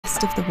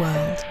rest of the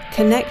world,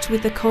 connect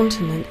with the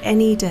continent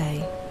any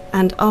day,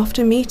 and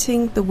after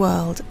meeting the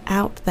world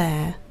out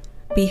there,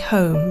 be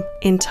home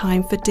in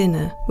time for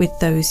dinner with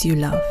those you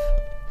love.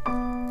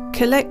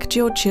 Collect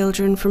your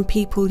children from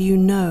people you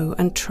know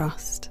and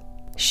trust.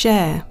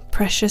 Share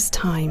precious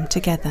time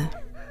together.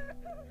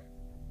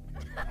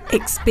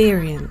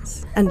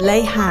 Experience and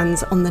lay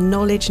hands on the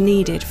knowledge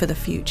needed for the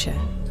future.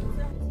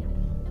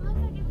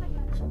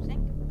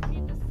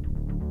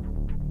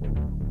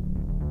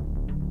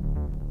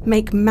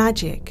 Make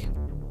magic,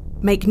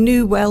 make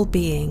new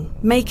well-being,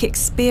 make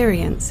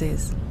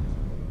experiences,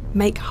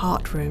 make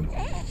heart room,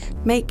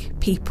 make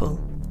people.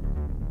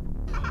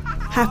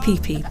 Happy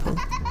people.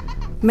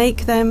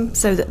 Make them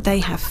so that they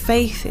have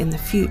faith in the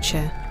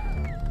future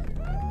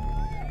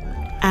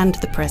and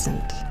the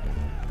present.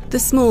 The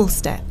small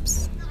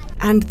steps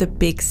and the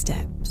big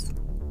steps.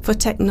 For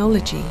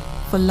technology,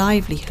 for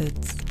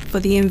livelihoods, for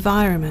the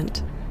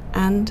environment,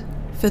 and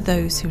for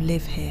those who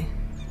live here.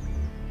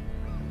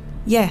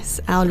 Yes,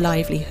 our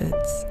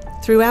livelihoods.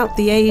 Throughout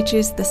the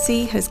ages, the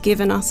sea has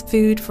given us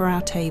food for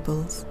our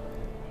tables.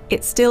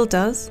 It still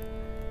does,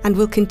 and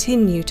will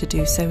continue to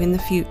do so in the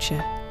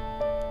future.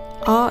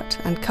 Art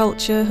and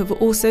culture have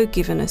also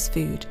given us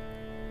food,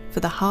 for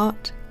the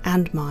heart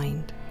and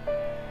mind.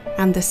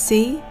 And the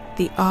sea,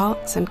 the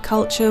arts and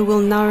culture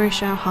will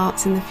nourish our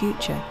hearts in the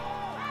future.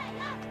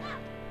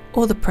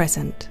 Or the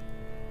present,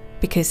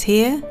 because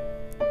here,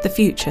 the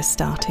future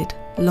started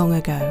long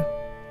ago.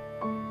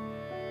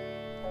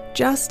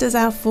 Just as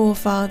our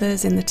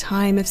forefathers in the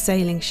time of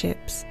sailing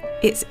ships,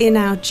 it's in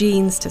our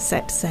genes to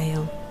set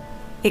sail,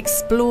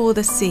 explore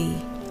the sea,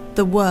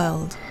 the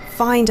world,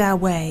 find our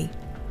way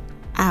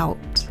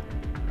out.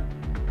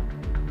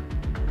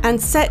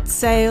 And set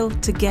sail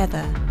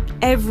together,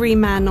 every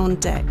man on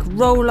deck.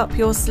 Roll up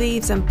your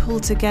sleeves and pull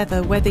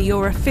together, whether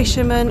you're a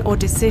fisherman or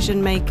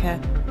decision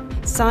maker,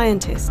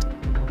 scientist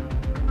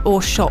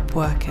or shop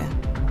worker.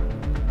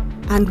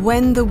 And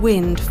when the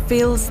wind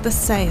fills the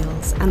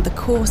sails and the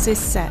course is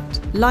set,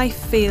 life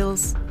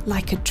feels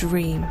like a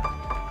dream.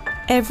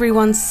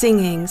 Everyone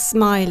singing,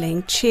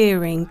 smiling,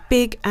 cheering,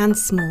 big and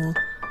small.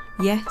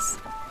 Yes,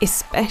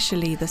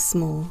 especially the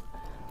small.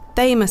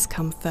 They must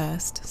come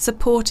first,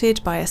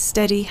 supported by a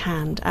steady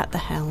hand at the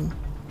helm.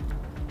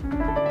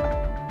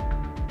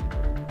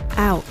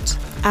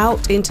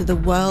 Out into the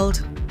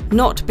world,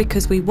 not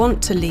because we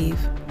want to leave,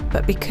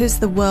 but because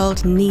the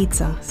world needs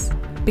us.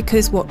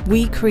 Because what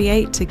we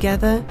create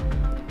together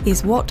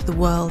is what the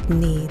world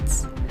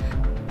needs.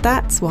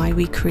 That's why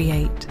we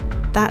create.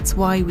 That's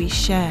why we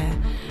share.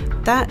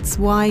 That's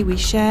why we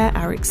share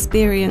our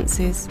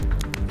experiences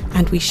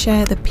and we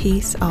share the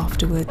peace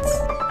afterwards.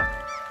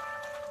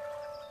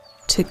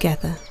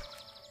 Together.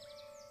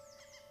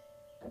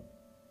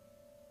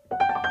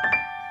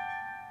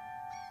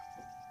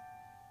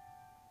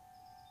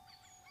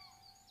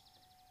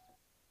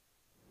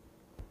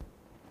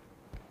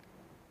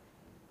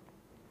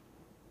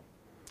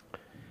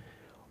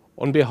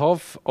 On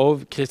behalf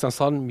of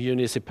Kristiansand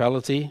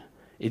Municipality,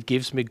 it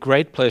gives me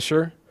great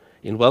pleasure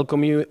in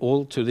welcoming you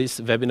all to this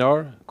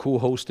webinar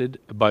co-hosted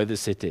by the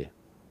city.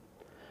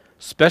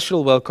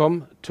 Special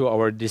welcome to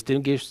our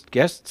distinguished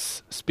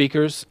guests,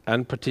 speakers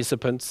and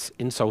participants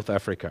in South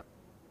Africa.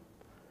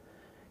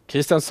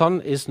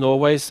 Kristiansand is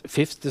Norway's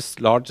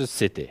fifth largest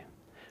city,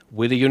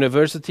 with a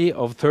university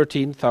of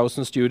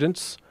 13,000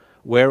 students,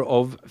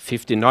 whereof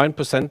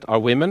 59% are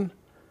women,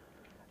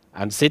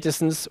 and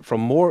citizens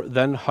from more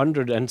than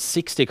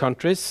 160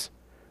 countries.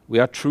 We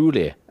are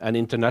truly an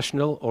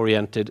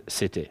international-oriented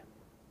city.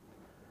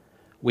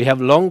 We have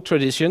long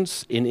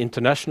traditions in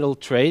international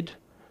trade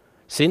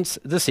since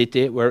the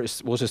city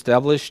was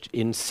established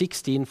in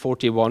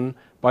 1641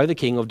 by the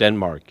King of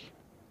Denmark.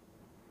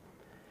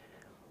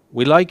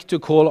 We like to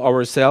call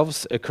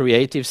ourselves a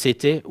creative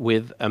city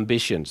with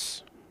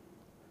ambitions.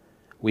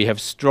 We have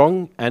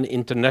strong and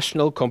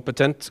international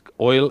competent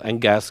oil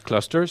and gas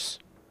clusters.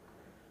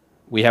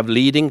 We have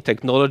leading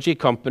technology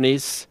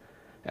companies,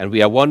 and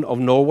we are one of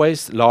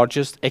Norway's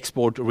largest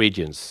export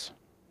regions.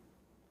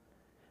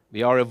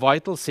 We are a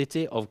vital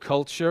city of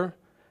culture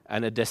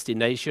and a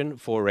destination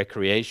for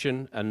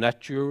recreation and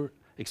nature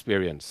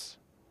experience.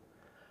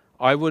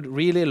 I would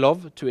really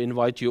love to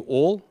invite you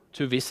all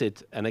to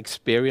visit and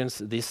experience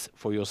this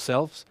for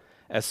yourselves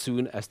as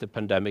soon as the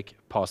pandemic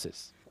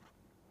passes.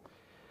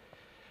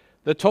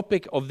 The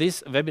topic of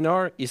this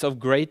webinar is of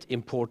great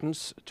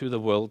importance to the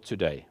world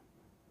today.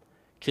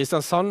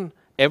 Kristiansand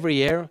every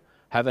year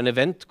have an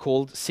event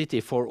called City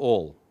for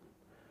All.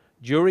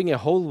 During a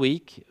whole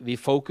week, we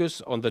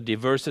focus on the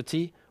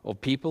diversity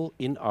of people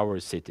in our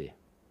city.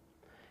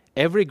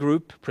 Every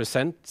group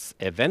presents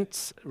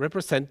events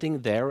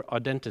representing their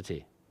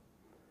identity.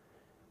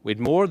 With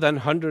more than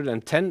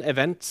 110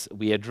 events,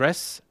 we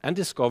address and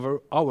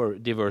discover our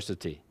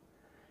diversity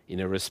in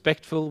a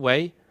respectful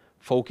way,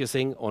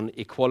 focusing on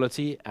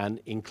equality and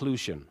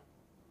inclusion.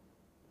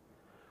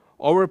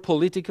 Our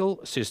political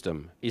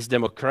system is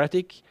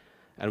democratic,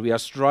 and we are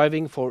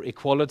striving for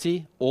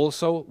equality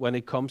also when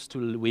it comes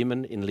to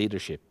women in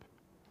leadership.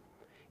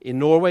 In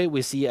Norway,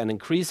 we see an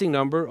increasing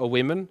number of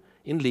women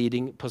in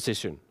leading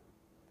positions.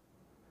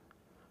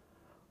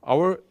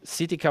 Our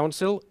City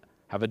Council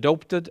have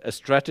adopted a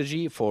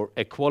strategy for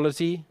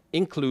equality,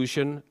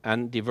 inclusion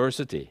and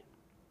diversity.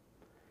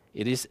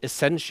 It is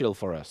essential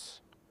for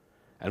us,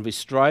 and we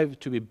strive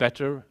to be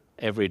better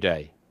every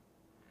day.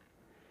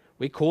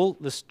 We call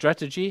the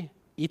strategy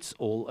It's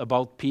All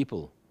About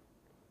People.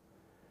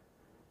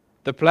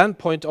 The plan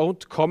points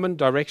out common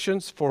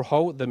directions for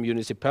how the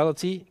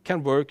municipality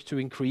can work to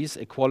increase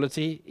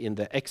equality in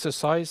the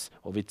exercise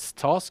of its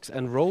tasks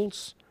and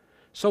roles,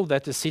 so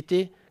that the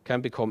city can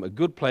become a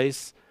good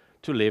place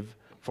to live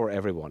for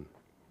everyone.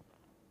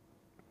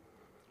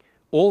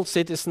 All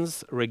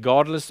citizens,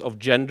 regardless of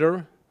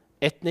gender,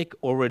 ethnic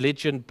or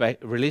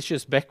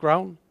religious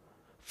background,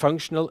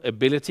 functional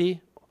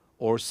ability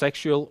or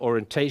sexual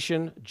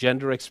orientation,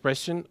 gender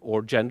expression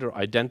or gender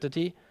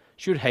identity,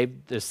 should have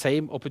the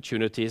same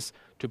opportunities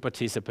to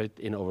participate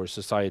in our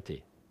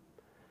society.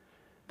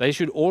 They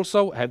should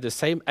also have the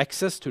same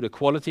access to the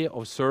quality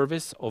of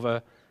service of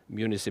a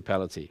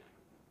municipality.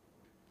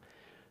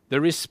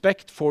 The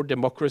respect for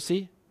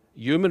democracy,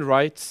 human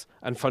rights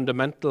and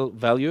fundamental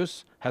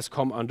values has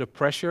come under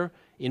pressure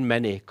in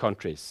many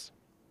countries.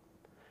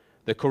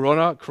 The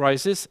corona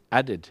crisis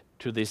added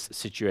to this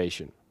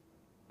situation.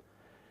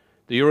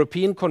 The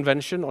European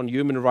Convention on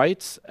Human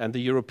Rights and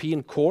the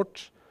European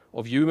Court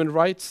of Human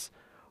Rights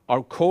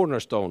are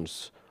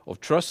cornerstones of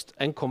trust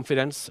and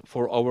confidence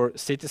for our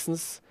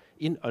citizens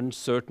in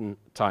uncertain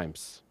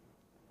times.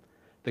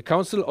 The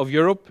Council of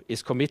Europe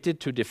is committed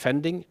to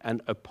defending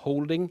and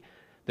upholding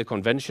the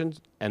Convention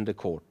and the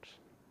Court.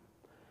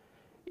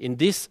 In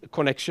this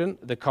connection,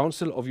 the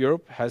Council of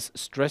Europe has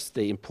stressed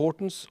the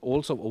importance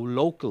also of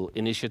local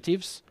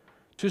initiatives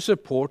to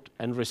support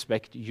and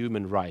respect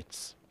human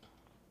rights.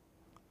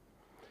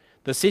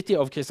 The city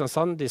of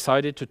Kristiansand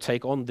decided to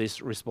take on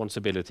this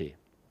responsibility.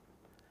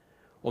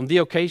 On the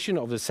occasion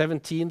of the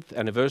 17th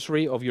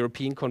anniversary of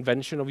European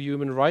Convention of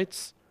Human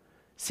Rights,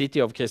 City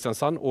of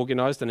Kristiansand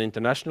organized an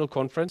international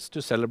conference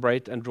to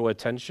celebrate and draw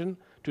attention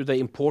to the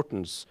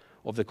importance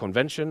of the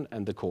Convention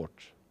and the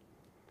Court.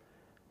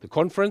 The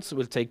conference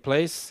will take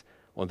place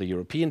on the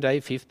European Day,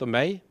 5th of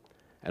May,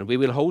 and we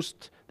will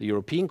host the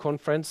European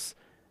Conference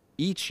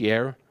each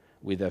year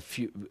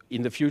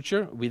in the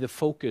future with a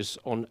focus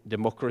on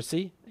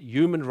democracy,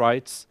 human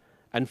rights,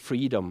 and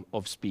freedom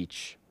of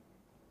speech.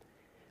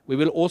 We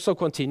will also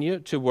continue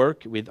to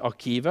work with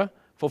Arkivet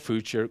for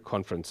future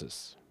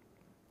conferences.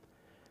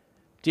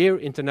 Dear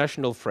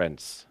international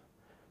friends,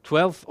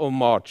 12th of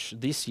March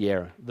this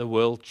year, the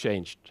world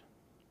changed.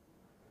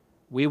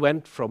 We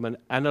went from an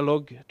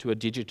analog to a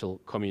digital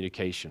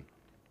communication.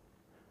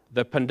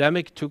 The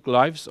pandemic took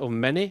lives of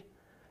many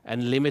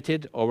and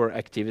limited our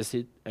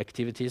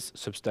activities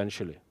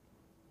substantially.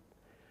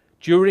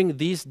 During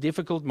these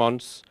difficult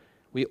months,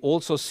 we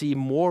also see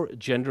more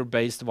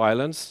gender-based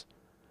violence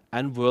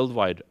and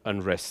worldwide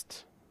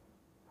unrest.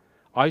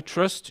 I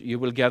trust you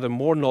will gather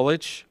more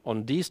knowledge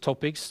on these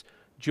topics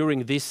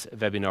during this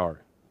webinar.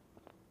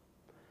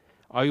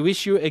 I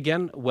wish you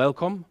again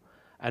welcome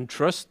and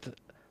trust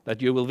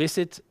that you will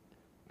visit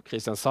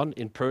Kristiansand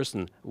in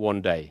person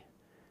one day.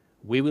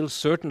 We will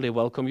certainly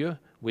welcome you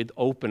with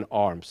open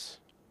arms.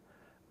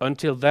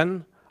 Until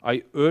then,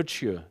 I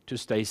urge you to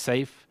stay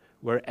safe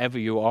wherever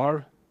you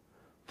are.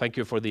 Thank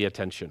you for the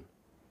attention.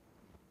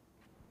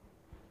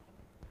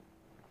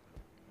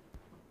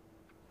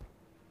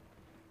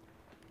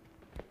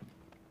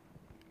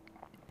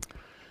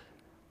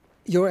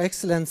 Your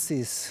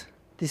Excellencies,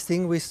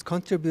 distinguished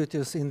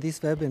contributors in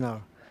this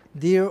webinar,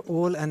 dear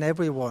all and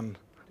everyone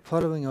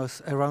following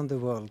us around the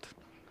world.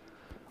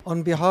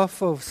 On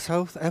behalf of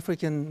South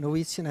African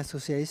Norwegian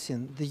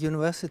Association, the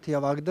University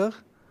of Agder,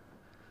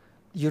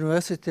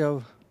 University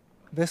of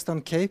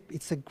Western Cape,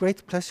 it's a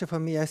great pleasure for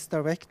me as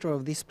director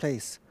of this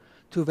place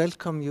to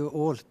welcome you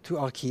all to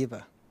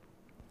Arkivet,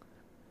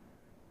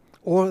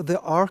 or the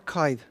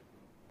Archive,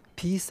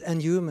 Peace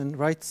and Human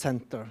Rights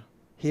Center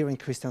here in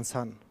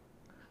Kristiansand.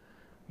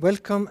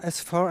 Welcome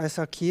as far as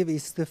Arkivet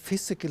is the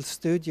physical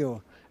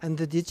studio and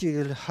the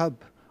digital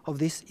hub of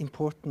this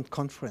important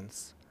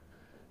conference.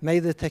 May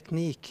the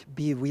technique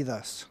be with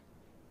us.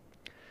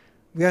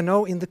 We are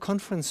now in the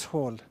conference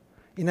hall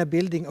in a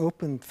building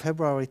opened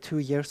February 2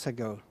 years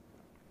ago.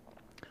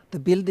 The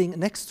building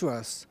next to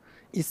us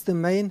is the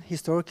main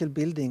historical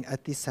building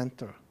at this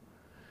center.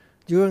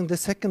 During the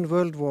Second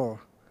World War,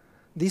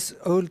 this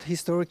old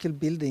historical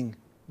building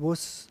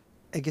was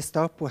a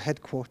Gestapo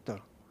headquarters.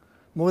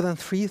 More than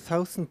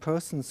 3,000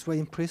 persons were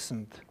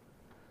imprisoned,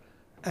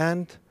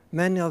 and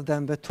many of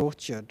them were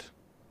tortured.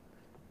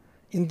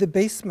 In the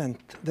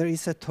basement, there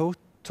is a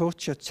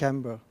torture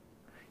chamber.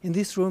 In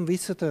this room,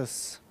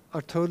 visitors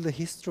are told the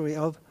history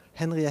of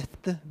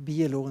Henriette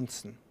Bie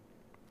Lorentzen.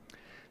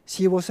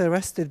 She was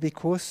arrested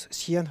because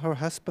she and her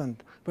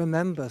husband were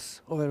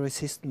members of a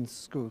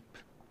resistance group.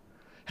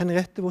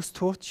 Henriette was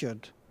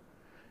tortured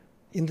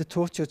in the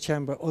torture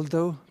chamber,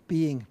 although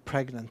being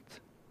pregnant.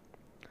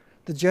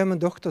 The German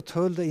doctor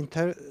told the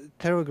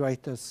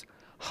interrogators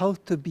how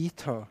to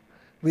beat her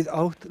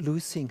without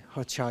losing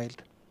her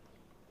child.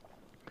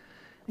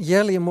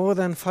 Yearly, more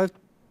than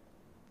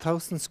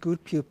 5,000 school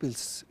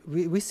pupils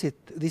visit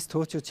this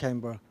torture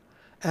chamber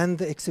and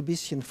the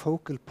exhibition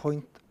Focal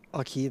Point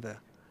Archive.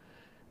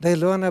 They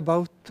learn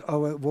about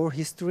our war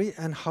history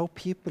and how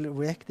people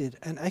reacted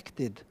and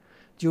acted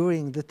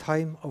during the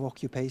time of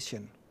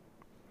occupation.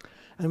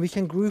 And we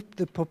can group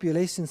the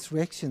population's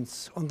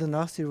reactions on the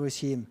Nazi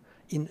regime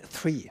in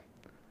 3: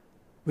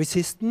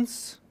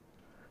 resistance,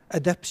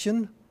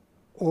 adaptation,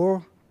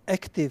 or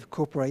active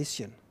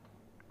cooperation.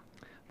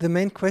 The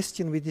main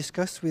question we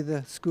discuss with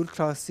the school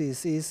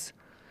classes is,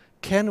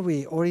 can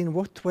we, or in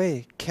what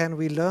way, can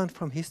we learn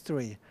from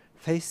history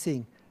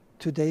facing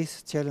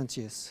today's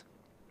challenges?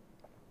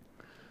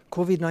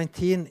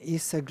 COVID-19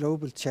 is a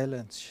global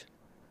challenge.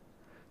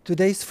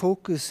 Today's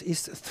focus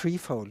is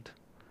threefold: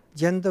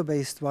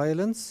 gender-based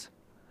violence,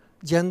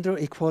 gender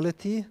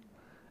equality,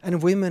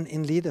 and women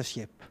in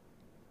leadership.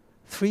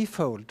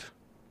 Threefold.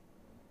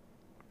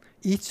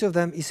 Each of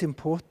them is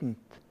important,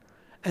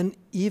 and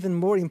even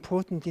more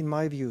important in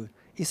my view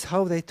is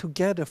how they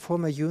together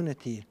form a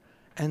unity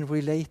and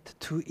relate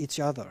to each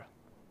other.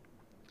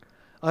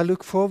 I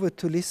look forward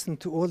to listen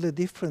to all the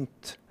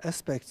different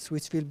aspects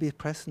which will be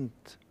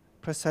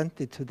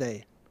presented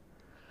today.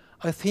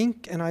 I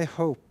think and I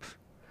hope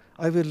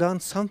I will learn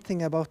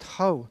something about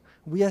how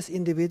we as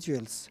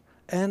individuals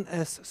and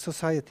as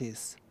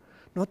societies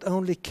not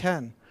only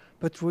can,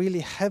 but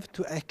really have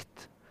to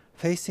act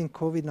facing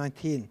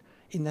COVID-19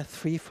 in a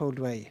threefold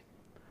way: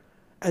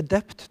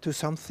 adapt to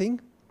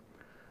something,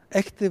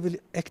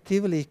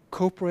 actively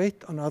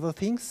cooperate on other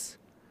things,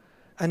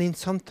 and in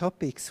some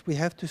topics we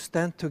have to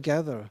stand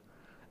together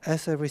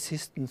as a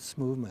resistance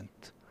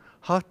movement.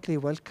 Heartily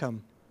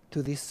welcome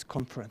to this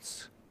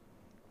conference.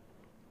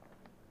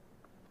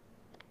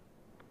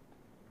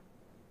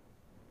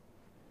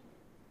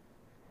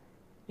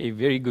 A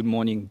very good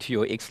morning to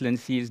Your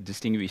Excellencies,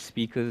 distinguished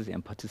speakers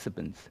and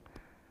participants.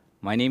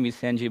 My name is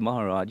Sanjay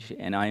Maharaj,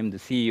 and I am the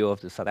CEO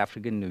of the South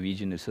African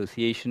Norwegian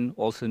Association,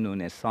 also known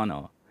as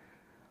SANA.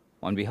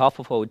 On behalf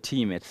of our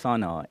team at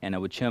SANA and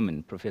our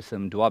chairman, Professor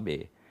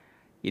Mdwabe,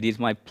 it is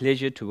my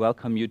pleasure to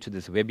welcome you to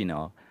this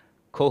webinar,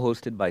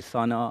 co-hosted by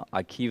SANA,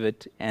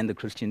 Arkivet, and the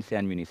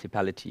Kristiansand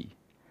Municipality.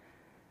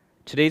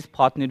 Today's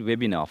partnered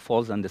webinar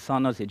falls under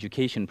SANA's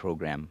education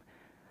program,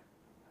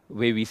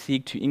 where we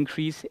seek to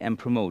increase and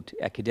promote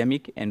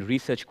academic and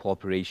research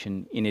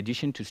cooperation in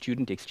addition to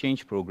student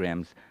exchange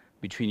programs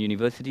between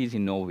universities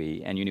in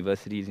Norway and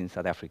universities in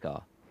South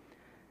Africa.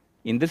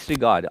 In this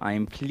regard, I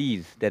am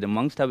pleased that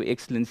amongst our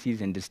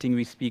excellencies and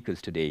distinguished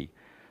speakers today,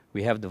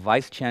 we have the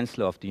Vice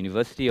Chancellor of the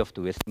University of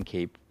the Western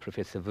Cape,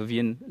 Professor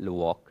Vivian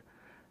Lewok,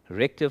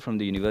 Rector from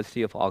the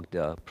University of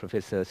Agder,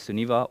 Professor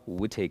Suniva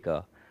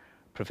Whittaker,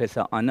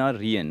 Professor Anna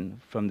Rien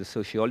from the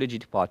Sociology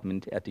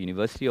Department at the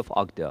University of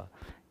Agder,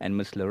 and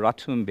Ms.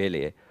 Lerato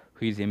Mbele,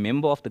 who is a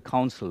member of the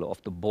Council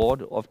of the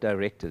Board of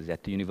Directors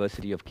at the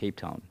University of Cape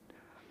Town.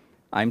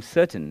 I'm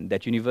certain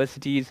that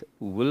universities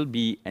will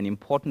be an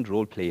important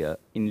role player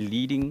in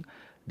leading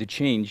the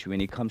change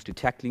when it comes to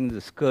tackling the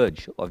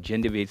scourge of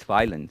gender-based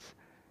violence,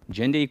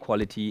 gender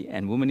equality,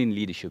 and women in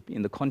leadership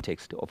in the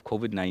context of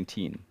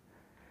COVID-19.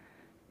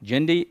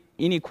 Gender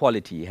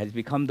inequality has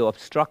become the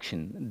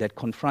obstruction that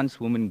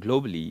confronts women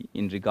globally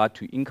in regard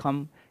to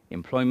income,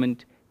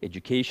 employment,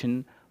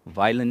 education,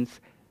 violence,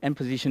 and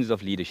positions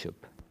of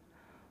leadership.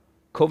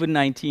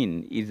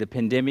 COVID-19 is a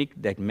pandemic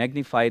that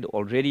magnified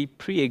already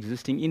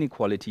pre-existing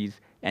inequalities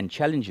and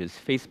challenges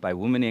faced by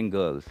women and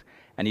girls,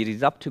 and it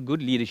is up to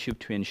good leadership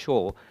to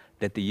ensure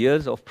that the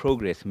years of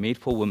progress made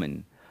for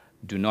women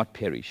do not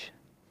perish.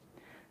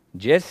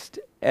 Just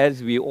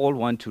as we all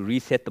want to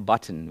reset the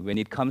button when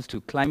it comes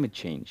to climate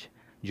change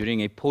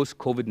during a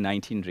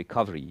post-COVID-19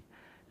 recovery,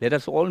 let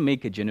us all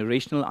make a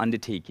generational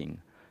undertaking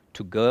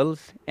to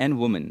girls and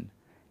women,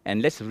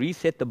 and let's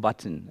reset the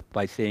button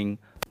by saying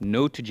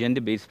no to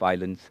gender-based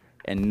violence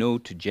and no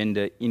to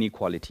gender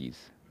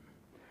inequalities.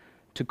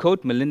 To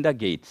quote Melinda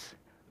Gates,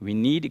 we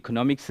need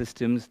economic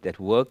systems that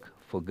work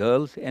for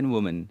girls and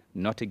women,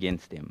 not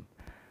against them.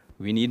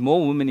 We need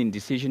more women in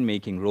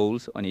decision-making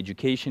roles on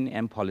education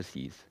and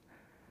policies.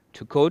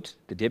 To quote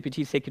the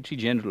Deputy Secretary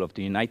General of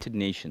the United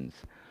Nations,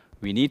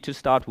 we need to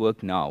start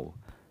work now,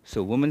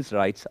 so women's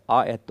rights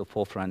are at the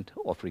forefront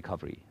of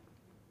recovery.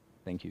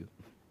 Thank you.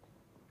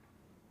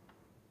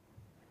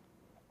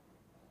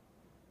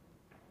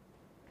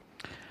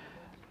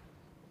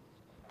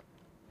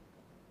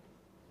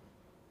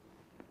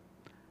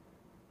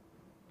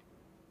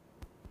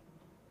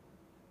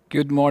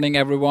 Good morning,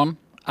 everyone.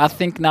 I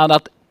think now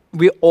that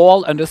we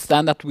all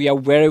understand that we are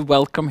very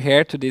welcome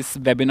here to this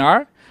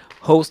webinar,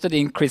 hosted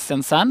in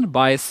Kristiansand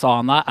by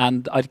SANA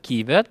and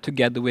Arkivet,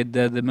 together with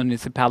the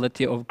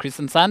Municipality of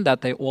Kristiansand,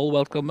 that they all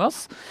welcome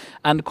us,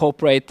 and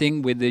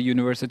cooperating with the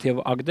University of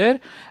Agder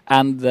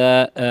and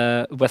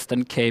the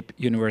Western Cape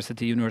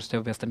University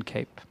of Western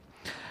Cape.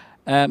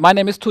 My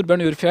name is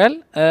Torbjørn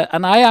Urfjell,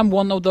 and I am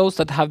one of those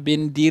that have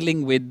been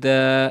dealing with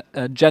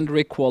gender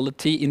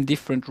equality in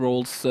different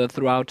roles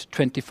throughout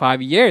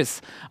 25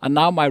 years. And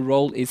now my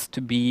role is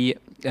to be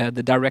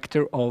the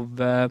Director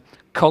of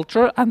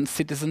Culture and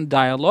Citizen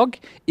Dialogue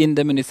in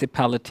the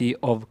Municipality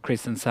of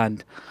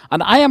Kristiansand.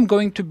 And I am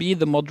going to be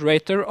the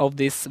moderator of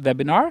this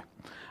webinar.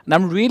 And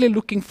I'm really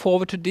looking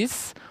forward to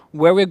this,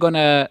 where we're going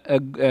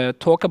to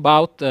talk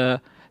about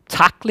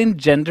tackling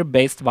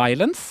gender-based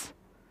violence,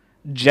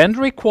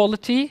 gender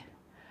equality,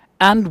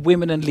 and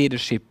women in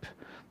leadership.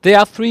 They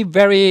are three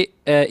very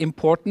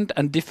important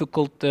and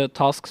difficult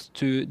tasks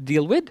to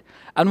deal with.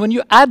 And when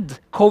you add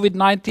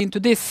COVID-19 to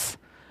this,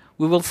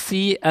 we will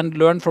see and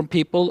learn from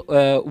people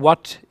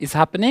what is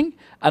happening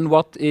and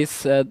what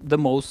is the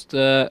most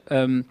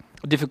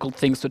difficult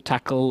things to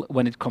tackle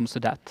when it comes to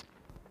that.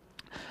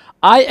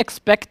 I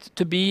expect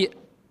to be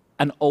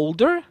an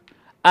older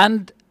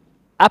and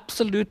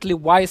absolutely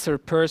wiser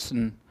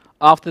person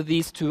after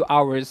these 2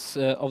 hours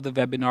of the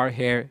webinar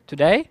here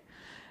today.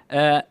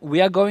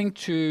 We are going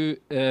to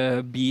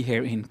be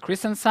here in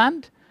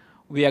Kristiansand.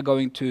 We are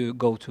going to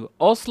go to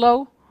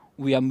Oslo.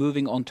 We are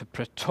moving on to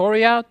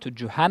Pretoria, to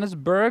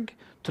Johannesburg,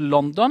 to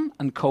London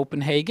and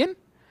Copenhagen.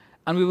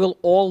 And we will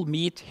all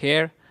meet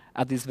here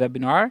at this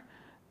webinar.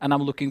 And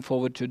I'm looking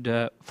forward to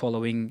the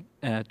following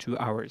 2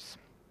 hours.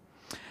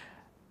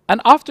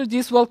 And after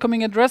these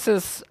welcoming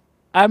addresses,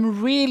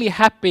 I'm really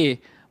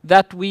happy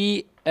that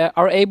we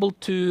are able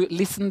to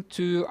listen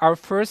to our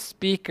first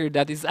speaker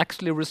that is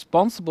actually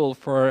responsible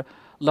for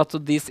lots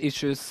of these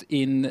issues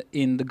in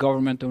the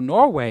government of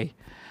Norway.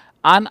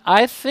 And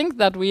I think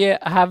that we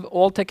have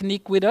all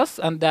technique with us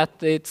and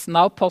that it's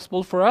now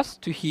possible for us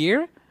to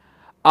hear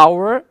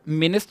our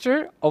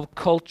Minister of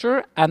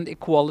Culture and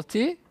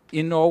Equality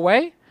in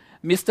Norway.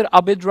 Mr.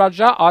 Abid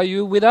Raja, are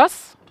you with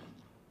us?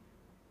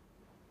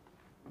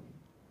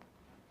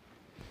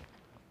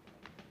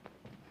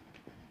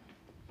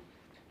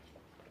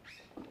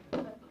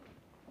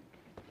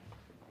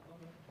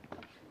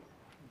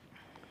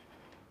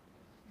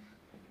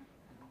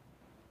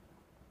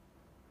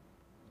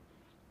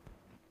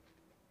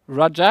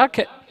 Raja,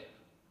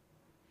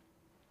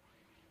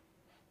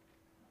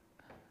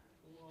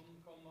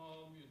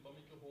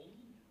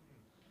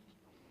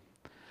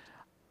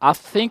 I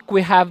think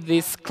we have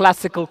this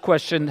classical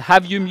question,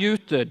 have you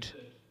muted?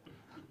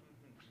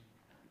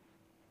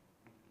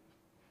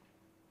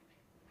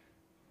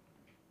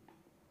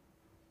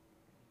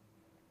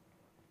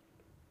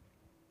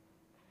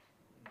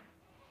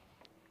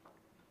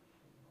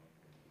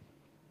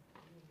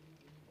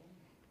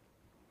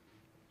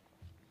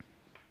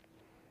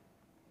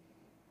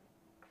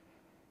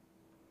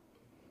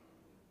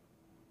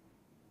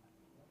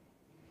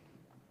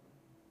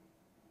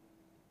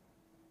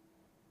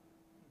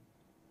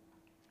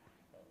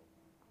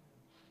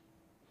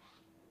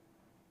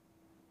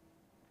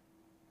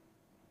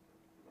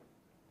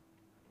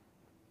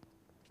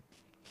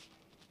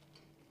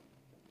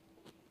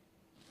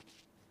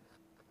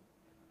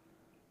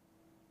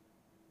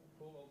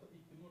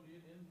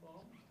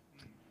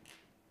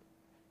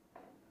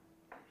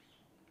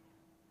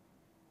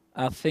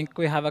 I think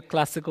we have a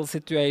classical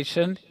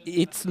situation.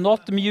 It's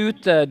not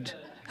muted.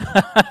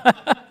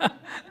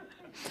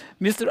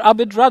 Mr.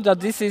 Abid Raja,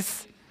 this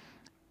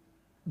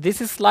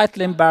is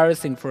slightly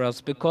embarrassing for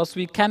us because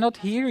we cannot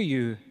hear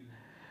you.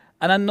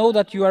 And I know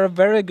that you are a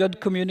very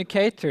good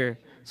communicator.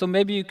 So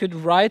maybe you could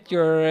write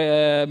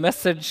your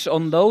message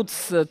on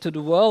notes to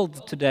the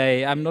world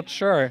today. I'm not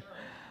sure.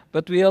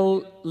 But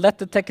we'll let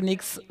the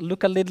techniques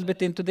look a little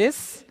bit into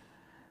this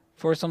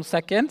for some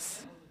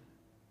seconds.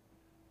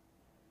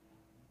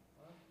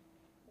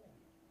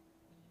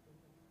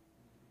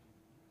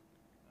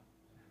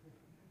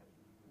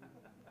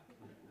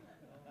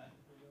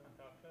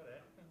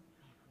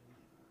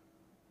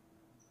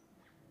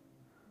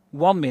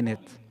 One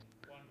minute.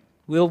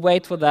 We'll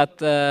wait for that,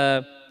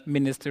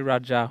 Minister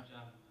Raja.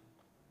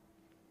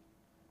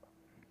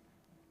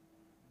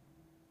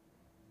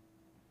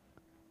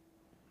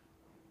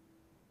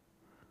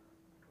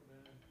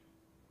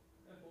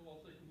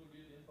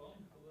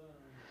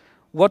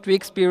 What we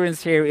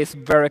experience here is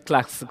very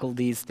classical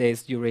these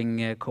days during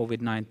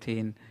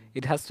COVID-19.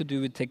 It has to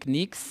do with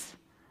techniques.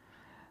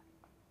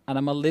 And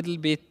I'm a little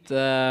bit...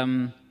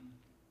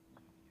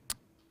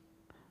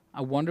 I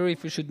wonder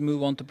if we should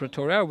move on to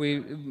Pretoria.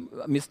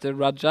 Mr.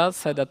 Raja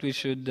said that we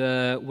should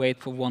wait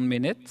for 1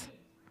 minute.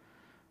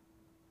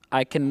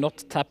 I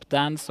cannot tap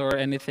dance or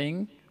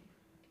anything.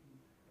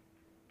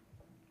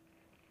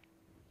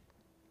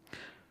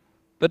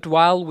 But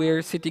while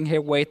we're sitting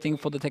here waiting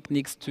for the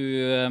techniques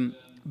to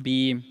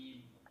be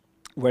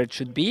where it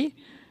should be,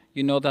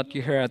 you know that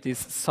you're here at this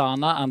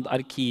Sana and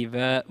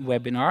Arkive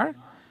webinar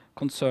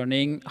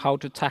concerning how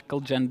to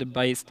tackle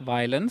gender-based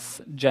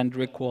violence,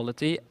 gender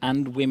equality,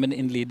 and women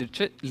in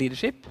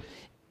leadership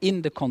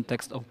in the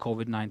context of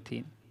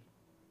COVID-19.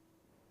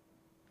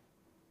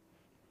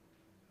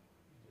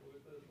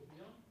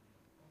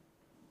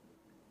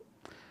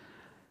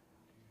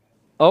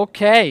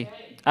 Okay,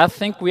 I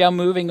think we are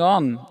moving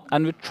on,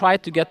 and we try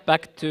to get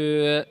back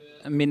to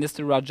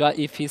Minister Raja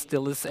if he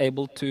still is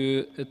able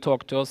to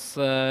talk to us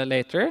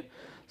later.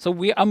 So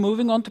we are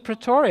moving on to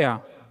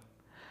Pretoria.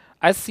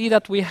 I see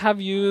that we have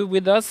you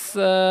with us,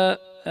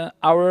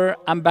 our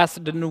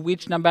ambassador, the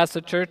Norwegian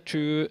ambassador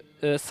to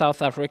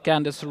South Africa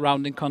and the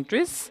surrounding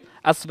countries,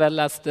 as well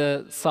as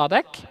the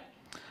SADC.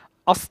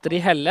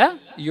 Astrid Helle,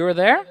 you're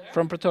there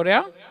from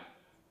Pretoria?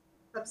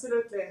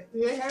 Absolutely. Do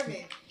you hear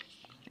me?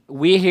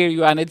 We hear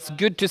you, and it's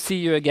good to see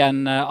you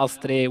again,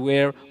 Astrid.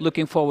 We're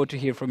looking forward to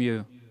hear from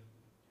you.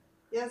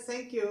 Yes,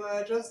 thank you.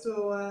 Just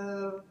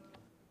to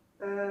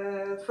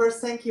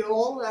first thank you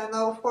all, and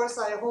of course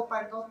I hope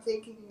I'm not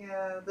taking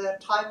the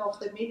time of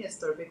the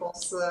minister,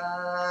 because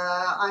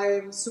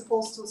I'm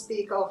supposed to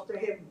speak after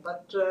him.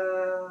 But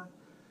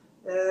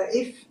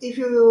if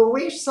you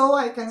wish, so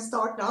I can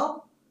start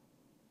now.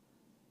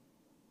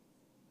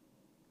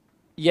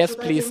 Yes,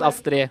 please,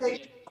 Astrid.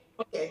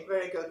 Okay,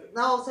 very good.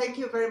 Now, thank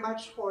you very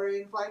much for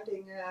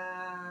inviting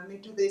me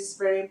to this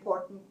very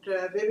important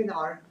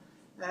webinar,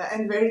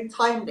 and very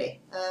timely.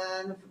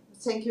 And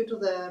thank you to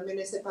the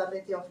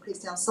Municipality of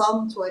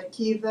Kristiansand, to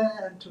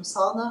Arkivet and to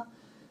Sana.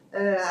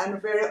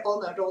 And very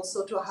honored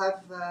also to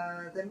have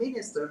the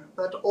minister,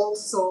 but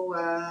also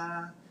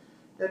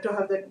to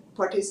have the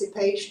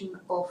participation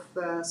of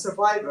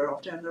survivors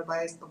of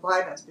gender-based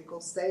violence,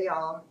 because they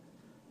are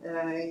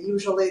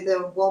usually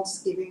the ones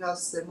giving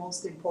us the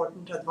most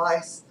important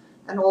advice,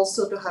 and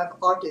also to have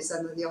artists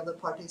and the other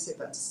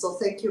participants. So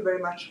thank you very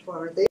much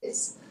for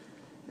this.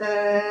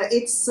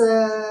 It's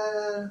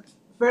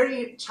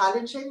very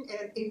challenging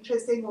and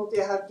interesting what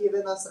you have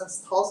given us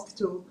as task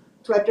to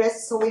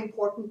address so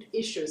important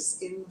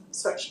issues in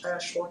such a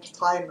short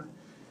time.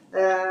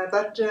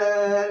 But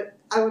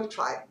I will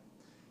try.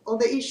 On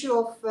the issue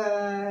of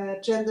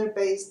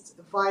gender-based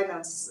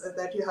violence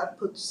that you have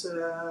put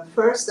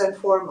first and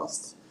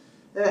foremost,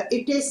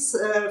 it is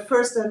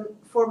first and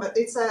foremost,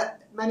 it's a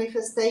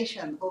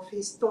manifestation of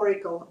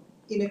historical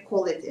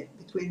inequality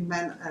between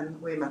men and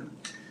women.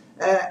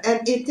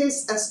 And it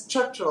is a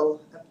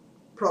structural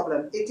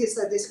problem. It is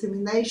a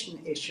discrimination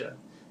issue,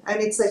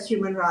 and it's a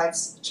human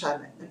rights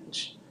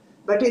challenge.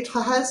 But it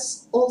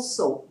has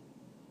also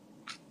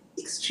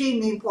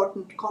extremely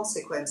important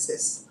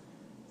consequences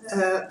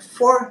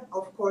for,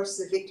 of course,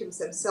 the victims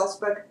themselves,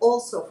 but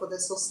also for the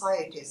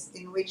societies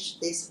in which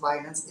this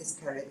violence is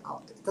carried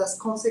out. It has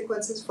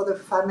consequences for the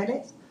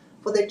families,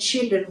 for the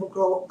children who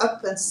grow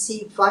up and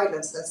see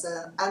violence as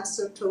an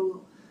answer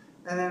to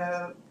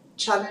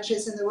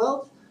challenges in the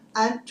world,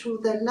 and to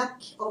the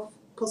lack of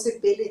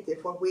possibility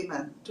for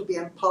women to be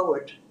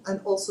empowered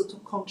and also to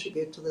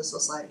contribute to the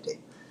society.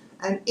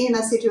 And in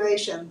a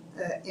situation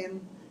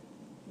in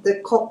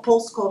the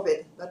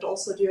post-COVID, but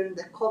also during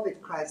the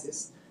COVID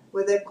crisis,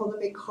 where the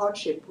economic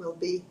hardship will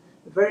be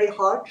very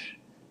hard,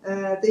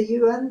 the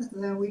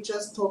UN, we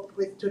just talked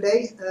with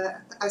today,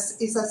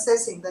 is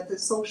assessing that the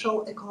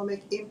social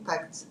economic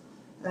impact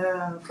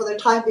for the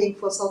time being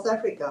for South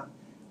Africa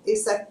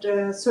is that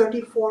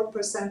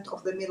 34%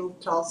 of the middle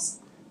class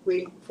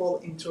will fall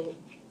into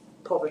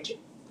poverty.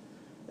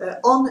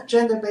 On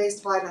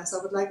gender-based violence,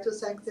 I would like to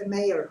thank the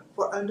Mayor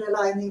for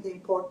underlining the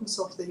importance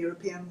of the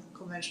European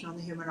Convention on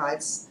Human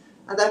Rights.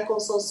 And that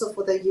goes also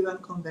for the UN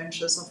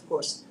conventions, of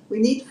course. We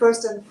need,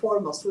 first and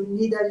foremost, we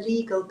need a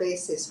legal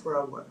basis for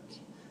our work.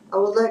 I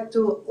would like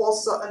to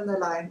also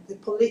underline the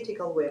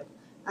political will.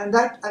 And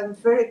that I'm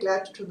very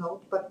glad to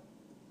note, but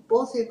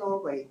both in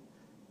Norway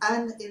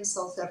and in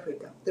South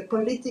Africa, the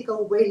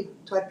political will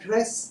to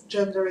address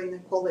gender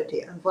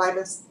inequality and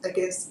violence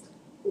against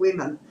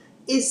women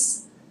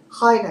is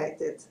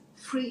highlighted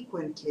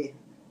frequently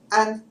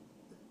and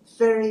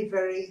very,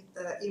 very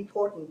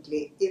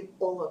importantly in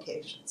all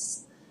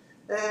occasions.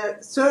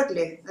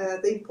 Thirdly,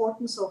 the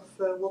importance of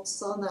what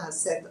Sana has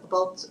said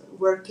about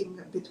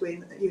working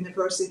between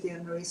university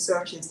and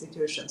research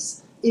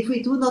institutions. If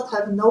we do not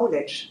have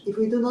knowledge, if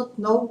we do not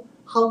know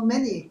how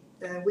many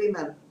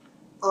women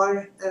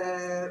are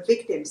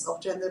victims of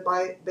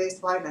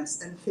gender-based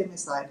violence and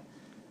femicide,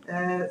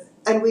 and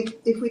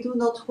if we do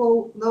not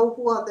know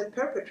who are the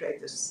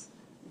perpetrators,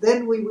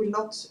 then we will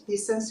not be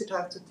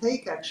sensitized to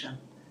take action,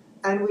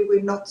 and we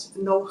will not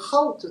know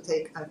how to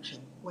take action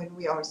when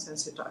we are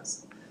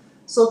sensitized.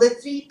 So the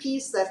 3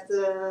 Ps that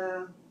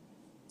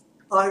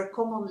are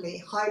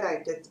commonly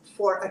highlighted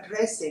for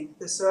addressing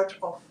the surge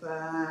of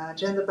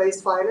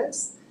gender-based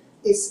violence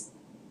is,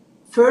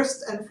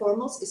 first and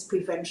foremost, is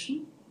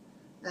prevention.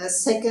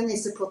 Second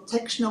is the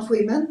protection of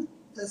women.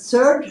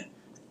 Third,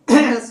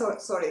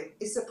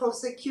 is the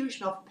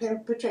prosecution of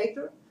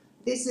perpetrator.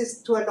 This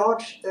is to a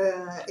large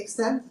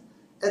extent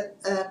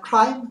a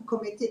crime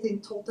committed in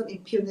total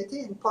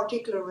impunity, in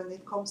particular when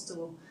it comes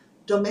to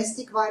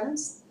domestic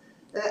violence.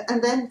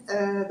 And then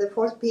the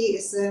 4th P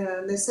is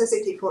a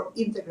necessity for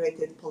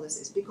integrated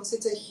policies, because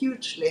it's a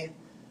hugely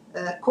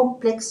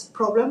complex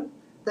problem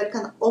that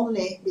can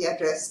only be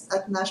addressed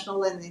at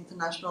national and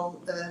international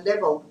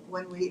level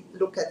when we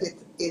look at it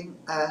in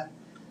an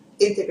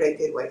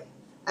integrated way.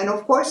 And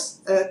of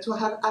course, to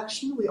have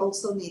action, we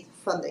also need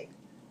funding.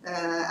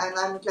 And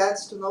I'm glad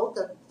to note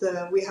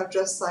that we have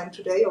just signed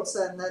today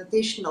also an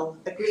additional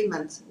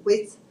agreement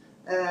with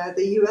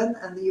the UN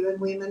and the UN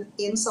Women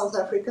in South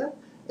Africa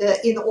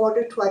in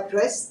order to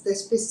address the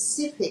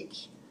specific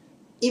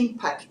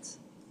impact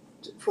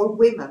for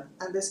women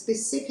and the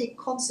specific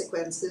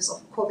consequences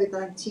of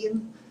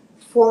COVID-19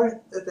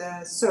 for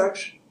the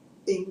surge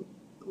in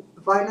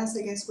violence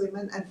against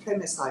women and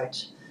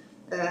femicide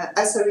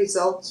as a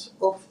result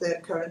of the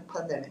current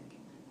pandemic.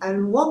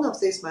 And one of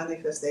these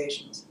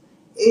manifestations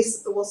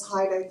was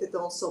highlighted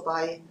also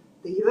by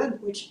the UN,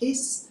 which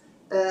is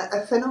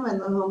a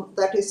phenomenon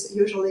that is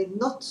usually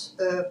not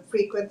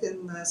frequent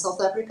in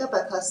South Africa,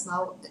 but has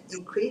now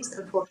increased,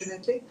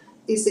 unfortunately,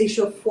 is the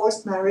issue of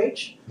forced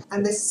marriage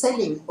and the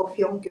selling of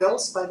young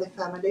girls by the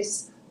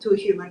families to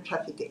human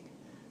trafficking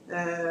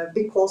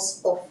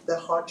because of the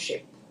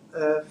hardship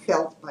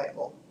felt by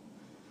all.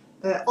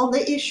 On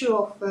the issue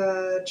of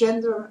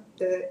gender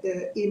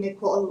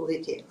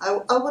inequality,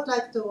 I would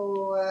like to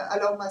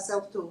allow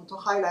myself to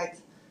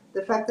highlight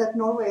the fact that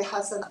Norway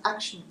has an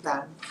action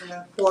plan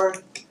for,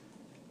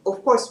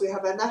 of course we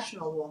have a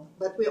national one,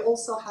 but we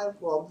also have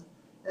one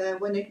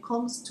when it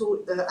comes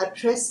to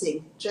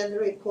addressing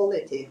gender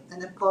equality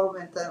and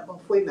empowerment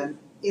of women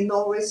in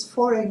Norway's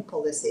foreign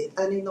policy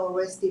and in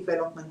Norway's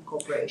development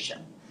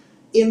cooperation.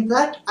 In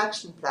that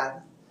action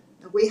plan,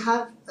 we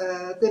have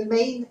the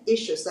main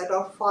issues that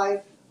are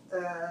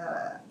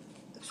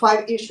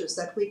five issues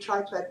that we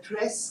try to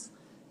address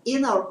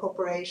in our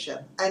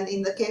cooperation, and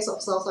in the case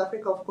of South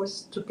Africa, of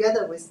course,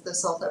 together with the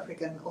South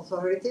African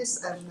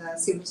authorities and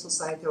civil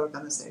society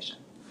organization.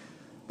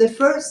 The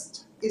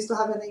first is to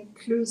have an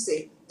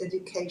inclusive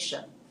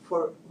education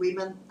for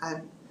women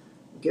and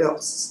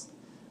girls,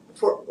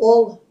 for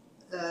all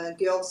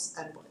girls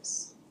and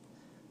boys.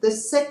 The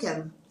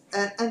second,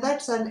 and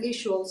that's an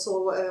issue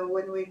also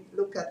when we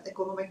look at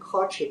economic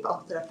hardship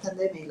after a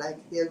pandemic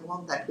like the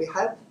one that we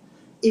have.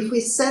 If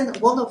we send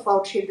one of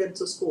our children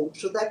to school,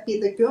 should that be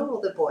the girl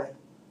or the boy?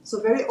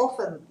 So very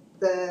often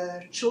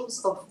the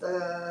choice of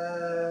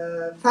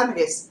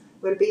families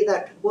will be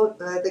that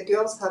the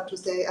girls have to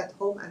stay at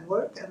home and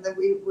work, and then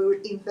we will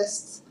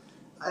invest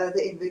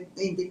in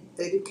the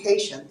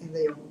education in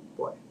the young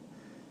boy.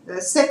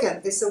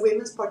 Second is the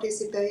women's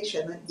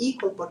participation and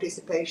equal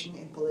participation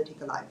in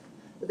political life.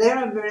 There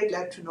I'm very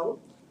glad to know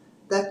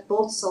that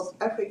both South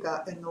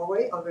Africa and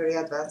Norway are very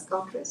advanced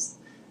countries.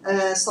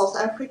 South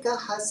Africa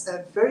has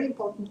a very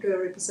important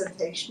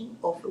representation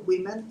of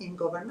women in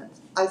government.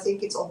 I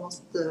think it's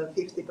almost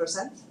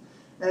 50%.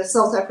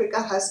 South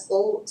Africa has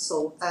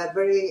also a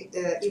very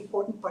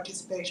important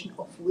participation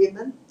of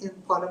women in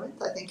parliament.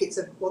 I think it's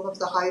one of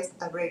the highest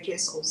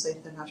averages also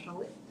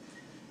internationally.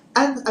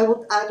 And I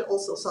would add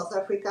also South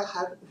Africa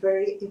have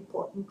very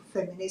important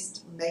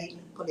feminist male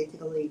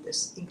political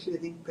leaders,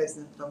 including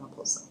President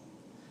Ramaphosa.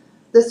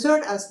 The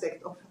third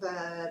aspect of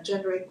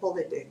gender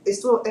equality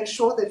is to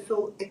ensure the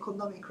full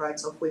economic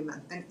rights of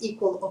women and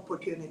equal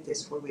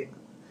opportunities for women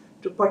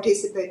to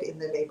participate in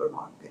the labor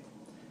market.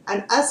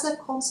 And as a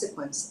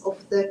consequence of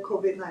the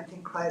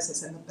COVID-19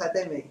 crisis and the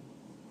pandemic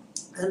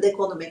and the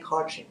economic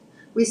hardship,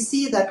 we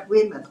see that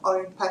women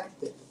are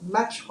impacted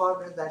much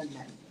harder than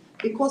men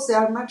because they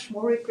are much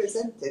more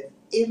represented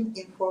in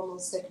informal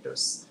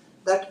sectors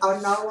that are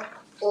now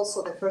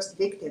also the first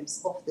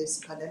victims of this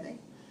pandemic.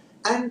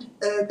 And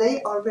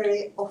they are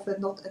very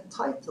often not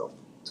entitled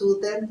to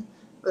then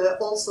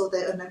also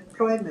the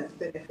unemployment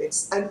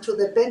benefits and to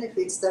the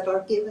benefits that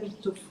are given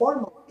to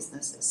formal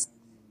businesses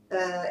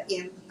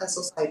in a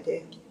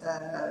society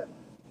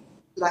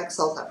like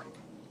South Africa.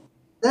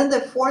 Then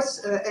the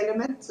fourth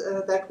element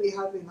that we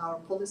have in our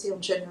policy on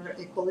gender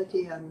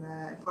equality and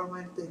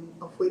empowerment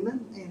of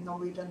women in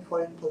Norwegian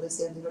foreign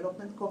policy and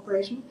development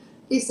cooperation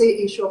is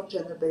the issue of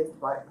gender-based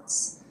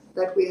violence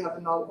that we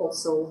have now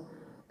also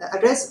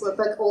addressed,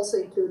 but also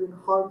including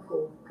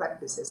harmful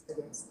practices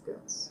against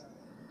girls.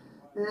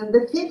 And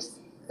the fifth,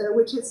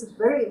 which is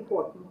very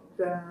important,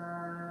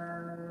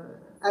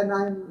 and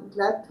I'm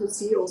glad to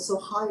see also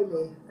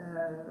highly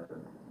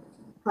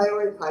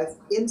prioritized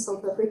in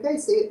South Africa,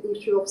 is the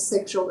issue of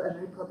sexual and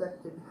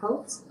reproductive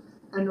health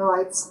and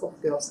rights of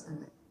girls and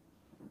men.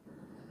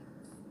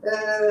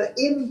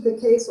 In the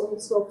case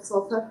also of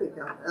South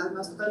Africa, I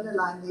must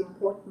underline the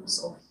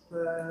importance of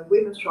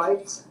women's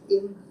rights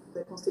in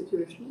the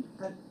Constitution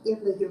and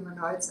in the human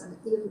rights and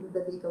in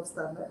the legal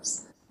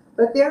standards.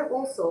 But there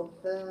also,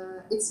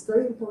 it's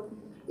very important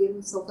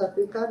in South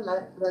Africa,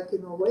 like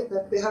in Norway,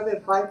 that we have a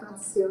vibrant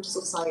civil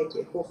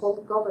society who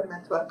hold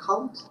government to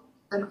account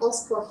and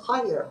ask for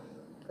higher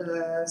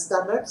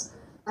standards,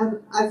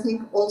 and I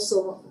think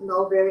also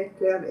now very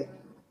clearly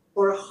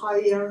for a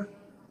higher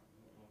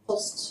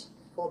cost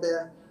for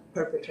the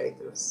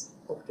perpetrators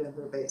of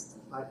gender-based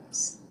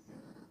violence.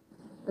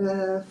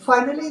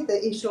 Finally,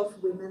 the issue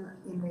of women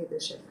in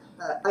leadership.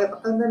 I've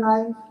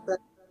underlined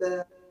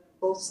that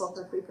both South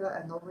Africa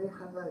and Norway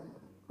have a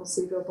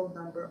considerable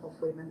number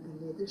of women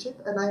in leadership,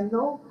 and I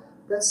know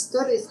that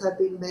studies have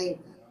been made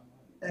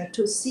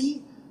to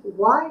see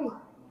why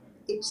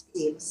it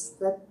seems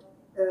that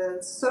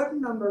a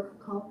certain number of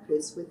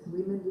countries with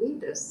women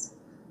leaders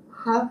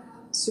have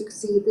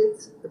succeeded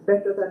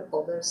better than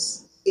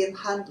others in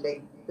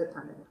handling the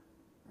pandemic.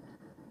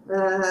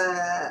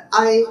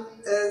 I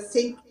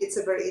think it's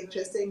a very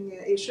interesting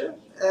issue,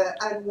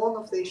 and one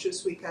of the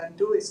issues we can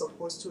do is, of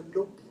course, to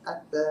look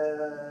at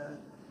the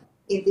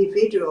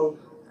individual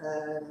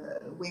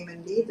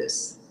women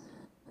leaders.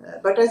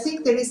 But I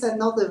think there is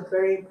another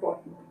very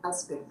important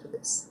aspect to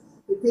this.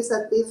 It is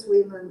that these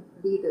women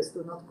leaders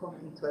do not come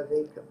into a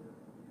vacuum.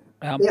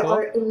 They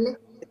are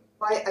elected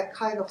by a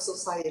kind of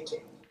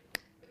society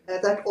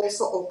that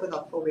also open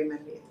up for women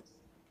leaders.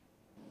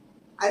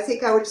 I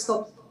think I will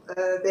stop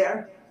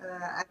there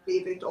and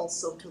leave it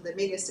also to the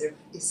minister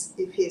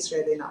if he is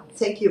ready now.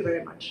 Thank you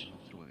very much.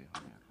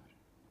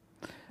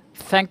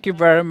 Thank you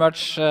very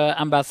much,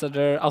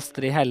 Ambassador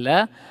Astrid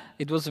Helle.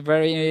 It was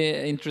very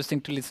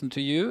interesting to listen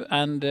to you,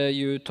 and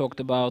you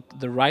talked about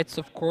the rights,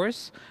 of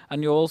course,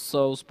 and you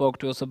also spoke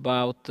to us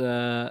about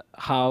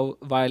how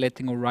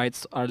violating our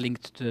rights are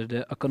linked to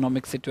the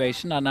economic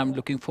situation, and I'm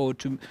looking forward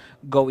to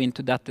go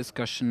into that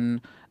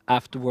discussion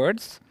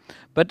afterwards.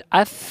 But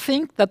I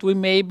think that we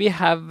maybe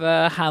have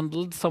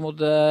handled some of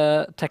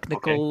the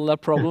technical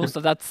problems.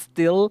 So that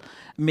still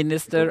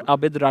Minister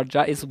Abid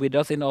Raja is with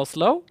us in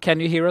Oslo.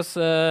 Can you hear us,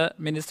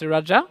 Minister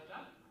Raja?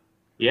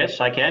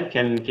 Yes, I can.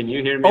 Can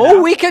you hear me now?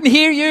 now? We can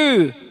hear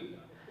you!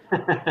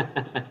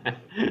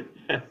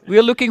 We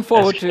are looking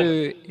forward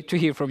to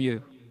hear from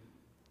you.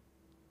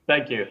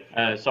 Thank you.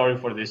 Sorry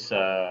for this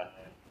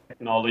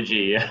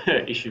technology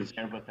issues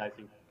here, but I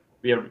think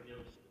we have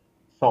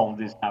solved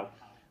this now.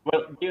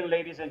 Well, dear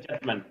ladies and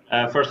gentlemen,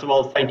 first of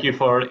all, thank you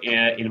for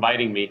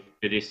inviting me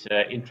to this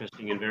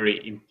interesting and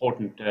very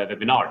important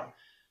webinar.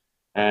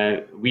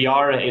 We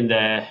are in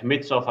the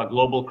midst of a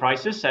global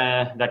crisis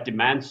that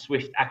demands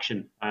swift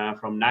action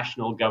from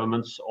national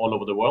governments all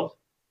over the world.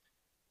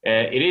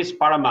 It is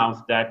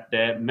paramount that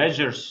the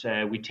measures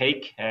we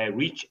take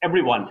reach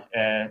everyone.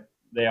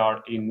 They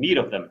are in need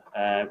of them.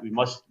 We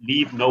must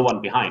leave no one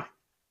behind.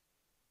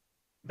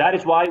 That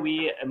is why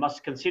we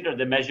must consider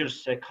the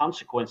measures'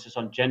 consequences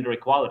on gender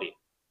equality.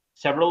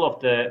 Several of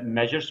the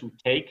measures we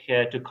take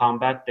to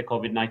combat the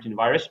COVID-19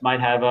 virus might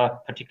have a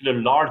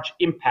particularly large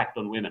impact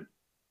on women.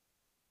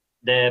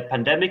 The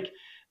pandemic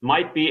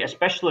might be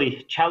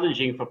especially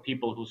challenging for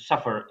people who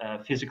suffer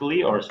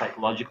physically or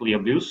psychologically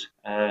abuse.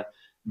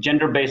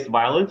 Gender-based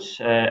violence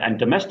and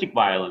domestic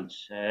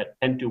violence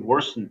tend to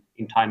worsen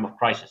in time of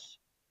crisis.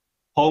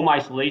 Home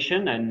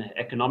isolation and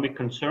economic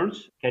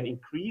concerns can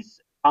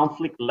increase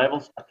conflict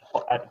levels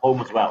at home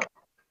as well.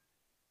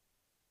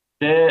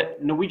 The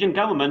Norwegian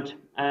government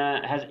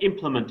has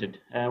implemented,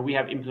 we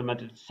have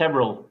implemented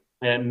several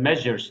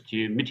measures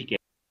to mitigate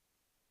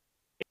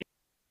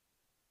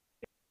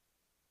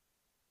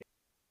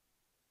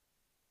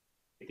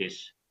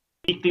this.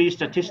 Weekly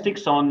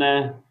statistics on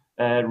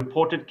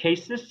reported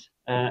cases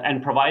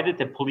and provided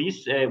the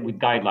police with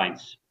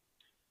guidelines.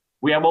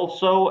 We have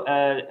also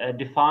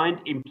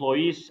defined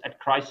employees at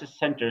crisis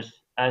centers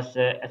as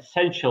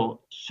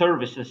essential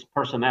services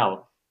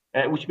personnel,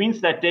 which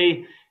means that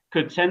they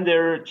could send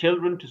their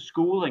children to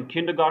school and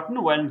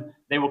kindergarten when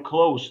they were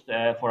closed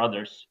for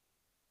others.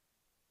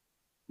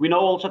 We know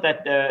also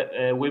that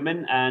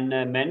women and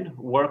men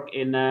work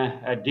in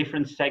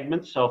different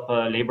segments of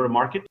labor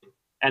market,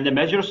 and the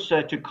measures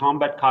to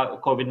combat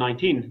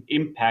COVID-19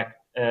 impact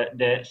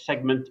the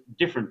segment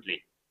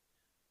differently.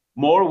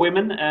 More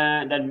women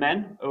than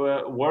men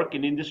work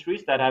in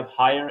industries that have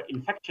higher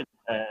infection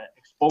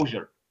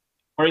exposure.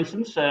 For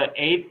instance,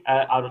 8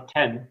 out of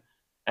 10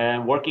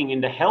 working in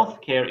the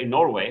healthcare in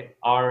Norway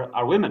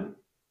are women.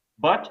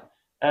 But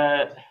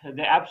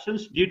the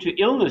absence due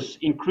to illness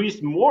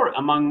increased more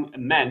among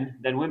men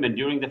than women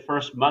during the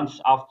first months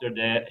after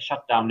the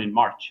shutdown in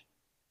March.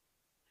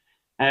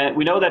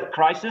 We know that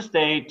crises,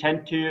 they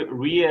tend to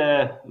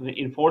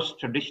reinforce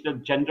traditional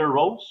gender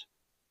roles.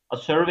 A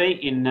survey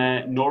in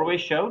Norway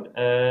showed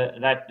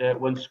that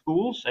when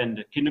schools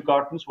and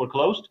kindergartens were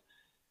closed,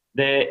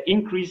 the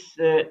increased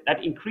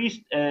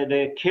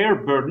the care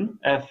burden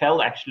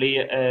fell actually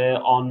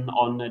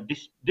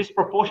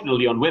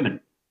disproportionately on women.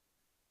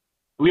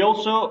 We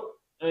also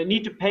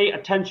need to pay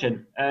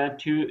attention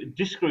to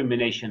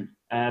discrimination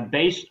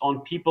based on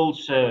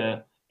people's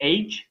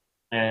age,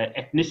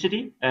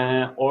 ethnicity,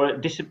 or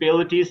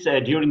disabilities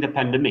during the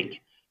pandemic.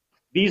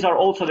 These are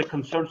also the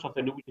concerns of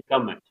the Norwegian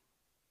government.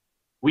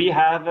 We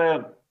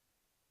have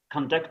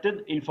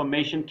conducted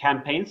information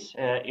campaigns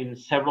in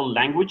several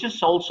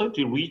languages also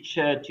to reach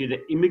to the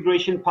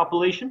immigration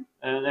population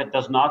that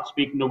does not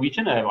speak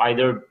Norwegian,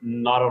 either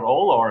not at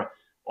all or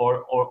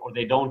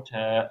they don't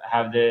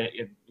have the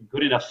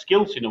good enough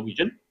skills in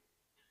Norwegian.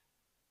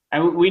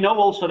 And we know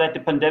also that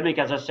the pandemic,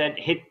 as I said,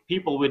 hit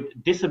people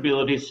with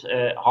disabilities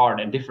hard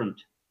and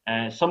different.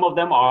 Some of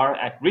them are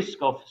at risk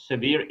of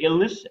severe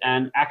illness,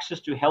 and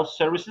access to health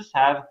services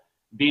have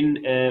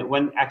been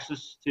when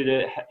access to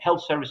the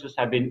health services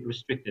have been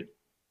restricted.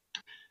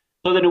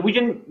 So the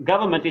Norwegian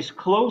government is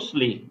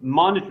closely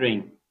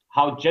monitoring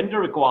how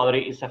gender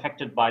equality is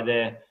affected by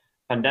the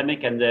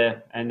pandemic and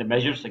the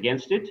measures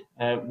against it.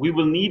 We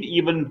will need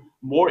even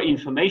more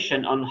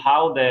information on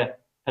how the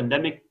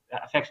pandemic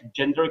affects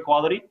gender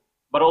equality,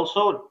 but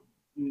also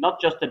not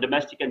just the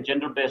domestic and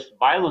gender-based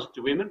violence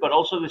to women, but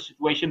also the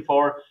situation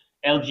for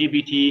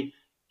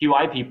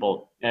LGBTQI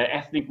people,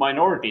 ethnic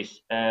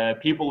minorities,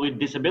 people with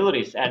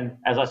disabilities, and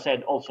as I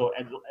said, also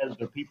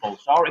elder people.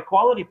 So our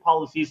equality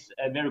policy is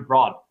very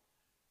broad.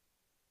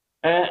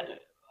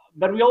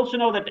 But we also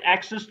know that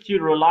access to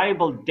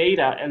reliable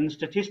data and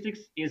statistics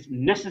is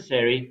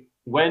necessary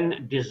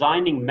when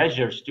designing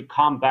measures to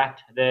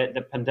combat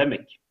the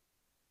pandemic.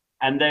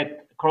 And the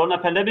corona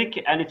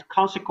pandemic and its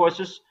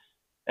consequences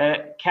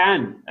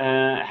can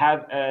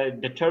have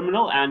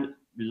determinal and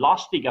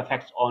lasting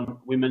effects on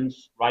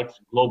women's rights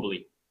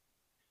globally.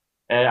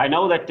 I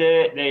know that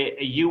the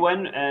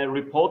UN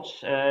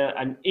reports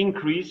an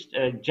increased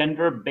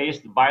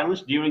gender-based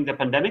violence during the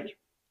pandemic.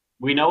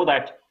 We know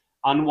that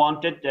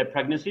unwanted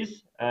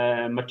pregnancies,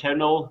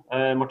 maternal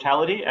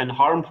mortality, and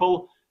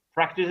harmful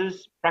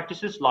practices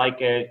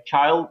like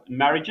child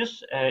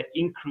marriages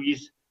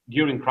increase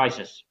during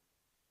crisis.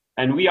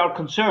 And we are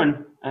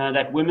concerned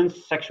that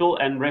women's sexual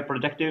and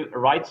reproductive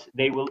rights,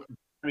 they will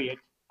deteriorate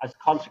as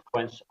a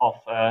consequence of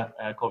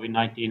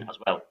COVID-19 as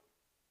well.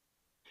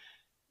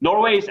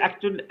 Norway is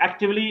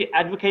actively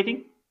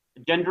advocating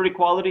gender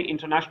equality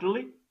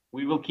internationally.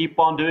 We will keep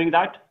on doing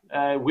that.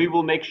 We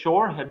will make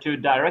sure to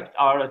direct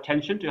our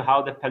attention to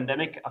how the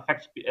pandemic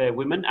affects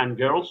women and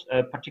girls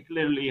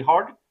particularly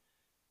hard.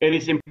 It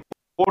is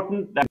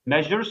important that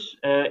measures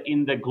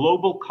in the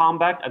global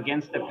combat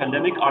against the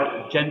pandemic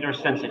are gender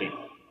sensitive.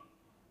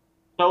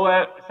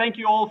 So thank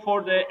you all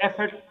for the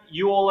effort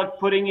you all are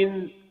putting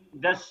in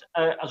this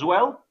as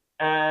well.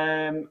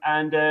 I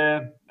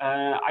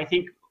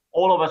think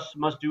all of us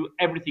must do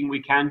everything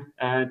we can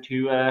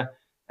to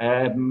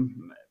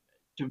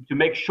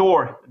make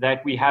sure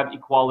that we have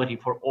equality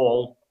for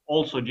all,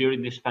 also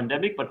during this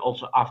pandemic, but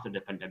also after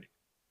the pandemic.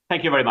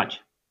 Thank you very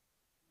much.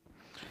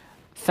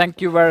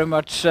 Thank you very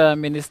much,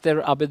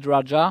 Minister Abid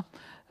Raja.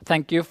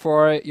 Thank you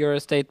for your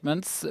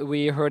statements.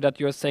 We heard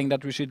that you're saying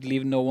that we should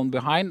leave no one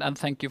behind, and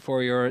thank you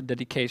for your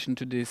dedication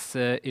to this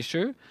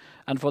issue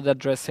and for the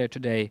address here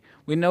today.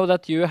 We know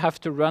that you have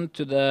to run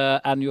to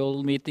the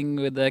annual meeting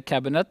with the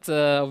Cabinet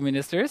of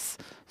Ministers,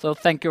 so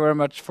thank you very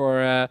much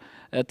for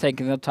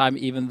taking the time,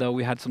 even though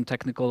we had some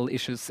technical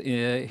issues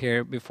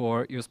here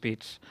before your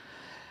speech.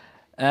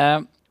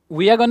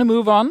 We are going to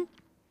move on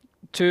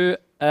to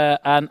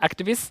an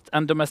activist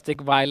and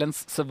domestic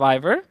violence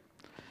survivor.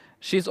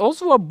 She's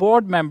also a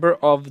board member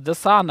of the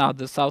SANA,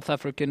 the South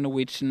African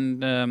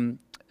Norwegian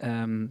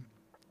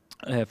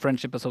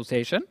Friendship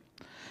Association.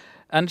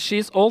 And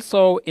she's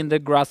also in the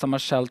Graça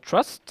Machel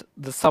Trust,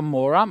 the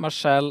Samora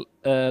Machel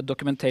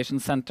Documentation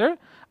Center.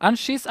 And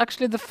she's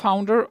actually the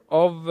founder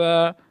of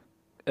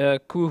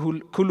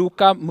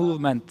Kuluka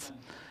Movement.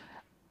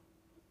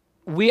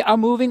 We are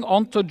moving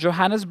on to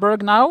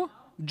Johannesburg now.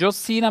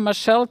 Josina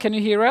Machel, can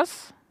you hear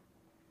us?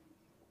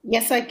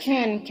 Yes, I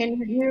can. Can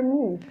you hear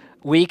me?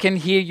 We can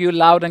hear you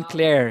loud and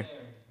clear.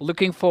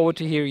 Looking forward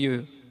to hear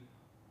you.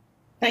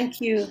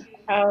 Thank you.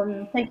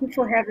 Thank you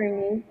for having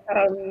me,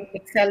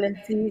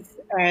 Excellencies.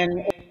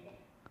 And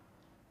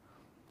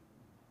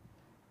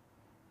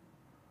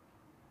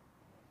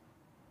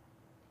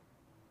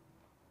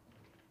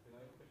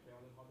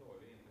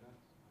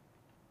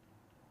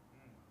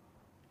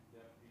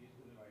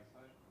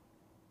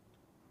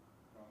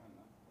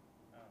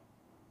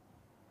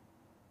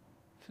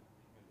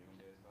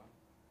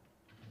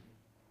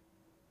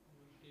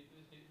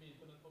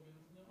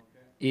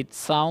It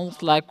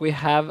sounds like we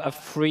have a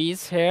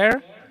freeze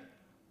here.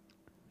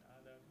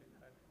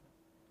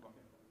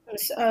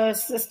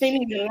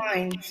 sustaining the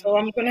line, so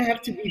I'm going to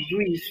have to be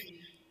brief.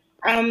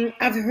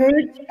 I've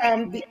heard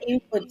the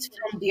inputs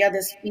from the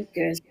other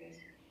speakers,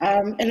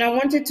 and I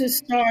wanted to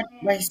start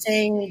by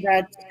saying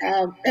that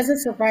as a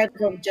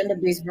survivor of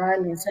gender-based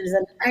violence, as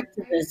an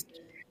activist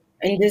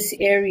in this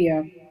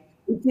area,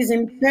 it is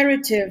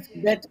imperative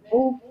that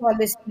all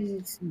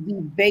policies be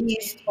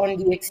based on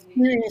the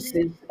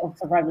experiences of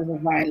survivors of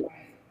violence.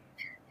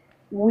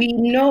 We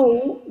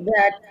know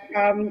that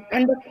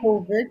under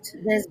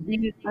COVID, there's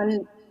been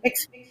an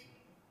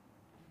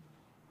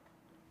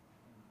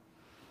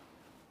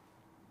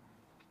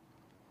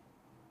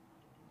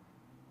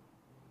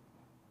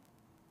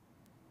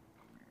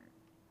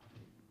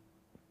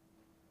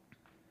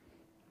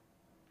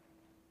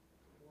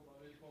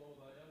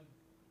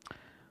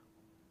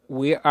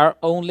We are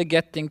only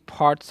getting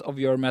parts of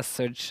your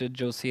message,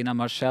 Josina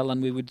Machel,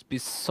 and we would be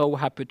so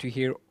happy to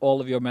hear all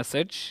of your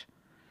message.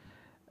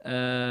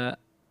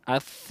 I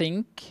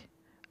think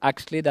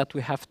actually that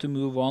we have to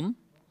move on.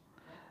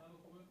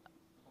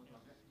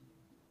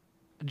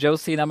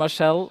 Josina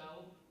Machel,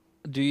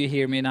 do you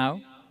hear me now?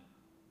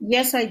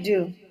 Yes, I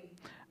do.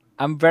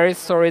 I'm very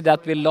sorry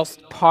that we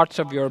lost parts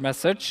of your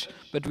message,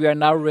 but we are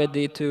now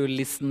ready to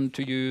listen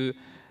to you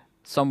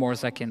some more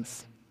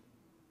seconds.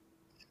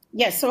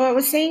 Yes, so I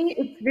was saying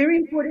it's very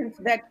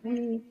important that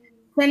we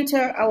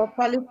center our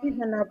policies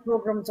and our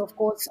programs, of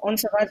course, on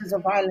survivors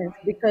of violence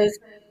because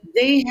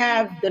they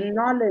have the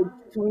knowledge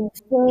to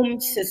inform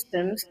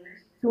systems,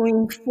 to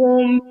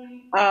inform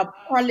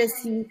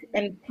policies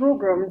and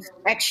programs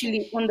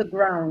actually on the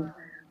ground.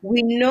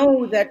 We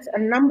know that a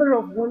number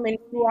of women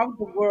throughout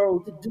the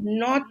world do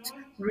not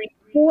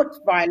report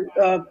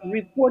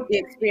the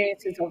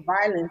experiences of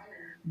violence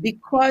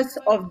because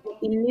of the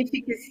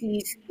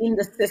inefficacies in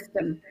the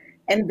system.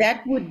 And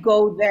that would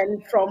go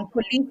then from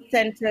police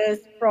centers,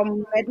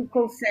 from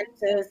medical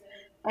centers,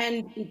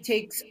 and it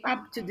takes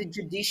up to the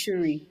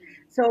judiciary.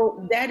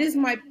 So that is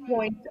my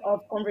point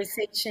of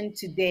conversation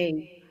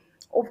today.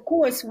 Of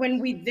course, when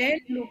we then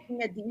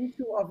looking at the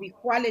issue of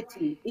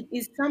equality, it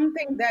is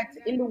something that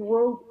in the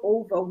world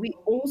over, we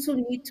also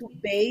need to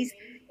base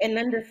and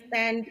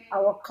understand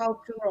our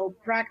cultural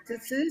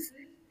practices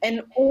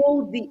and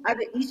all the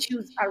other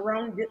issues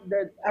around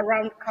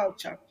around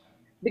culture.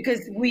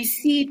 Because we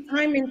see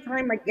time and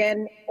time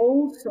again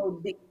also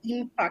the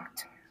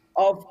impact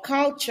of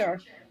culture.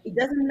 It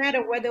doesn't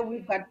matter whether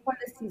we've got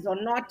policies or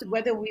not,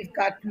 whether we've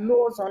got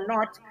laws or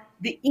not,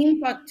 the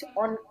impact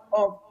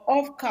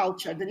of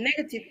culture, the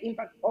negative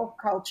impact of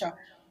culture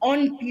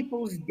on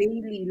people's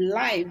daily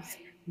lives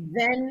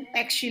then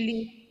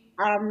actually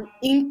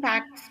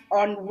impacts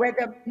on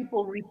whether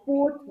people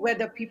report,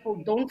 whether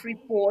people don't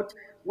report,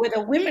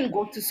 whether women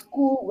go to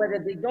school, whether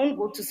they don't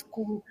go to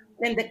school,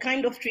 and the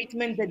kind of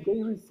treatment that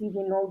they receive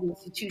in all the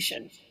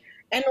institutions.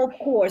 And of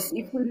course,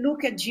 if we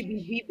look at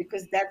GBV,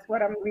 because that's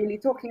what I'm really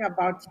talking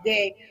about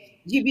today,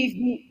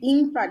 GBV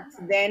impacts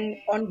then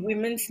on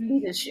women's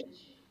leadership,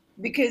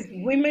 because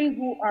women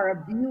who are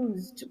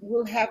abused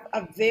will have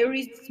a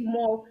very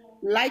small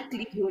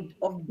likelihood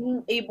of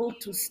being able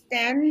to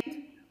stand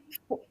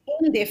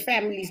in their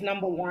families,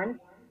 number one,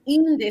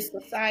 in their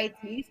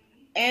societies,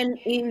 and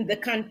in the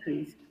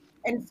countries.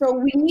 And so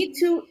we need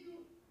to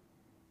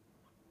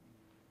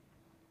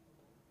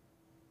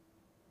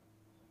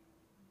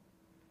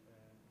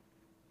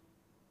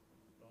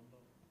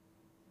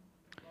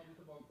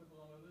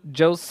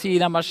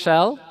Josina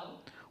Michelle,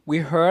 we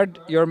heard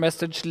your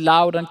message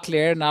loud and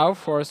clear now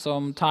for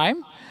some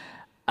time,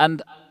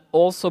 and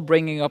also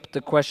bringing up the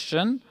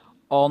question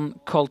on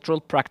cultural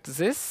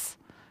practices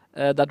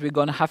that we're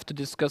going to have to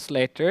discuss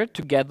later,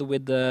 together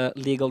with the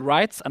legal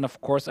rights and, of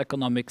course,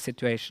 economic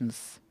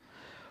situations.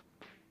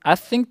 I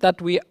think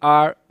that we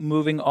are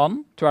moving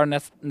on to our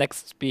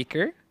next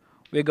speaker.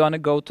 We're going to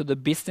go to the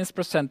business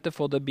presenter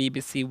for the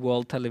BBC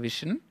World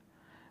Television.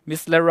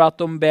 Ms.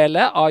 Lerato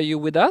Mbele, are you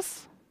with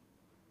us?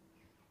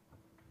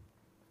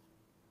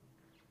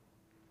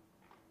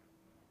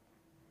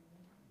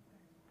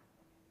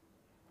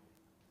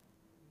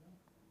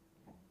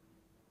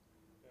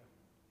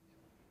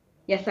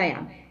 Yes, I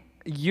am.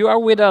 You are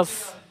with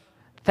us.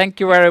 Thank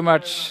you very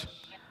much.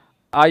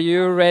 Are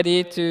you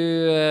ready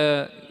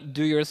to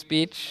do your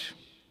speech?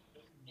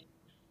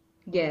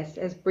 Yes,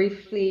 as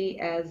briefly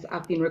as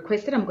I've been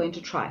requested, I'm going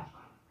to try.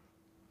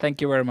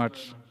 Thank you very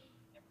much.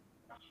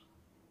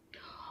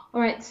 All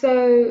right,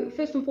 so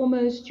first and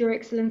foremost, Your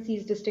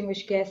Excellencies,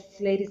 distinguished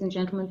guests, ladies and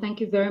gentlemen, thank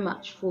you very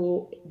much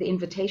for the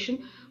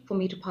invitation for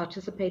me to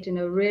participate in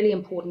a really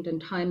important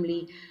and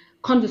timely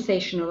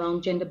conversation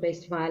around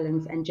gender-based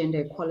violence and gender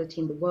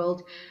equality in the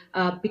world.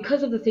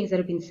 Because of the things that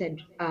have been said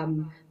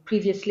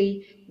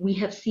previously, we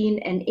have seen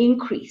an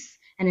increase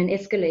and an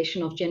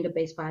escalation of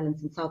gender-based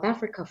violence in South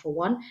Africa, for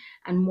one,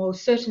 and more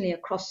certainly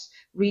across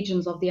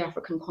regions of the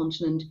African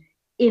continent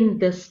in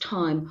this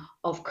time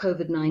of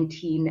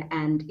COVID-19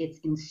 and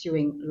its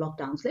ensuing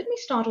lockdowns. Let me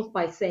start off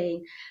by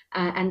saying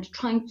and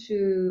trying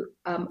to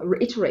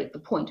reiterate the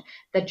point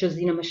that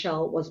Josina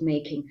Michelle was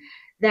making,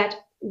 that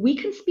we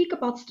can speak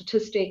about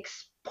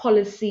statistics,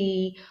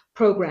 policy,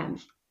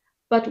 programs,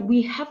 but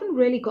we haven't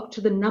really got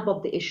to the nub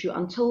of the issue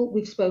until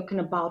we've spoken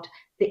about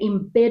the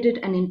embedded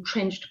and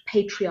entrenched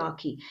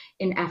patriarchy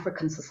in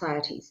African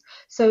societies.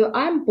 So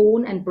I'm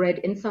born and bred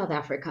in South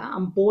Africa.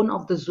 I'm born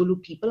of the Zulu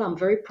people. I'm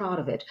very proud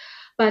of it.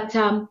 But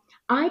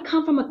I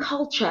come from a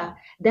culture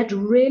that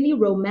really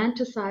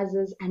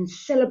romanticizes and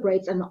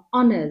celebrates and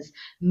honors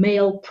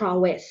male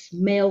prowess,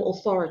 male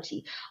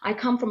authority. I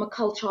come from a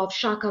culture of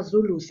Shaka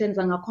Zulu,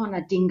 Senza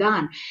Ngakona,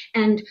 Dingaan,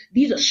 and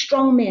these are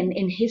strong men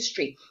in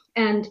history.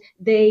 And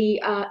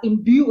they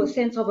imbue a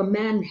sense of a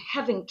man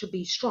having to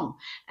be strong.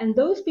 And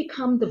those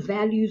become the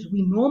values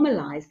we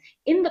normalize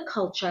in the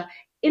culture,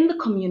 in the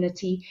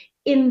community,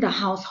 in the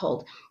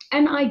household.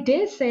 And I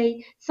dare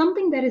say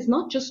something that is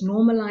not just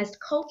normalized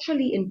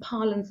culturally in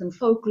parlance and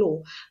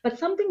folklore, but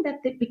something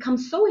that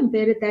becomes so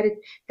embedded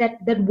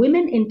that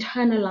women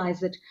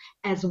internalize it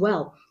as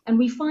well. And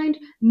we find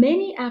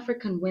many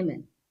African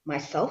women,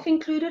 myself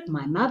included,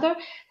 my mother,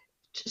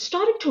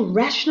 started to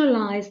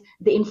rationalize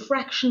the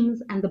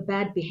infractions and the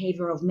bad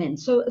behavior of men.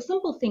 So a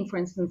simple thing, for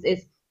instance,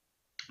 is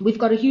we've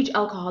got a huge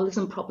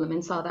alcoholism problem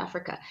in South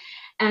Africa.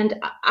 And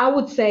I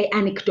would say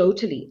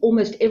anecdotally,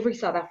 almost every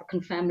South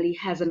African family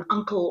has an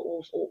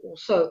uncle or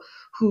so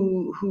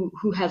who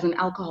has an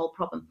alcohol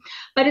problem.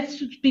 But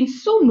it's been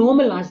so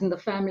normalized in the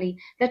family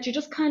that you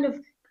just kind of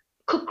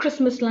cook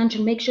Christmas lunch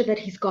and make sure that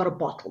he's got a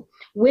bottle.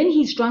 When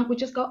he's drunk, we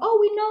just go, oh,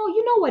 we know,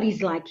 you know what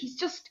he's like. He's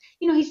just,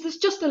 he's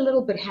just a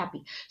little bit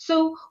happy.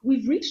 So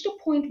we've reached a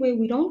point where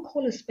we don't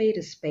call a spade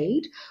a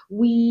spade.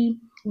 We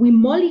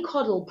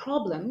mollycoddle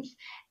problems,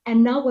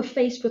 and now we're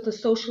faced with a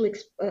social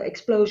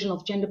explosion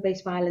of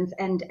gender-based violence,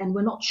 and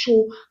we're not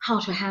sure how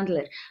to handle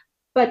it.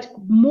 But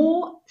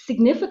more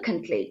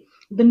significantly,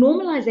 the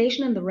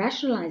normalization and the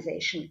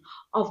rationalization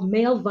of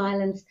male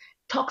violence,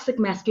 toxic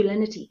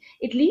masculinity,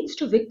 it leads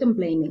to victim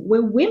blaming,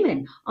 where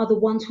women are the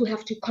ones who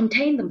have to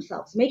contain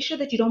themselves. Make sure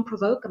that you don't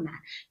provoke a man.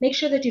 Make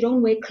sure that you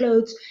don't wear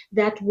clothes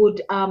that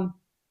would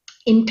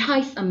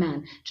entice a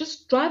man.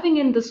 Just driving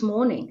in this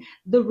morning,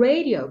 the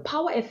radio,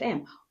 Power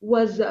FM,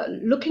 was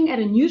looking at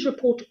a news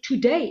report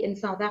today in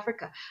South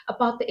Africa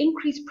about the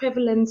increased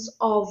prevalence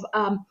of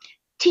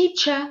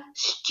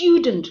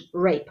teacher-student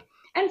rape.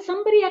 And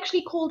somebody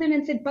actually called in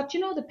and said, but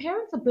the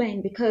parents are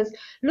blamed because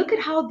look at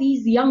how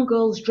these young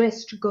girls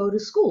dress to go to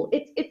school.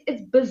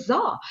 It's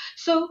bizarre.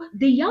 So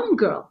the young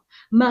girl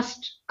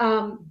must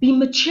be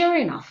mature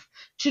enough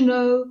to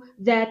know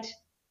that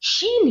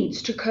she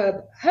needs to curb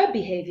her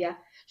behavior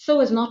so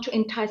as not to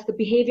entice the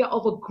behavior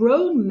of a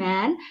grown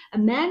man, a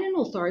man in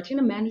authority, and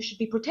a man who should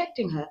be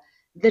protecting her,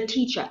 the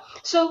teacher.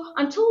 So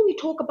until we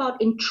talk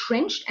about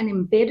entrenched and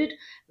embedded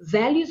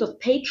values of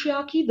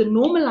patriarchy, the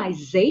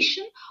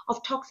normalization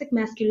of toxic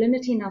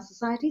masculinity in our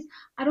societies,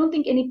 I don't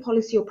think any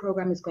policy or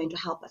program is going to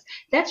help us.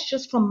 That's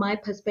just from my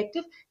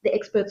perspective. The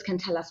experts can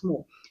tell us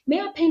more. May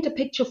I paint a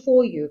picture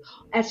for you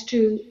as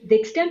to the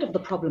extent of the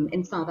problem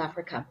in South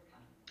Africa?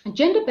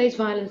 Gender-based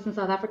violence in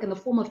South Africa in the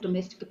form of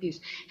domestic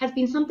abuse has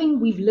been something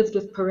we've lived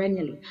with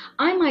perennially.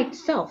 I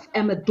myself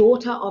am a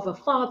daughter of a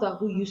father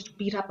who used to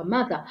beat up a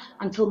mother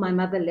until my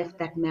mother left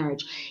that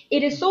marriage.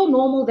 It is so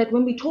normal that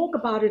when we talk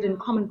about it in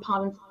common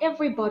parlance,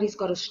 everybody's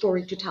got a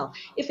story to tell.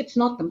 If it's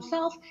not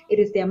themselves, it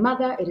is their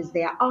mother, it is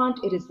their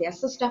aunt, it is their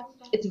sister.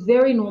 It's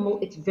very normal,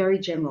 it's very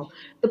general.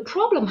 The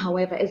problem,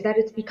 however, is that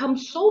it's become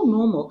so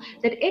normal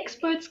that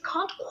experts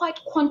can't quite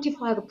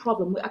quantify the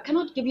problem. I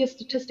cannot give you a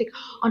statistic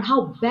on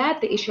how bad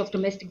the issue of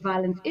domestic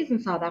violence is in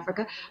South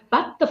Africa,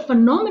 but the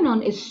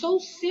phenomenon is so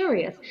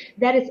serious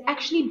that it's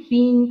actually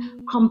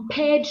being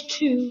compared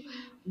to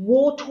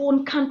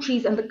war-torn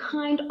countries and the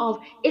kind of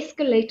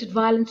escalated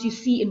violence you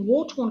see in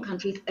war-torn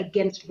countries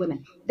against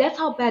women. That's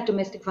how bad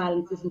domestic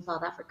violence is in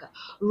South Africa.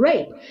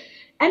 Rape.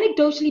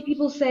 Anecdotally,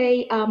 people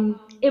say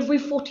every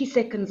 40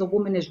 seconds a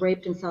woman is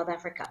raped in South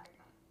Africa.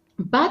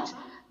 But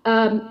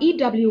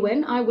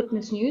EWN,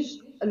 Eyewitness News,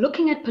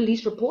 looking at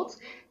police reports,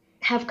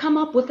 have come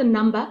up with a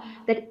number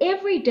that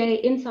every day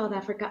in South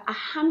Africa,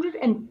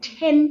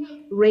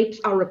 110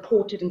 rapes are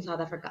reported in South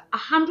Africa.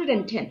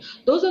 110.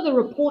 Those are the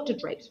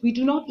reported rapes. We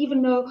do not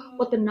even know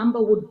what the number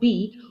would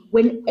be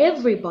when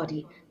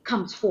everybody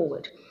comes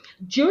forward.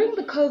 During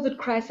the COVID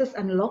crisis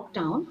and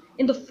lockdown,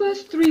 in the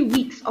first 3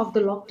 weeks of the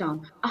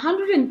lockdown,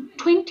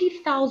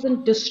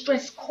 120,000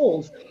 distress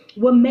calls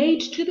were made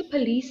to the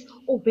police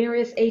or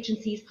various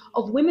agencies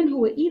of women who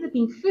were either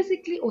being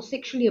physically or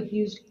sexually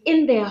abused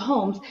in their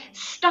homes,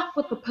 stuck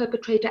with the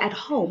perpetrator at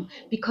home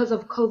because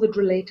of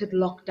COVID-related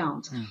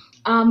lockdowns.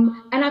 And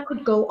I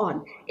could go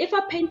on. If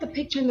I paint the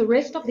picture in the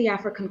rest of the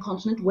African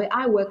continent, where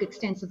I work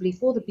extensively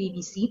for the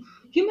BBC,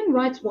 Human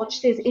Rights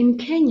Watch says in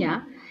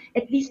Kenya,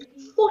 at least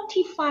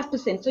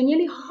 45%, so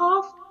nearly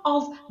half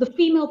of the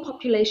female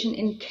population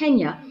in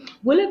Kenya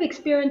will have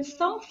experienced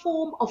some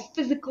form of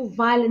physical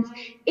violence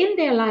in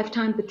their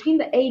lifetime between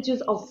the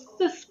ages of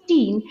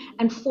 15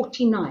 and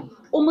 49.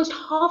 Almost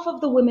half of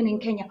the women in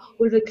Kenya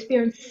will have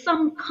experienced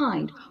some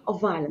kind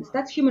of violence.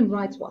 That's Human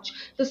Rights Watch.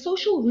 The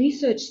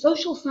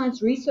Social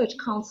Science Research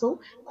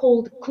Council,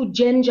 called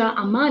Kujenja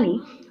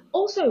Amani,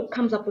 also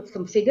comes up with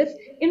some figures.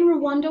 In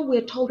Rwanda,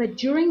 we're told that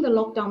during the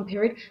lockdown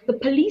period, the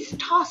police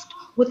tasked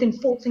with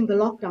enforcing the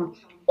lockdown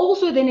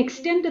also then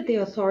extended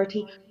their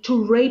authority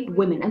to rape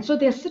women. And so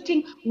they're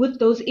sitting with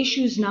those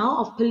issues now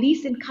of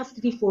police in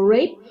custody for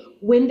rape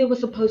when they were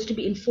supposed to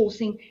be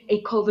enforcing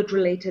a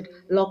COVID-related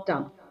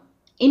lockdown.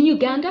 In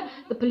Uganda,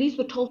 the police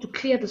were told to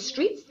clear the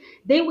streets.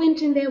 They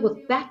went in there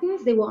with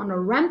batons. They were on a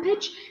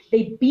rampage.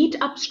 They beat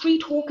up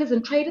street hawkers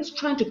and traders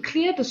trying to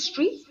clear the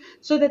streets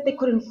so that they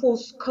could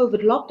enforce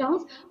COVID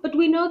lockdowns. But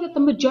we know that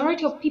the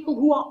majority of people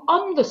who are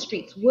on the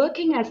streets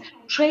working as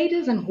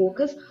traders and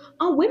hawkers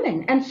are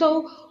women. And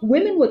so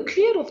women were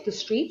cleared off the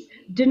streets,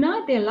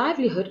 denied their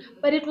livelihood,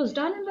 but it was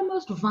done in the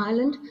most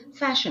violent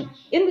fashion.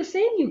 In the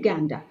same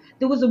Uganda,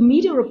 there was a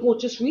media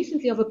report just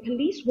recently of a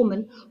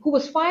policewoman who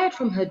was fired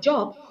from her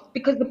job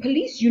because the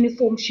police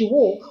uniform she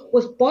wore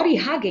was body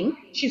hugging.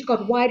 She's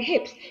got wide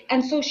hips,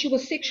 and so she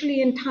was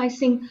sexually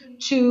enticing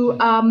to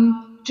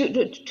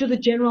the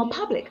general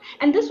public.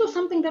 And this was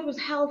something that was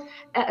held,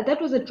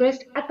 that was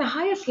addressed at the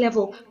highest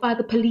level by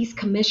the police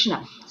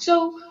commissioner.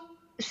 So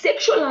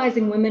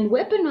sexualizing women,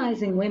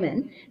 weaponizing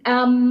women,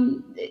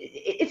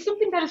 it's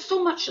something that is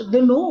so much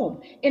the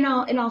norm in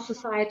our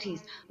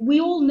societies. We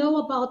all know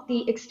about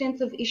the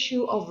extensive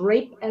issue of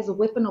rape as a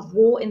weapon of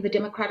war in the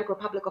Democratic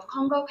Republic of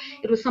Congo.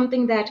 It was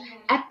something that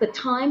at the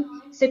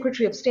time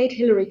Secretary of State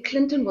Hillary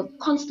Clinton was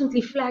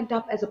constantly flagged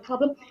up as a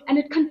problem, and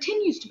it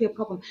continues to be a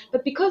problem.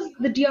 But because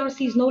the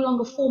DRC is no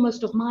longer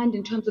foremost of mind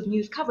in terms of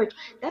news coverage,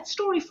 that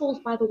story falls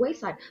by the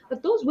wayside.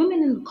 But those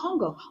women in the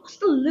Congo are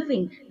still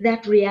living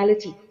that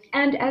reality.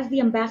 And as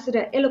the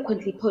ambassador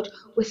eloquently put,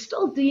 we're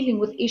still dealing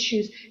with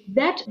issues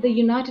that the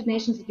United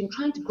Nations has been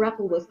trying to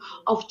grapple with,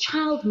 of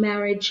child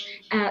marriage,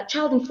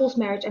 child enforced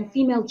marriage, and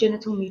female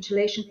genital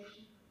mutilation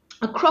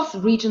across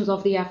regions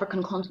of the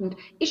African continent,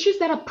 issues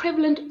that are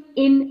prevalent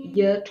in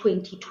year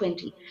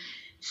 2020.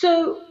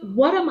 So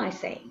what am I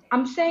saying?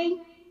 I'm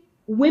saying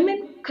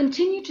women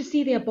continue to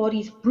see their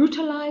bodies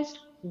brutalized,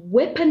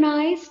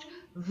 weaponized,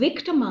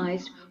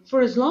 victimized for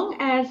as long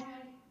as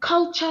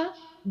culture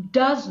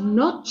does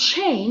not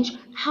change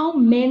how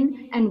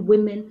men and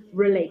women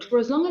relate. For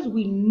as long as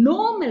we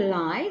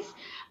normalize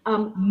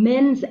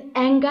men's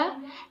anger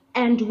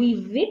and we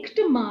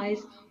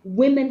victimize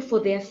women for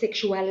their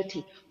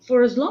sexuality.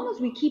 For as long as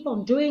we keep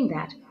on doing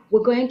that,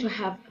 we're going to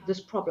have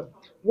this problem.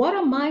 What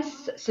are my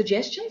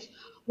suggestions?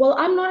 Well,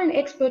 I'm not an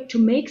expert to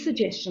make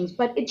suggestions,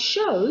 but it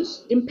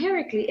shows,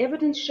 empirically,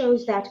 evidence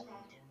shows that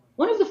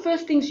one of the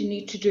first things you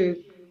need to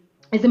do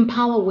is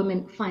empower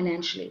women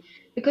financially.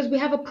 Because we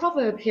have a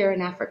proverb here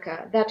in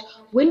Africa that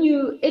when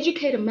you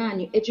educate a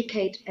man, you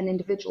educate an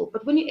individual.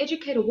 But when you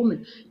educate a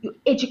woman, you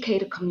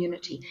educate a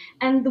community.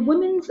 And the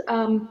Women's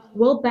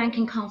World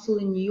Banking Council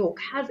in New York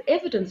has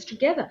evidence,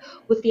 together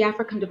with the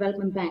African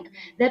Development Bank,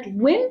 that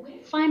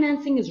when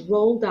financing is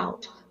rolled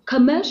out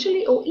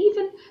commercially, or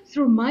even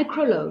through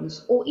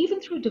microloans, or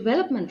even through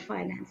development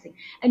financing,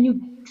 and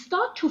you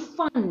start to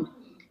fund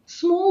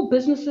small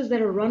businesses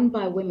that are run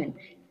by women,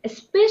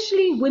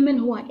 especially women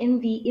who are in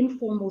the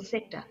informal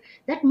sector,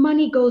 that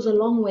money goes a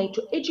long way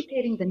to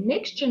educating the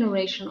next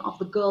generation of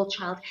the girl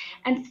child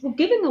and for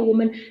giving a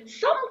woman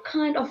some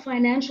kind of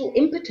financial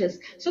impetus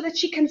so that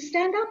she can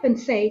stand up and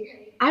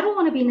say, I don't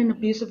want to be in an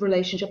abusive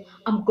relationship,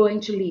 I'm going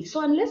to leave.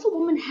 So unless a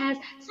woman has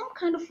some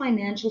kind of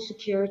financial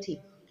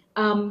security,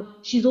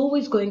 she's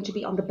always going to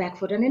be on the back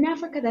foot. And in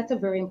Africa, that's a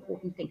very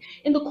important thing.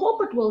 In the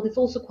corporate world, it's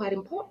also quite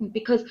important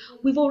because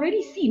we've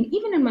already seen,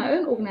 even in my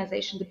own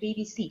organization, the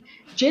BBC,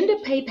 gender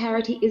pay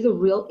parity is a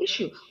real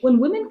issue. When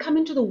women come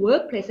into the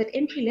workplace at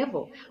entry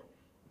level,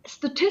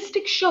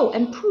 statistics show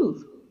and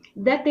prove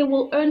that they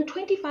will earn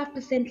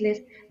 25% less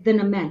than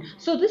a man.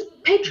 So this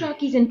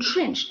patriarchy is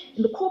entrenched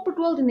in the corporate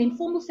world, in the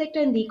informal sector,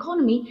 in the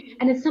economy,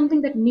 and it's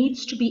something that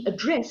needs to be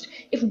addressed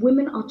if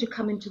women are to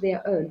come into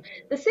their own.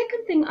 The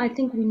second thing I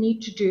think we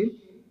need to do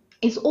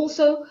is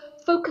also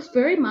focus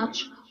very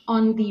much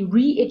on the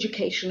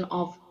re-education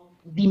of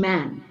the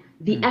man,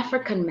 the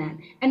African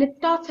man. And it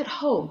starts at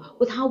home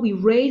with how we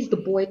raise the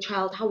boy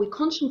child, how we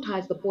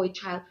conscientize the boy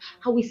child,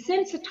 how we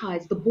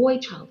sensitize the boy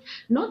child,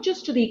 not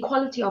just to the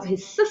equality of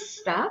his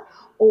sister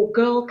or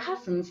girl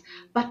cousins,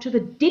 but to the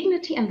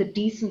dignity and the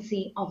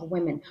decency of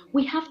women.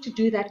 We have to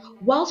do that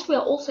whilst we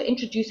are also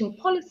introducing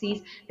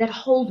policies that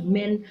hold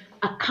men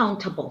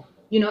accountable.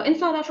 You know, in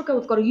South Africa,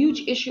 we've got a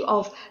huge issue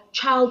of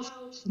child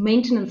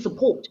maintenance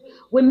support,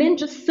 where men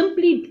just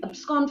simply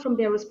abscond from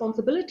their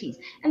responsibilities.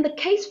 And the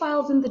case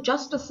files in the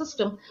justice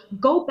system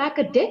go back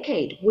a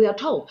decade, we are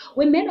told,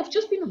 where men have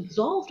just been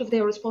absolved of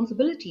their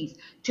responsibilities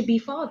to be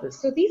fathers.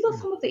 So these are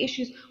some of the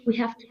issues we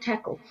have to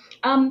tackle.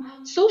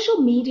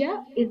 Social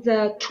media is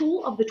a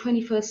tool of the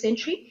 21st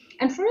century.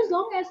 And for as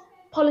long as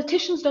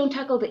politicians don't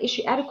tackle the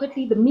issue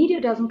adequately, the media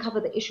doesn't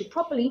cover the issue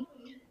properly,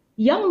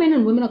 young men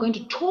and women are going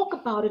to talk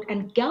about it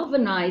and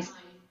galvanize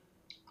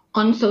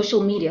on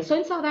social media. So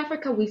in South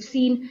Africa, we've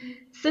seen,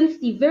 since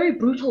the very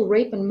brutal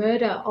rape and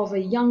murder of a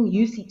young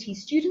UCT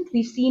student,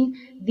 we've seen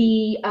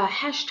the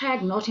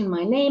hashtag not in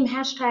my name,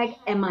 hashtag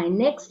am I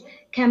next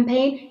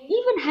campaign,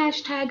 even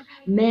hashtag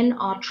men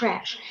are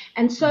trash.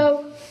 And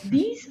so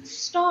these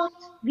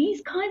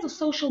kinds of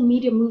social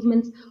media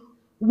movements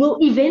will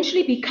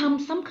eventually become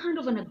some kind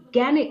of an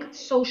organic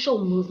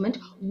social movement,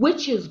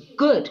 which is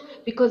good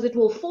because it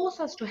will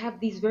force us to have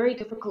these very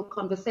difficult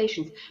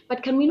conversations.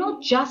 But can we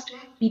not just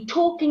be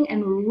talking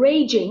and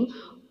raging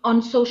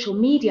on social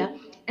media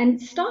and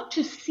start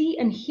to see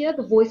and hear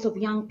the voice of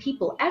young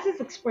people as is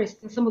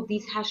expressed in some of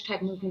these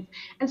hashtag movements,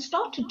 and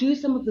start to do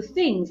some of the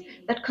things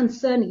that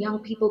concern young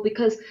people?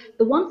 Because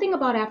the one thing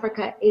about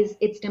Africa is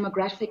its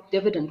demographic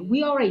dividend.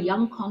 We are a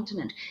young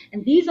continent,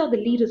 and these are the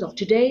leaders of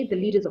today, the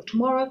leaders of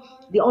tomorrow,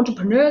 the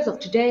entrepreneurs of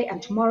today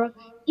and tomorrow,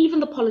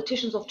 even the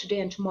politicians of today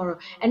and tomorrow.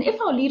 And if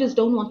our leaders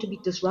don't want to be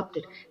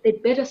disrupted,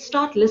 they'd better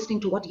start listening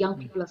to what young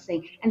people are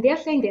saying. And they're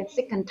saying they're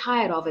sick and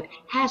tired of it.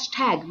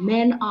 Hashtag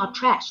men are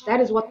trash.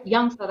 That is what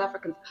young South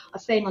Africans are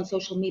saying on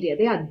social media.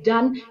 They are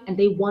done and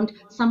they want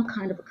some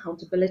kind of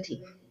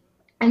accountability.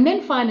 And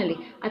then finally,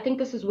 I think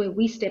this is where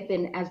we step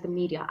in as the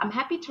media. I'm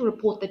happy to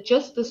report that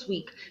just this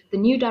week, the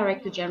new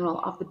Director General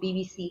of the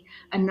BBC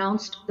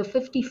announced the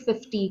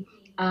 50-50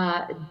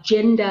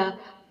 gender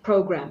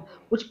program,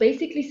 which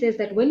basically says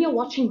that when you're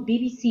watching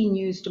BBC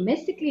News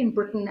domestically in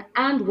Britain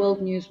and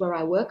World News where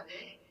I work,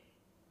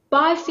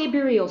 by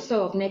February or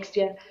so of next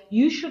year,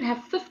 you should have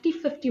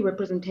 50-50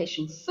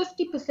 representation.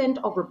 50%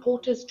 of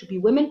reporters to be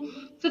women,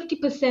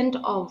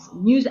 50% of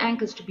news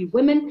anchors to be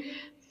women,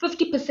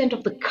 50%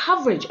 of the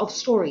coverage of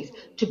stories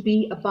to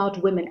be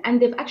about women.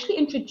 And they've actually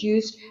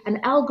introduced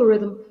an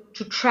algorithm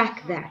to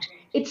track that.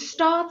 It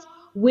starts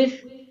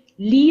with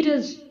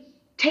leaders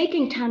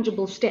taking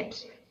tangible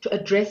steps to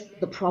address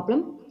the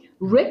problem,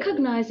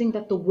 recognizing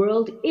that the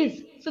world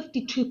is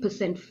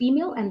 52%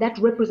 female and that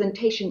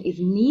representation is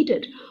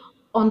needed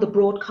on the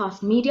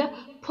broadcast media,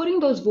 putting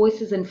those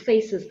voices and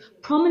faces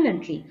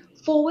prominently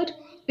forward,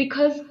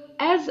 because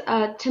as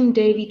Tim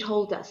Davey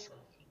told us,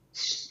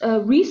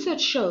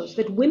 research shows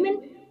that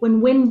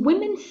when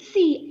women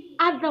see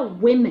other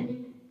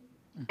women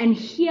and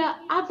hear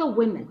other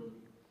women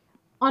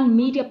on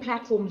media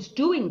platforms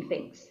doing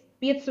things,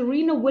 be it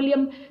Serena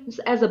Williams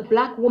as a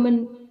black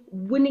woman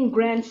winning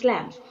Grand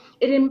Slams,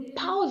 it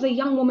empowers a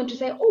young woman to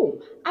say,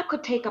 oh, I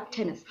could take up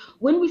tennis.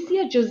 When we see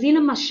a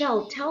Josina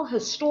Machel tell her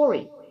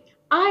story,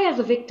 I, as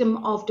a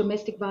victim of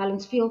domestic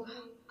violence, feel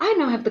I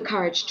now have the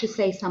courage to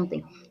say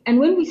something. And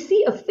when we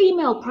see a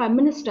female prime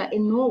minister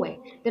in Norway,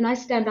 then I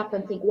stand up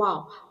and think,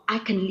 wow, I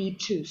can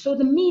lead too. So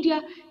the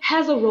media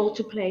has a role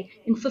to play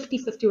in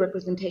 50-50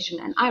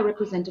 representation, and I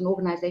represent an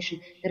organization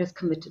that is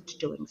committed to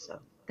doing so.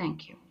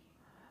 Thank you.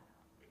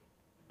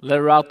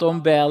 Lerato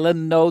Mbele,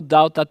 no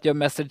doubt that your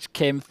message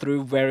came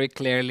through very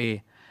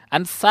clearly.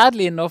 And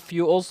sadly enough,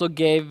 you also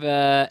gave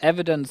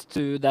evidence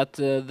to that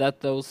that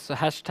those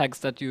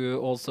hashtags that you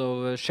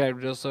also shared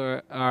with us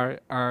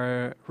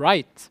are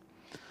right.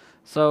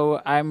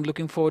 So I'm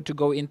looking forward to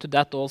go into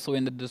that also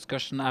in the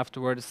discussion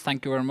afterwards.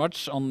 Thank you very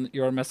much on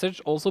your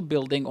message, also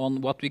building on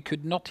what we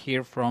could not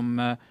hear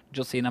from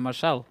Josina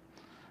Machel.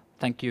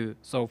 Thank you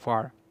so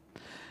far.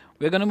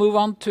 We're going to move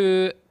on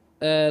to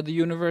the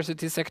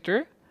university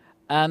sector.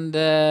 And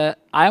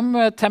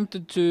I'm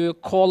tempted to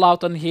call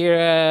out on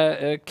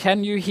here,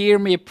 can you hear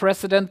me,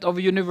 President of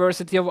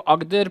University of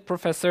Agder,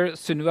 Professor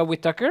Sunniva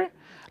Whittaker?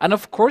 And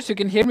of course you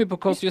can hear me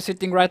because you're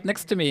sitting right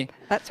next to me.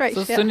 That's right.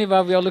 So yeah.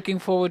 Sunniva, we are looking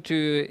forward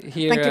to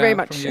hear Thank you very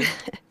much. from you.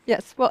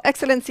 Yes, well,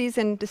 Excellencies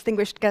and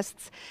distinguished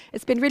guests,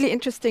 it's been really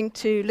interesting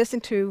to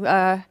listen to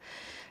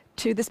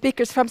the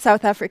speakers from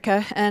South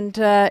Africa, and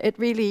it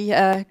really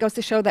goes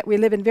to show that we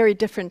live in very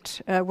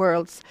different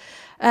worlds.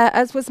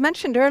 As was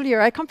mentioned earlier,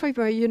 I come from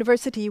a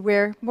university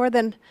where more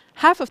than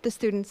half of the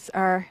students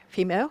are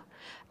female,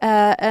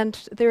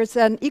 and there's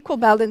an equal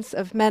balance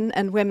of men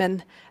and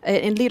women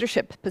in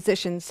leadership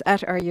positions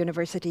at our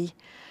university.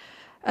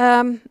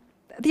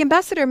 The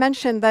ambassador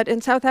mentioned that in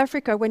South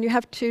Africa, when you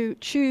have to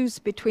choose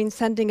between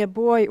sending a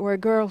boy or a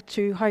girl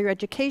to higher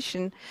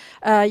education,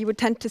 you would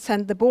tend to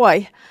send the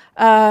boy.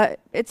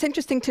 It's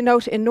interesting to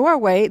note in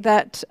Norway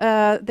that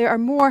there are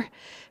more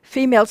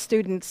female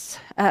students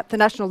at the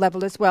national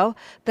level as well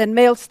than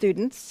male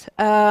students.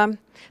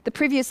 The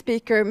previous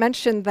speaker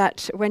mentioned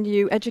that when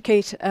you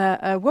educate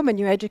a woman,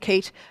 you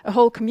educate a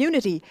whole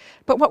community.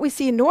 But what we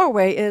see in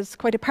Norway is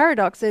quite a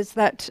paradox, is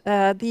that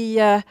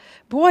the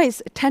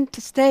boys tend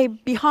to stay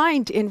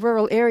behind in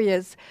rural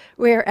areas,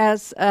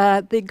 whereas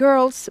the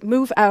girls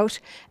move out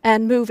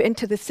and move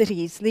into the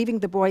cities, leaving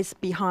the boys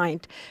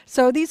behind.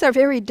 So these are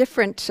very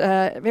different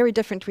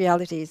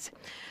realities.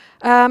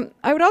 I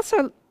would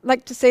also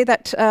like to say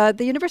that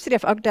the University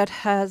of Agder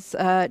has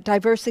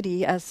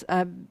diversity as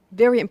a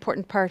very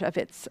important part of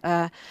its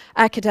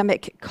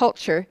academic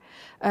culture.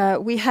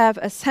 We have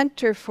a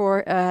Center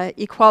for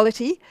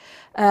Equality,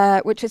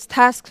 which is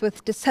tasked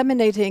with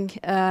disseminating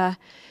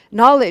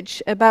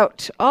knowledge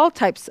about all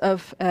types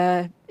of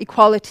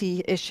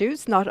equality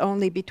issues, not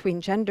only between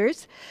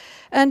genders.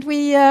 And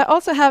we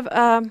also have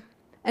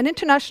an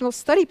international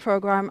study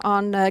program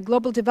on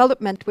global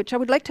development, which I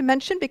would like to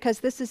mention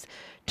because this is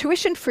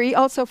tuition-free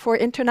also for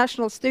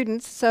international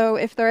students. So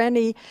if there are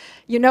any,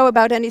 you know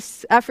about any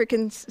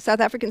South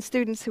African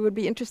students who would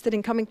be interested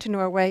in coming to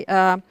Norway,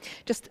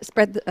 just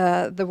spread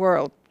the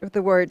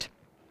word.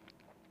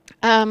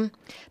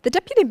 The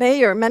deputy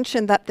mayor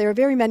mentioned that there are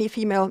very many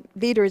female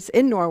leaders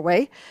in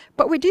Norway,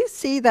 but we do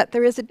see that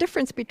there is a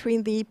difference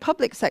between the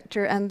public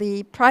sector and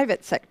the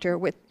private sector,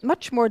 with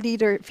much more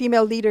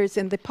female leaders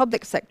in the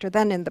public sector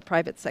than in the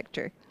private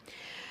sector.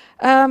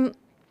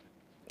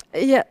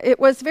 Yeah, it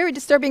was very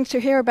disturbing to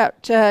hear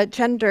about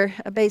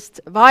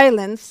gender-based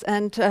violence,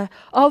 and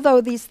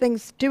although these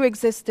things do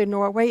exist in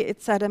Norway,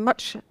 it's at a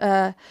much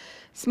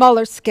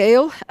smaller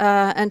scale,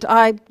 and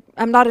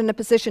I'm not in a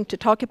position to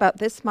talk about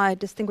this. My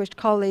distinguished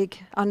colleague,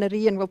 Anne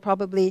Rien, will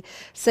probably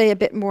say a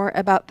bit more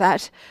about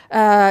that.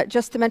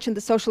 Just to mention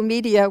the social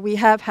media, we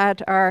have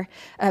had our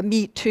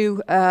Me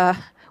Too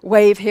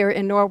wave here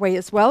in Norway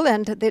as well,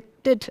 and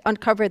it did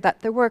uncover that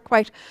there were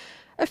quite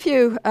a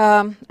few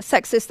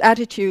sexist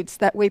attitudes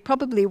that we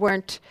probably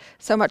weren't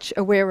so much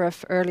aware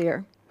of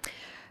earlier.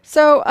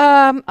 So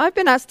I've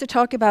been asked to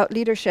talk about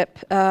leadership,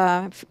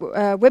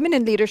 women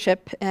in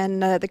leadership in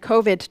the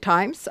COVID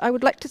times. I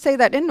would like to say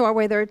that in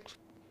Norway there are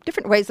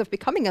different ways of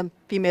becoming a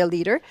female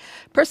leader.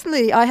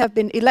 Personally, I have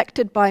been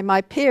elected by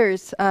my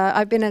peers.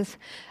 I've been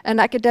an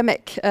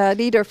academic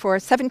leader for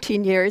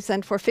 17 years,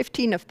 and for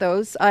 15 of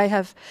those, I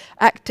have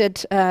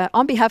acted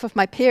on behalf of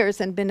my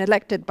peers and been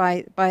elected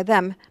by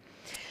them.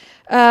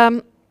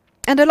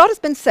 And a lot has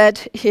been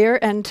said here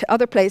and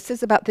other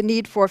places about the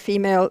need for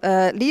female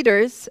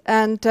leaders,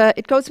 and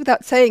it goes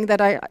without saying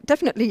that I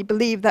definitely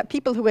believe that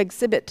people who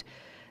exhibit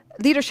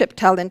leadership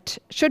talent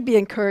should be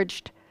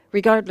encouraged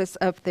regardless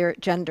of their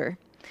gender.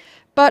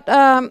 But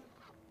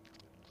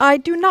I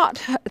do not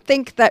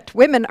think that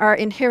women are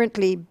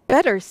inherently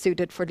better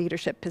suited for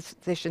leadership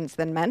positions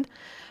than men.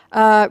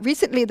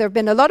 Recently, there have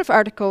been a lot of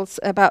articles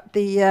about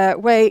the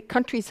way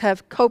countries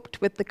have coped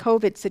with the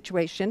COVID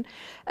situation,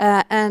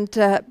 and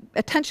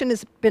attention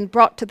has been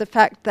brought to the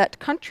fact that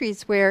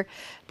countries where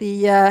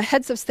the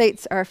heads of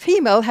states are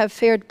female have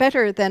fared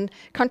better than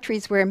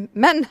countries where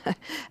men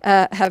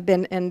have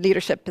been in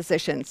leadership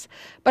positions.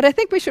 But I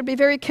think we should be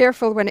very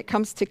careful when it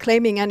comes to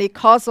claiming any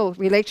causal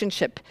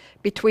relationship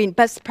between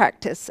best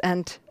practice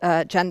and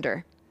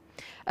gender.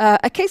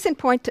 A case in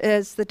point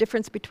is the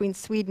difference between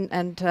Sweden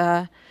and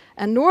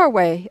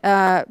Norway,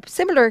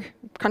 similar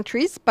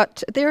countries,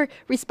 but their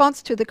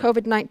response to the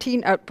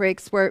COVID-19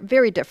 outbreaks were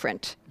very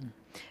different.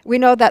 We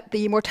know that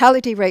the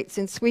mortality rates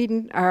in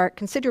Sweden are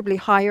considerably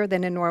higher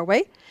than in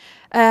Norway.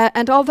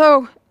 And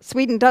although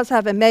Sweden does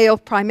have a male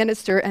prime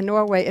minister and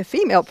Norway a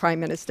female prime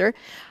minister,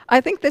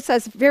 I think this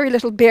has very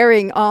little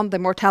bearing on the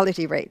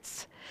mortality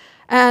rates.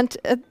 And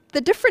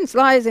the difference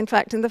lies, in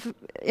fact,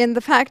 in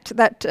the fact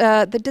that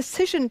the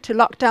decision to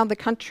lock down the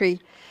country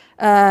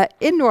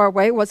in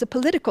Norway was a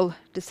political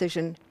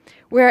decision,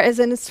 whereas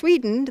in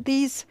Sweden,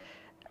 these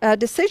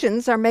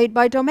decisions are made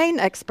by domain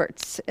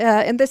experts,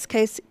 in this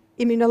case,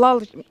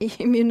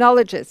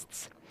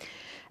 immunologists.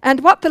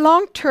 And what the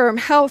long-term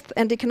health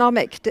and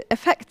economic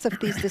effects of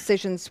these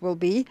decisions will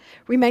be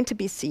remain to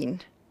be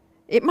seen.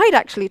 It might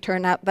actually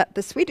turn out that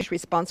the Swedish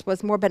response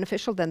was more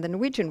beneficial than the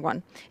Norwegian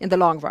one in the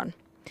long run.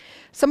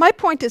 So my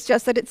point is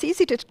just that it's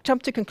easy to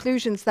jump to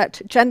conclusions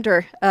that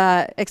gender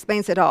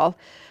explains it all.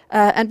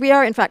 And we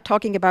are, in fact,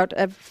 talking about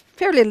a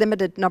fairly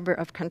limited number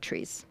of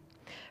countries.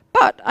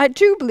 But I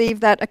do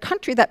believe that a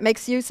country that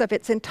makes use of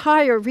its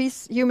entire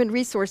human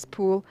resource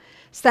pool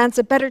stands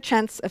a better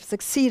chance of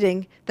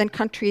succeeding than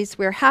countries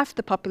where half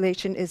the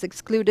population is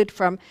excluded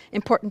from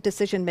important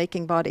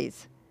decision-making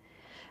bodies.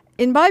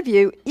 In my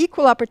view,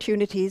 equal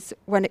opportunities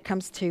when it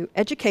comes to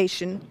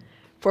education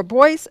for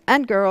boys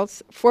and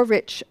girls, for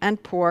rich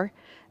and poor,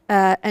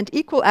 and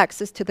equal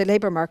access to the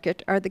labor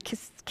market are the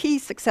key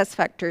success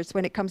factors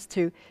when it comes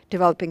to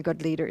developing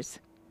good leaders.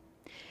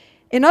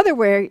 In other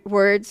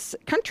words,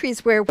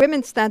 countries where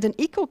women stand an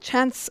equal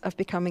chance of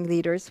becoming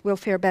leaders will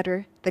fare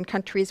better than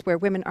countries where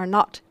women are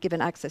not given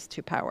access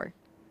to power.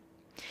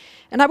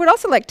 And I would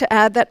also like to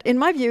add that, in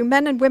my view,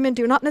 men and women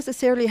do not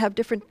necessarily have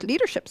different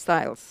leadership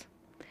styles.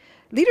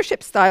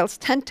 Leadership styles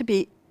tend to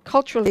be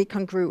culturally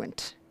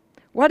congruent.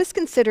 What is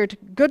considered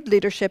good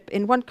leadership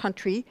in one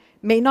country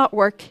may not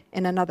work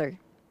in another.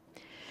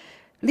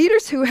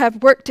 Leaders who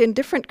have worked in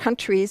different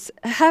countries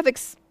have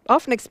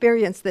often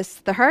experienced this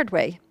the hard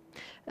way.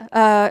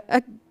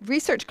 A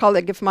research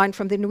colleague of mine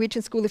from the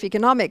Norwegian School of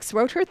Economics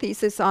wrote her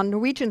thesis on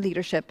Norwegian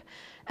leadership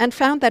and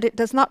found that it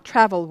does not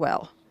travel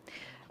well.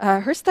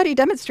 Her study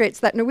demonstrates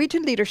that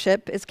Norwegian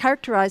leadership is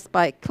characterized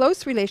by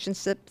close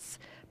relationships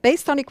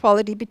based on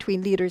equality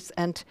between leaders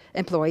and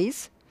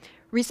employees,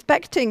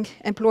 respecting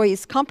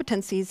employees'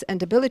 competencies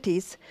and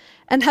abilities,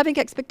 and having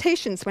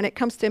expectations when it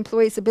comes to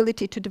employees'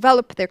 ability to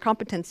develop their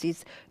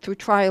competencies through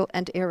trial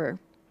and error.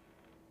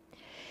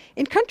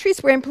 In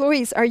countries where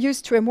employees are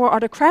used to a more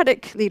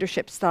autocratic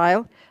leadership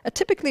style, a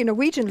typically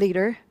Norwegian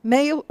leader,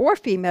 male or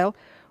female,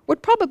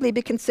 would probably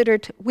be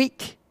considered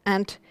weak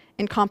and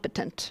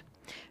incompetent.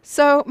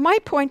 So my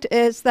point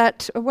is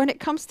that when it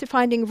comes to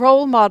finding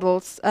role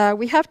models,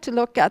 we have to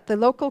look at the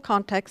local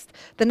context,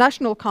 the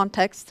national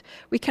context.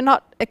 We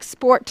cannot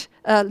export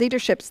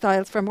leadership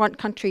styles from one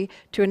country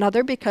to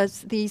another,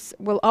 because these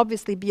will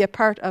obviously be a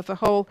part of a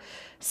whole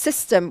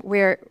system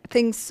where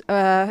things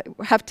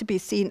have to be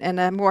seen in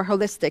a more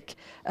holistic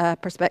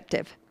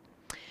perspective.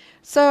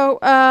 So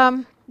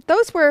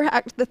those were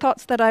the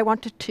thoughts that I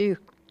wanted to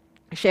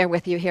share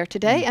with you here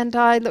today, and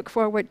I look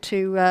forward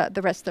to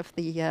the rest of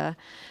the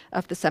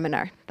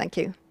seminar. Thank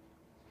you.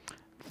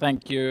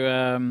 Thank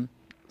you,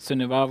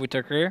 Sunniva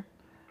Whitaker.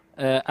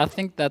 I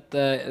think that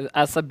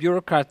as a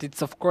bureaucrat,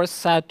 it's of course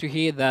sad to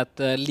hear that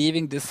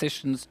leaving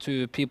decisions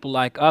to people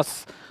like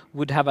us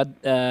would have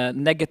a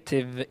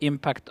negative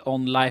impact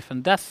on life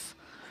and death.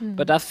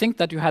 But I think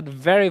that you had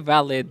very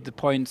valid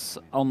points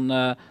on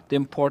the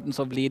importance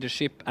of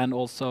leadership, and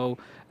also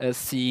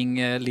seeing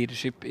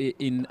leadership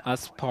in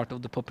as part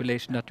of the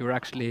population that you're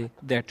actually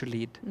there to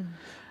lead.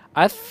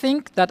 I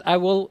think that I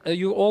will,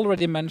 you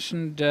already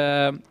mentioned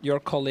your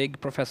colleague,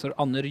 Professor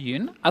Anne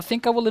Ryen. I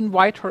think I will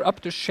invite her up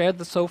to share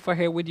the sofa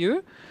here with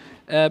you,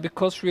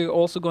 because we're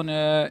also going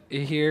to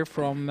hear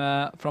from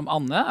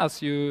Anne,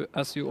 as you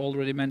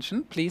already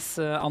mentioned. Please,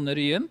 Anne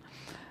Ryen.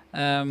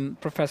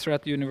 professor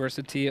at the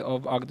University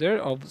of Agder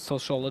of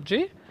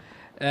Sociology.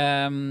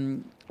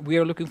 We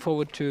are looking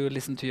forward to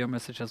listen to your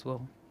message as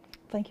well.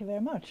 Thank you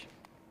very much.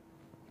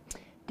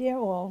 Dear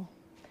all,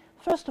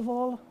 first of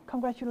all,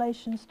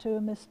 congratulations to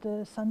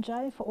Mr.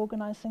 Sanjay for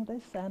organizing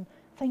this, and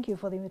thank you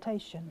for the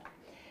invitation.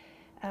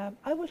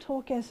 I will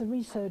talk as a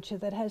researcher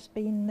that has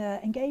been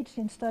engaged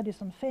in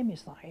studies on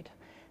femicide.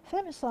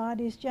 Femicide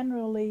is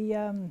generally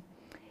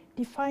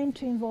defined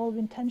to involve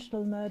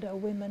intentional murder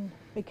of women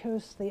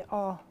because they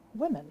are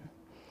women,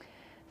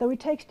 though it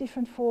takes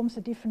different forms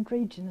in different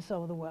regions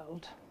of the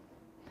world.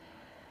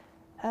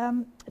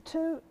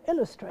 To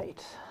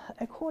illustrate,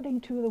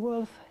 according to the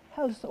World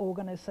Health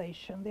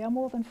Organization, there are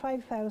more than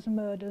 5,000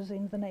 murders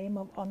in the name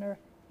of honor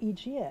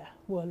each year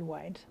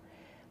worldwide,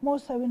 more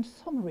so in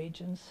some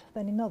regions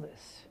than in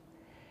others.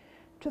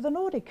 To the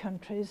Nordic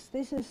countries,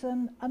 this is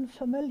an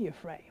unfamiliar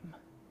frame,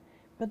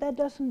 but that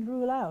doesn't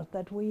rule out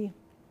that we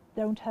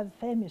don't have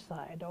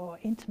femicide or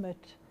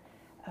intimate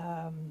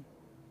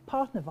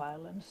partner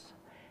violence,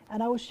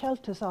 and our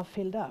shelters are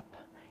filled up.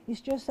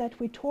 It's just that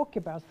we talk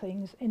about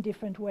things in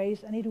different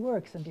ways, and it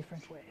works in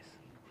different ways.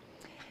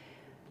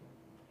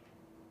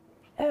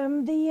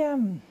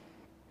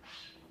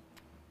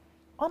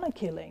 Honor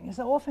killings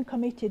are often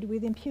committed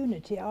with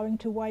impunity owing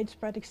to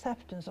widespread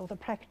acceptance of the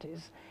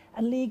practice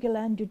and legal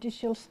and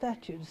judicial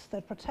statutes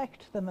that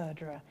protect the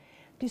murderer,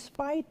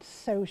 despite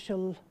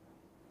social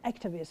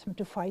activism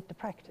to fight the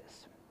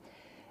practice.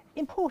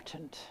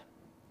 Important,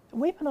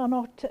 women are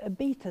not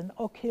beaten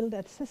or killed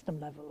at system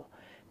level,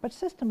 but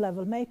system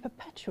level may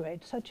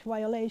perpetuate such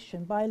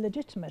violation by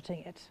legitimating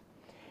it,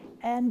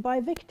 and by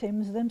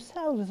victims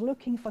themselves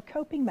looking for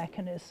coping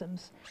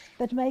mechanisms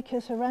that make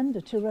her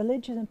surrender to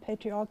religious and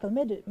patriarchal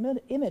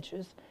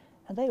images,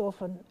 and they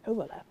often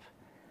overlap,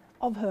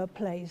 of her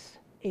place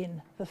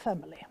in the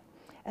family.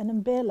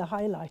 And Mbele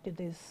highlighted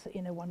this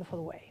in a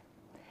wonderful way.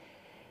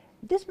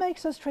 This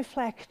makes us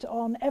reflect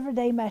on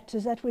everyday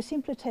matters that we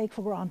simply take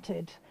for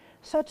granted,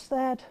 such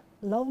that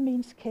love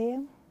means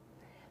care,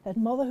 that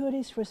motherhood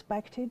is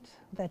respected,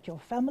 that your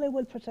family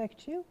will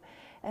protect you,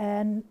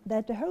 and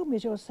that the home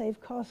is your safe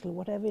castle,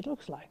 whatever it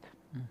looks like.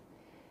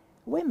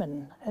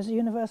 Women, as a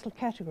universal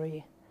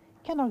category,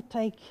 cannot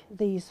take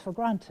these for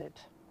granted,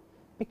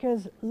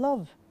 because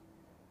love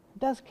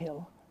does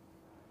kill,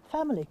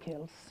 family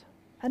kills,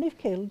 and if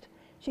killed,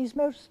 she's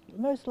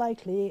most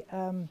likely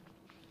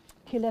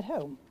killed at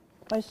home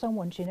by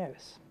someone she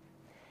knows.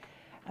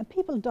 And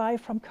people die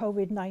from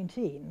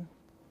COVID-19.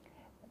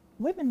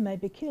 Women may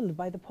be killed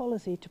by the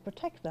policy to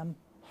protect them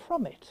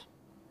from it.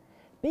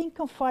 Being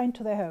confined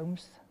to their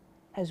homes,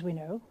 as we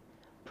know,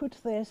 puts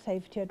their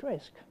safety at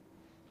risk.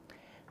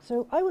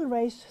 So I will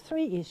raise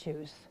 3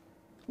 issues.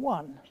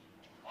 1,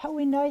 how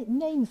we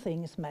name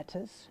things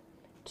matters.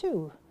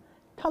 2,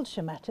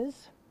 culture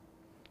matters.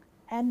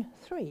 And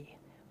 3,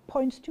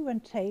 points 2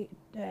 and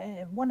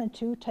 1 and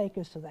 2 take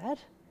us to that.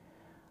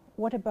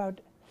 What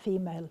about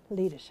female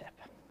leadership?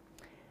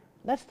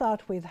 Let's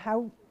start with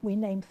how we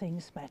name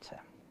things matter.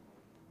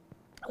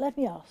 Let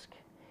me ask,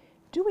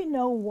 do we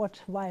know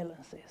what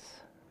violence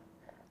is,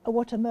 or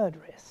what a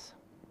murder is?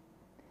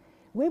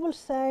 We will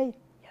say,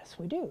 yes,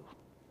 we do.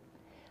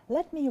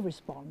 Let me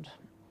respond,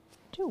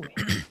 do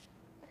we?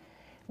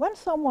 When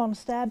someone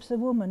stabs a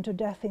woman to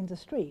death in the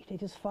street,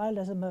 it is filed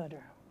as a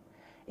murder.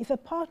 If a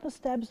partner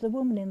stabs the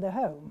woman in the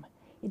home,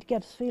 it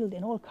gets filed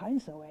in all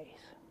kinds of ways.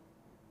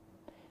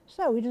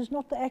 So it is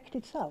not the act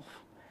itself.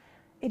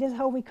 It is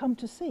how we come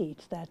to see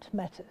it that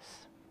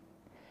matters.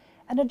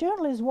 And a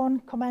journalist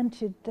once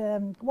commented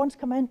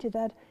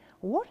that,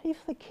 what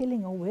if the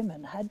killing of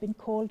women had been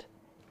called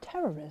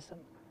terrorism?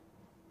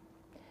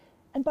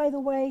 And by the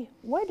way,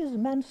 why does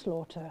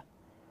manslaughter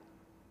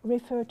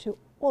refer to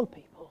all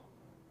people?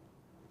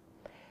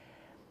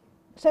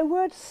 So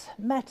words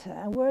matter,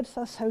 and words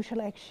are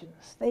social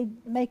actions. They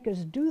make us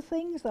do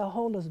things, or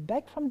hold us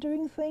back from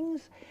doing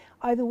things.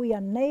 Either we are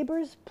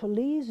neighbors,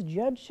 police,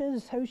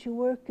 judges, social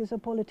workers, or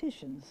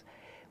politicians.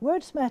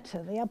 Words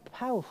matter, they are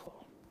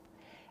powerful.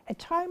 At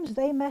times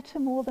they matter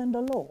more than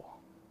the law.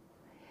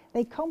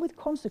 They come with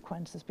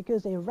consequences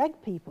because they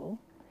wreck people,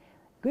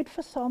 good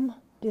for some,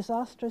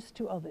 disastrous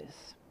to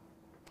others.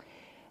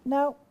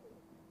 Now,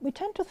 we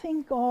tend to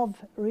think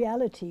of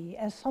reality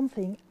as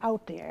something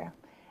out there,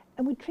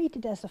 and we treat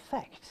it as a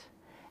fact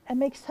and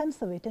make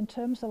sense of it in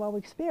terms of our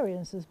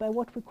experiences by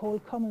what we call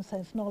common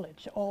sense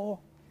knowledge, or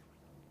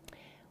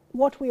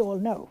what we all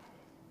know.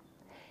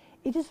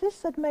 It is this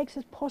that makes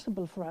it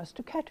possible for us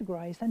to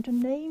categorize and to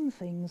name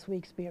things we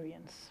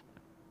experience.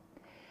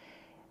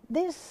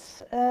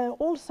 This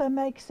also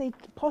makes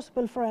it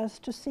possible for us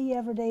to see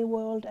everyday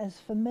world as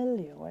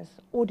familiar, as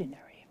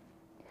ordinary.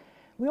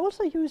 We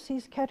also use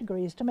these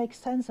categories to make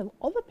sense of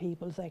other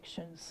people's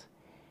actions,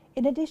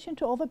 in addition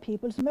to other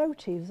people's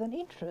motives and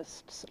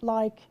interests,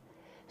 like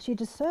she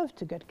deserved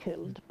to get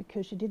killed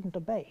because she didn't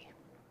obey.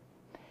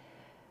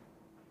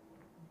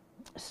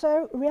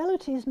 So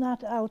reality is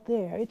not out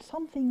there, it's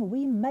something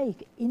we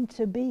make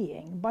into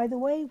being by the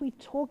way we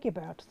talk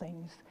about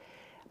things,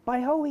 by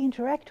how we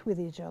interact with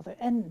each other,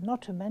 and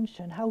not to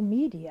mention how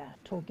media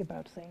talk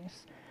about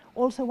things,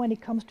 also when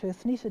it comes to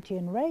ethnicity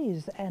and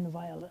race and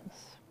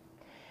violence.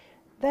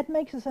 That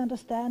makes us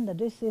understand that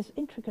this is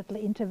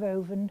intricately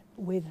interwoven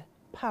with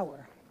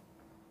power.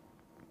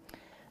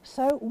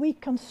 So we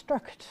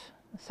construct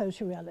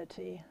social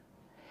reality.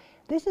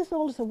 This is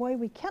also why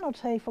we cannot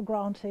take for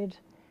granted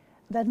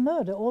that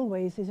murder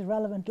always is a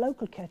relevant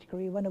local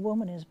category when a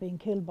woman is being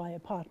killed by a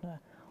partner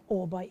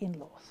or by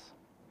in-laws.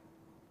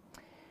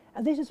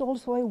 And this is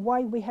also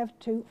why we have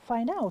to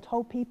find out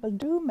how people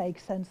do make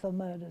sense of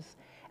murders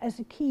as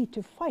a key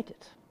to fight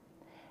it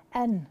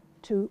and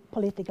to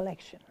political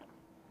action.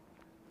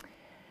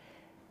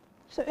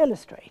 So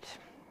illustrate.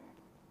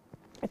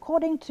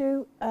 According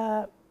to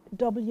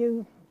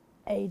WHO,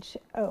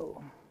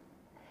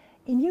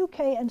 in UK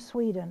and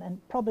Sweden,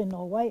 and probably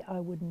Norway, I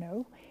would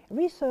know,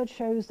 research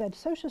shows that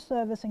social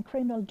service and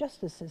criminal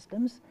justice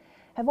systems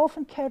have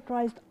often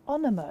characterized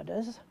honor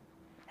murders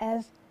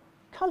as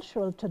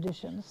cultural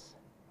traditions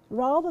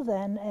rather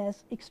than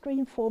as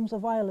extreme forms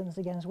of violence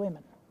against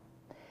women.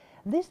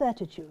 This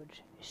attitude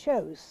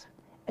shows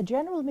a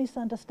general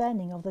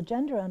misunderstanding of the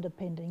gender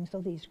underpinnings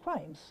of these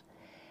crimes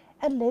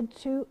and led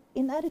to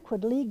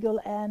inadequate legal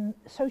and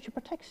social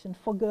protection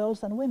for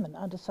girls and women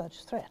under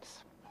such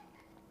threats.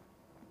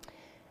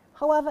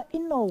 However,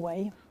 in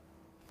Norway,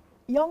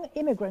 young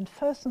immigrant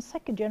first and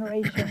second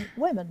generation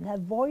women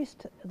have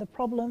voiced the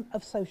problem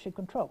of social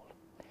control.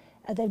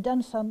 And they've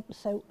done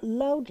so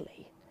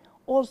loudly,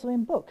 also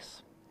in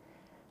books,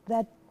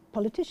 that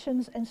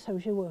politicians and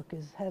social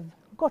workers have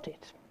got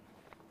it.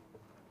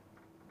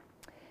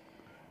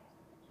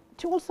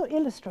 To also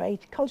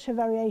illustrate culture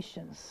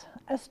variations,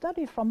 a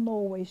study from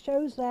Norway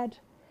shows that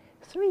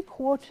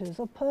 3/4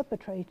 of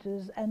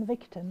perpetrators and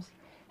victims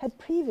had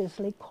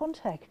previously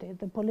contacted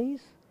the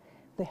police,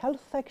 the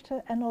health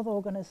sector and other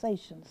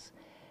organizations.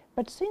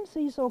 But since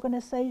these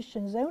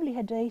organizations only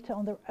had data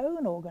on their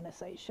own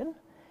organization,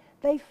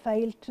 they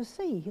failed to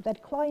see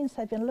that clients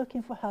had been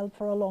looking for help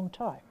for a long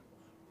time.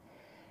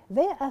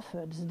 Their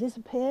efforts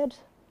disappeared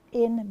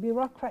in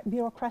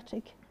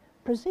bureaucratic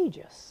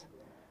procedures,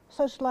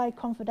 such like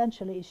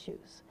confidential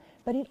issues,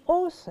 but it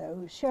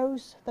also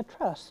shows the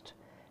trust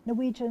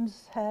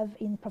Norwegians have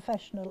in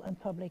professional and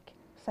public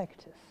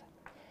sectors.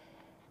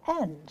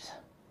 And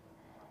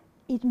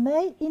it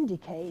may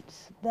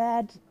indicate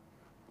that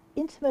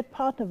intimate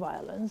partner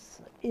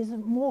violence is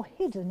more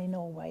hidden in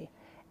Norway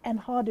and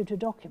harder to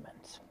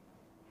document.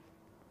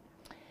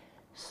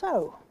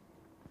 So,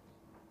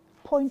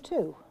 point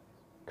 2,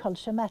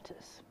 culture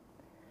matters.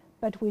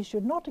 But we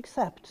should not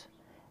accept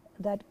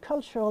that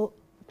cultural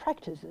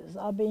practices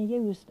are being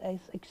used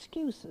as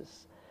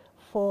excuses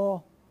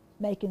for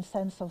making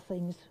sense of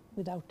things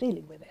without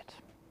dealing with it.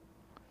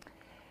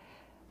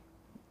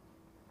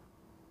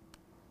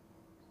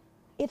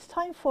 It's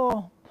time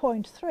for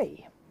point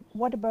 3.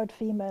 What about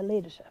female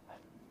leadership?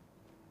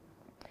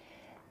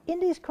 In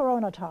these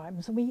corona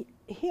times, we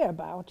hear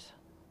about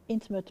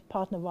intimate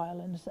partner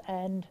violence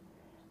and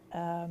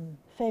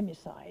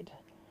femicide,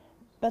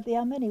 but there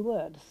are many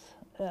words,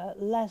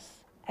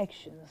 less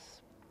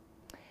actions.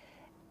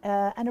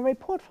 And a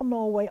report from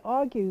Norway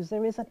argues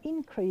there is an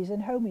increase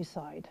in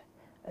homicide,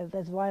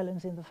 there's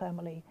violence in the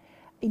family,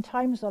 in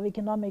times of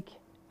economic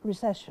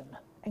recession,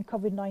 and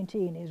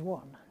COVID-19 is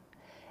one.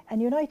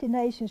 And United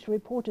Nations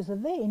report a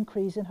severe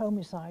increase in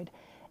homicide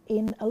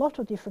in a lot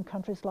of different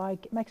countries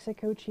like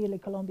Mexico, Chile,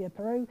 Colombia,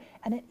 Peru,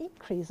 and an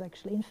increase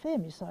actually in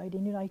femicide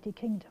in the United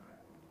Kingdom.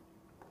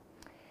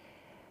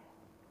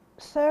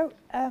 So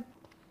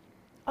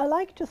I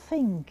like to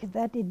think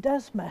that it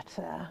does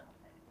matter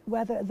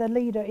whether the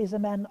leader is a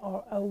man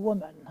or a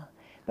woman,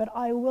 but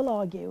I will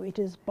argue it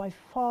is by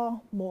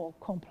far more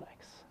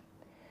complex.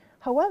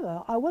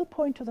 However, I will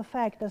point to the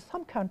fact that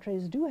some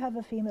countries do have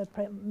a female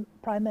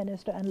prime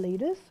minister and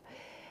leaders,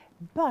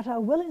 but I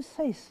will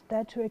insist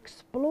that to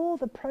explore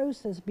the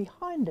process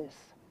behind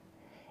this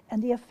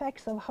and the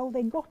effects of how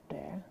they got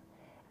there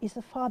is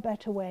a far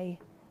better way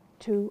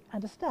to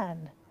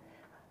understand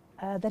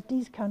that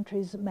these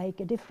countries make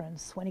a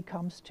difference when it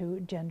comes to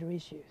gender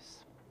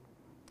issues.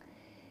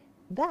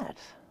 That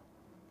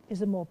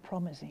is a more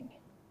promising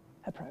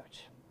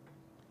approach.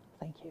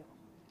 Thank you.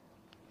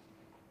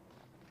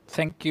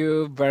 Thank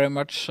you very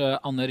much,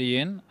 Anne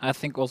Rien. I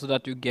think also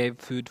that you gave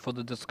food for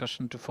the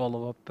discussion to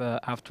follow up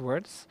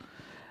afterwards.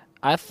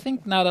 I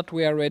think now that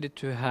we are ready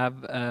to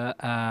have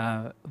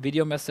a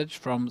video message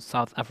from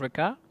South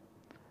Africa.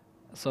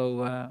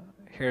 So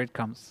here it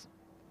comes.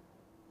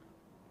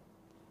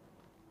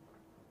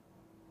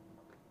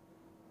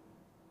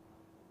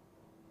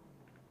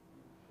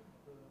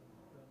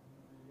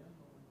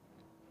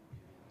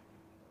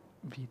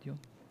 Video.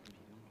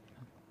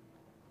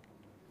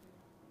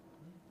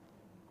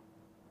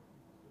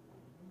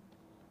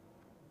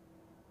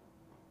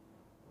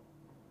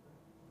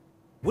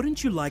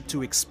 Wouldn't you like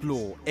to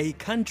explore a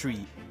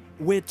country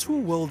where two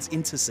worlds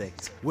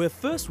intersect, where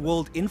first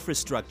world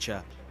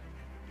infrastructure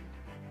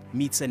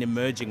meets an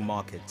emerging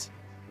market,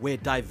 where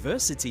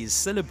diversity is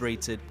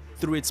celebrated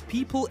through its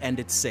people and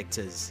its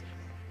sectors?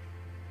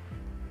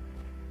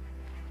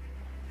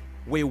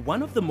 where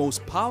one of the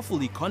most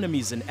powerful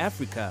economies in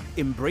Africa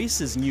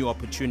embraces new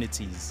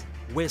opportunities,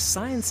 where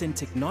science and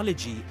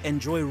technology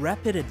enjoy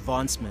rapid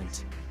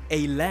advancement,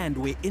 a land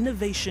where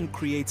innovation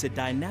creates a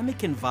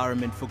dynamic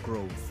environment for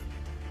growth.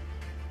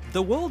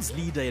 The world's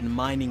leader in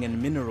mining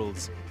and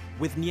minerals,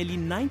 with nearly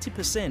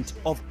 90%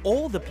 of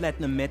all the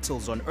platinum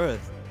metals on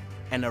Earth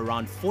and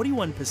around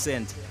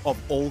 41%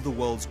 of all the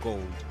world's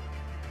gold.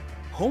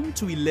 Home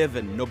to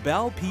 11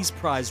 Nobel Peace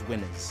Prize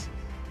winners.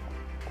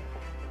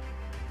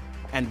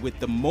 And with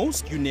the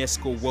most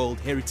UNESCO World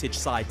Heritage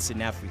Sites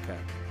in Africa.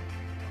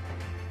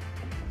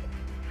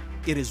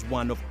 It is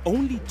one of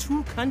only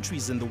 2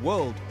 countries in the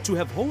world to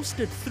have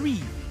hosted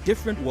 3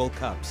 different World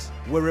Cups,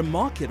 where a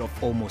market of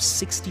almost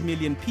 60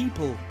 million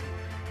people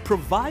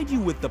provide you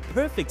with the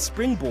perfect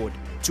springboard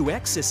to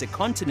access a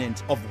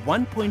continent of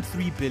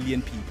 1.3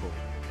 billion people.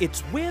 It's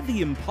where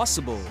the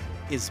impossible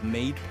is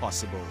made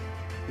possible.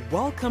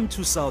 Welcome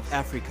to South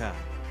Africa,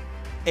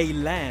 a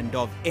land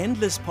of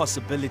endless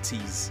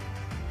possibilities.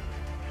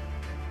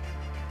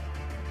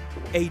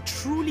 A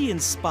truly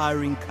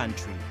inspiring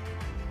country.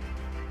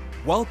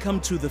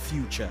 Welcome to the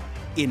future.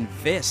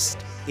 Invest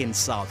in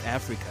South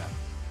Africa.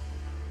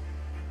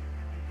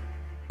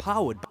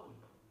 Powered by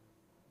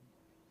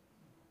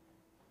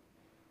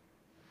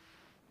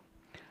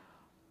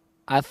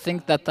I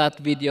think that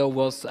video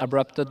was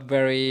abrupted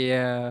very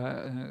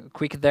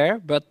quick there,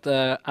 but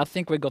I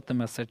think we got the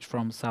message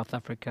from South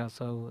Africa,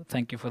 so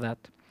thank you for that.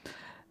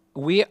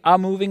 We are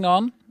moving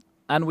on,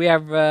 and we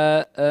have,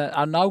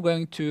 are now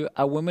going to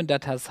a woman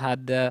that has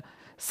had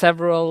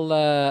several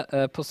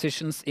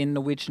positions in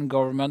Norwegian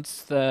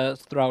governments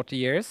throughout the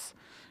years.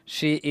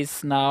 She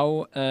is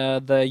now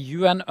the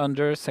UN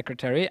Under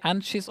Secretary,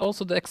 and she's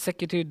also the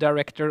Executive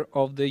Director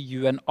of the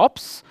UN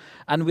Ops.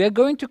 And we are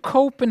going to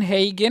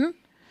Copenhagen.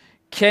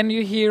 Can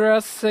you hear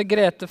us,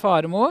 Grete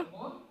Faremo?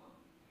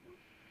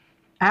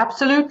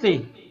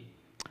 Absolutely.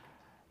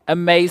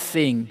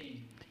 Amazing.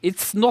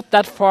 It's not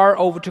that far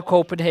over to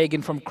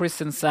Copenhagen from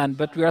Kristiansand,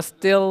 but we are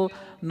still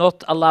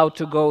not allowed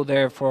to go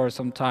there for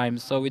some time,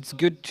 so it's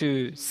good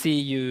to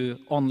see you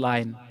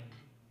online.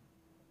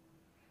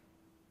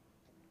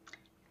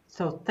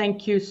 So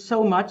thank you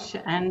so much,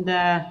 and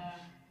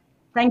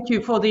thank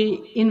you for the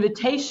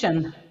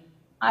invitation.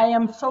 I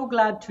am so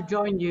glad to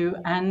join you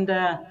and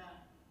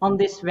on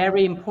this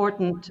very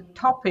important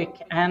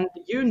topic. And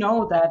you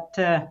know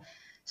that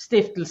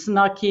Stiftelsen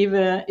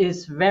Arkivet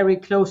is very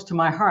close to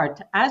my heart,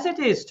 as it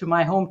is to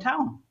my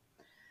hometown.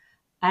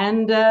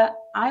 And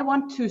I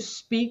want to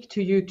speak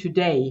to you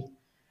today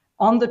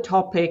on the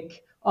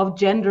topic of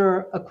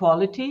gender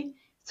equality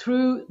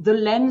through the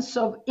lens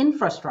of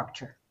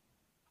infrastructure.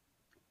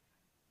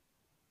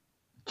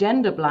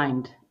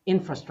 Gender-blind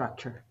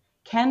infrastructure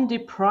can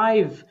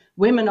deprive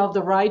women of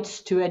the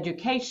rights to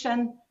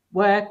education,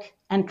 work,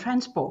 and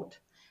transport.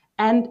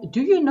 And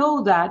do you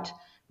know that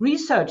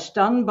research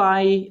done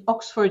by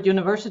Oxford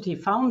University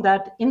found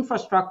that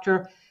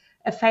infrastructure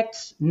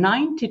affects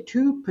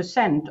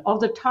 92% of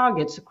the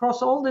targets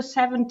across all the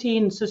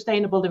 17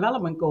 Sustainable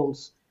Development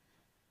Goals?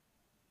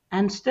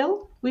 And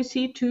still, we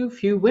see too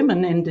few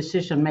women in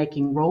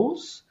decision-making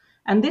roles.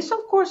 And this, of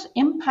course,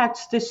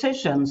 impacts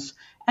decisions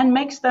and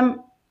makes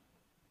them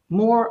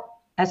more,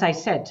 as I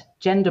said,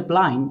 gender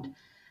blind.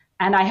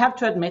 And I have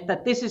to admit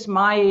that this is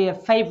my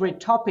favorite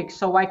topic,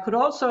 so I could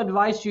also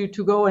advise you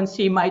to go and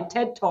see my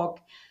TED Talk.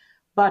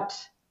 But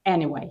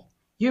anyway,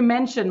 you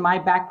mentioned my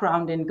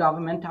background in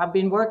government. I've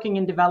been working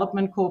in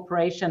development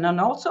cooperation and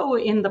also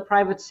in the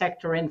private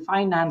sector in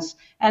finance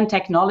and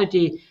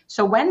technology.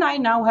 So when I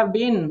now have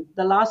been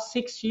the last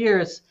 6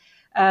 years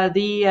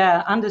the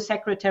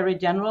Undersecretary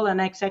General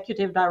and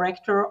Executive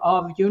Director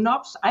of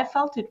UNOPS, I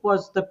felt it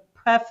was the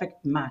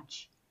perfect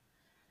match.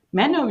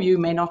 Many of you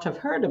may not have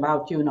heard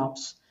about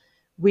UNOPS.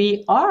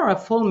 We are a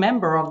full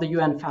member of the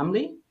UN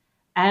family,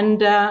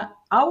 and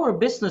our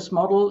business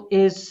model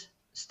is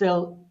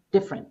still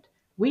different.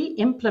 We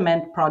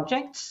implement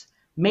projects,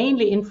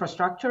 mainly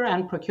infrastructure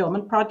and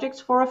procurement projects,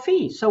 for a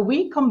fee. So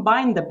we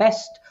combine the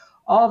best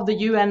of the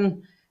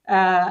UN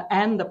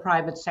and the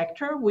private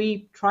sector.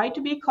 We try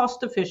to be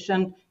cost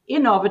efficient,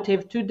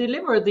 innovative to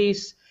deliver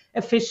these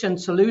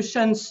efficient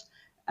solutions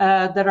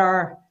that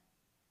are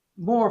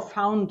more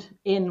found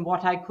in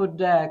what I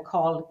could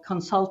call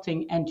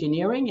consulting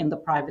engineering in the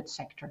private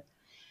sector.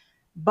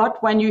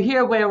 But when you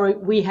hear where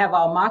we have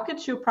our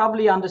markets, you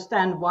probably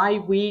understand why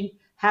we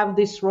have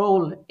this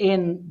role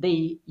in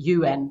the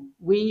UN.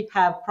 We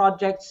have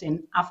projects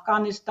in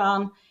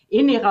Afghanistan,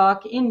 in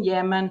Iraq, in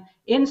Yemen,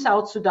 in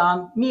South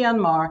Sudan,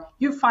 Myanmar.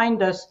 You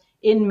find us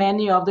in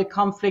many of the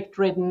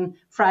conflict-ridden,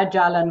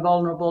 fragile and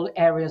vulnerable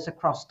areas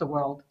across the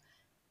world.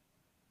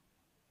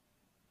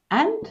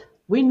 And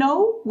we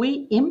know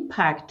we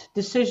impact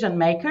decision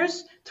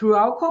makers through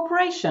our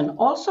cooperation,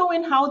 also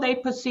in how they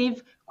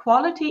perceive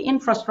quality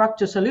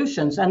infrastructure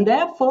solutions. And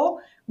therefore,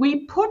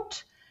 we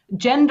put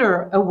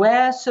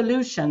gender-aware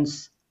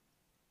solutions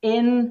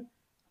in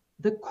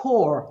the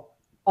core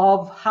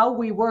of how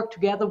we work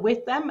together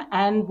with them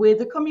and with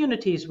the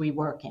communities we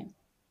work in.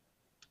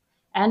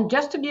 And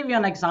just to give you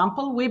an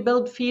example, we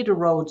build feeder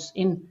roads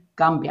in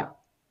Gambia.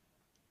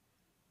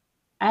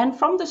 And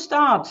from the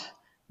start,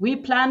 we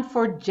planned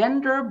for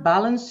gender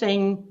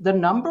balancing the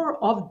number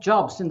of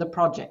jobs in the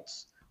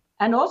projects,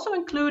 and also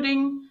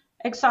including,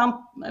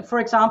 for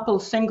example,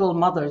 single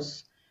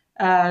mothers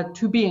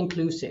to be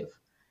inclusive.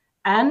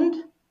 And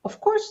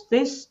of course,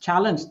 this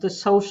challenged the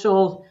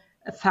social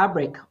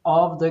fabric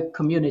of the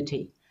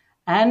community.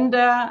 And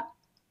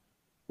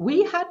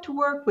we had to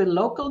work with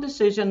local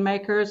decision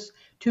makers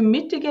to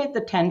mitigate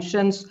the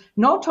tensions,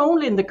 not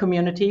only in the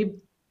community,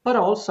 but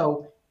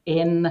also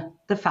in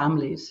the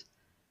families.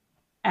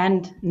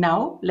 And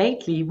now,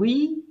 lately,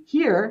 we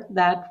hear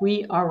that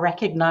we are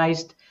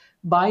recognized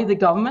by the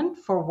government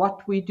for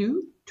what we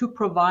do to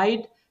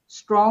provide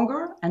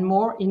stronger and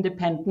more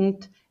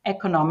independent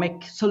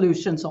economic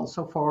solutions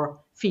also for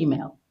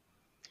female.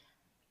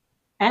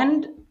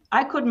 And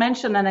I could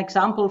mention an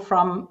example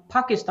from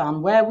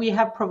Pakistan, where we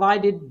have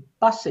provided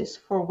buses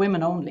for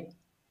women only.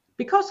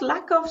 Because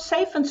lack of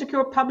safe and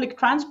secure public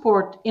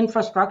transport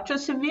infrastructure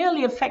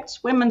severely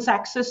affects women's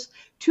access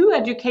to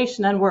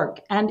education and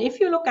work. And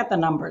if you look at the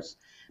numbers,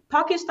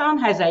 Pakistan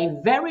has a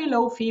very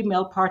low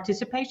female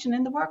participation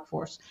in the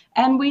workforce.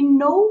 And we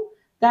know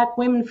that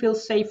women feel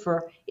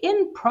safer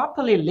in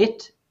properly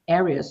lit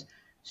areas.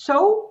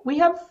 So we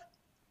have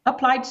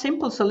applied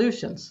simple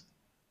solutions.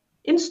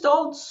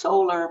 Installed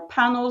solar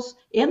panels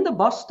in the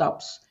bus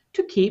stops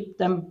to keep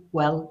them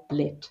well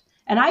lit.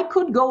 And I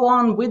could go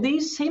on with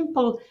these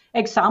simple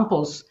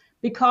examples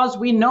because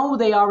we know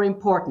they are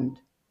important.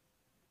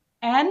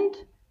 And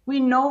we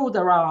know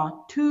there are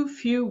too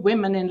few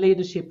women in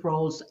leadership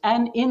roles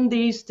and in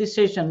these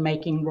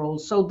decision-making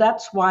roles. So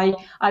that's why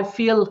I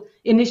feel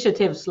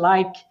initiatives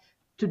like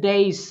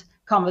today's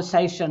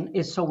conversation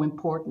is so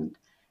important.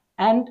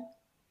 And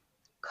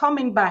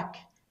coming back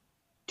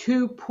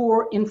to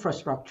poor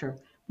infrastructure,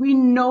 we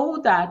know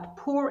that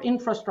poor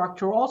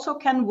infrastructure also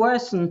can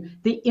worsen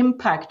the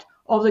impact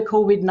of the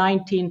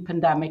COVID-19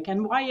 pandemic.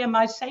 And why am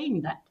I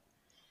saying that?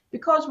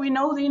 Because we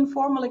know the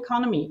informal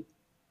economy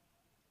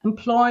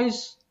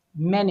employs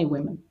many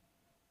women.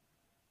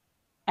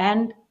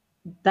 And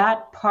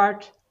that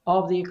part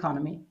of the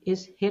economy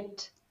is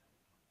hit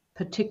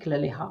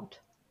particularly hard.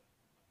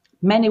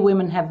 Many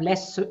women have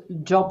less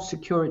job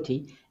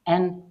security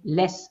and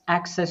less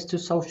access to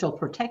social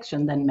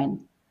protection than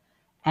men,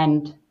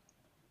 and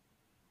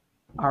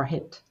are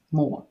hit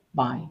more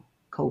by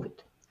COVID.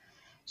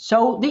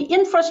 So the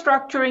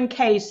infrastructure in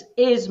case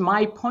is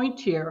my point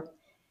here.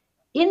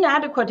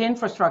 Inadequate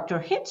infrastructure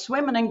hits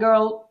women and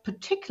girls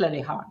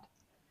particularly hard.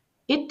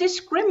 It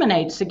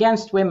discriminates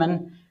against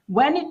women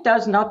when it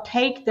does not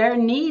take their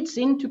needs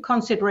into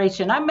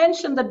consideration. I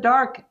mentioned the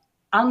dark,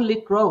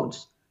 unlit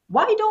roads.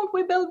 Why don't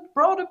we build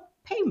broader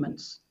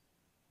pavements?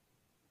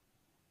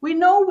 We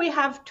know we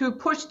have to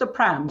push the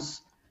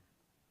prams.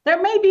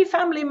 There may be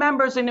family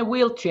members in a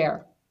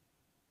wheelchair.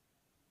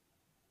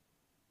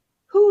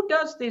 Who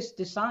does this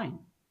design?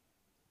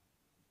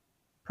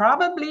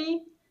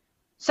 Probably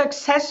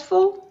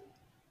successful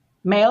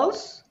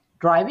males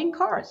driving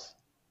cars.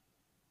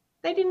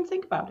 They didn't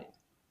think about it.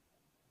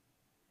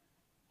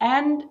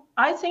 And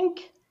I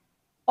think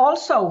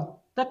also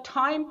the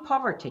time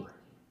poverty.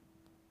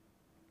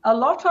 A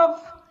lot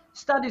of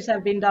studies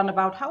have been done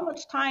about how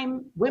much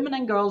time women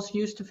and girls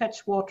use to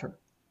fetch water.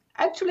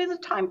 Actually, the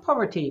time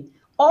poverty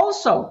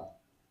also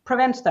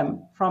prevents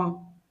them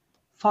from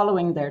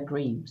following their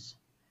dreams.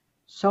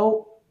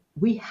 So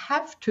we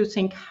have to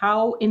think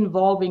how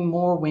involving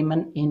more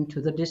women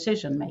into the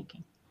decision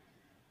making.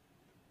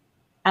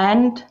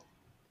 And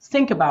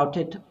think about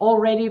it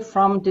already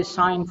from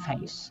design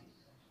phase.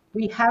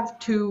 We have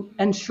to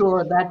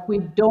ensure that we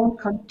don't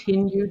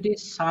continue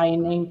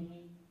designing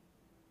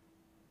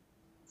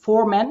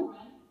for men,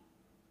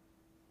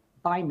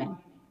 by men.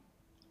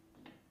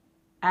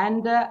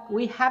 And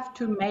we have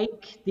to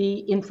make the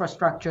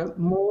infrastructure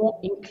more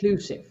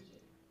inclusive.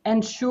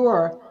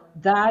 Ensure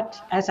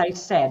that, as I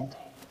said,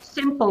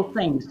 simple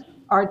things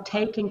are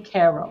taken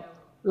care of,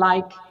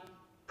 like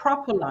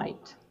proper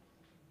light,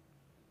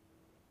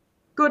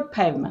 good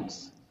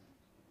pavements,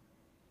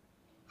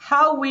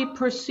 how we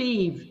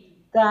perceive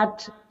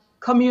that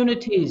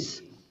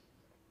communities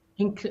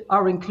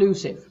are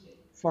inclusive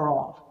for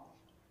all.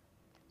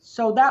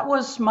 So that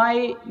was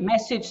my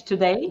message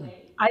today.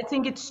 I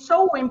think it's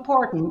so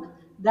important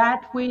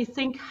that we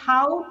think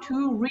how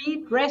to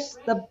redress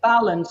the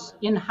balance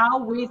in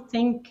how we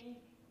think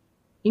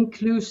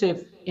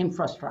inclusive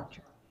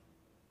infrastructure.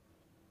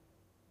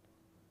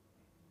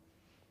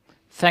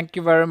 Thank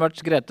you very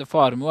much, Grete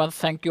Farmo, and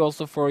thank you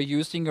also for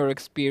using your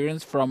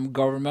experience from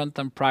government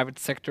and private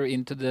sector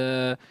into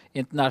the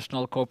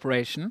international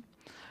cooperation.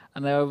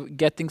 And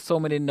getting so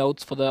many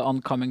notes for the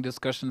oncoming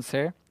discussions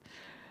here.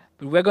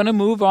 But we're going to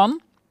move on.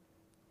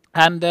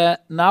 And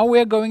now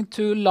we're going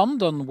to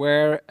London,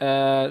 where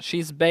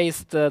she's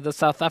based, the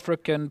South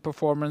African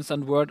performance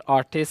and word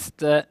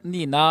artist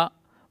Nina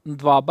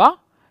Ndwaba.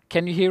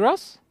 Can you hear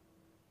us?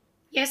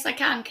 Yes, I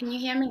can. Can you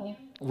hear me?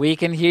 We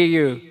can hear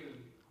you.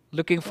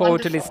 Looking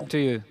forward Wonderful. to listen to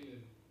you.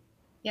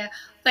 Yeah,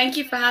 thank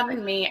you for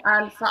having me.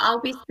 So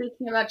I'll be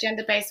speaking about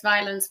gender-based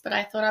violence, but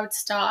I thought I would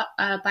start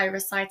by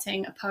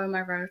reciting a poem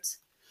I wrote.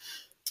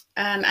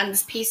 And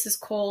this piece is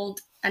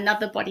called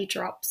Another Body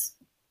Drops.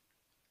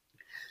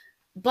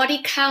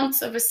 Body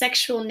counts of a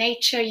sexual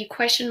nature, you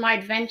question my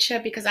adventure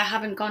because I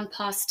haven't gone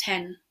past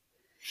 10.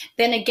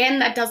 Then again,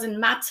 that doesn't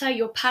matter.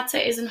 Your patter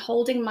isn't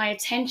holding my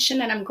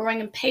attention and I'm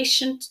growing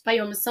impatient by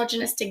your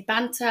misogynistic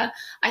banter.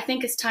 I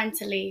think it's time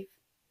to leave.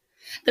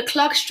 The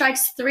clock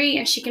strikes 3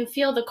 and she can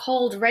feel the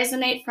cold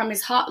resonate from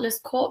his heartless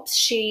corpse.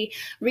 She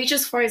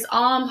reaches for his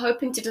arm,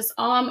 hoping to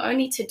disarm,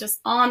 only to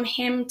disarm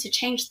him, to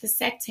change the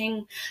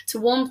setting, to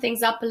warm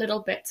things up a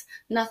little bit,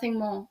 nothing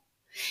more.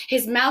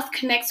 His mouth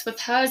connects with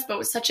hers, but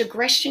with such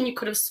aggression you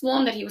could have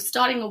sworn that he was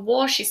starting a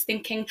war. She's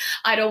thinking,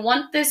 I don't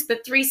want this,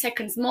 but 3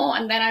 seconds more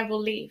and then I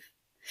will leave.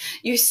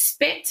 You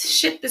spit.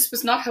 Shit, this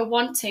was not her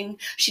wanting.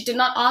 She did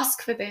not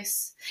ask for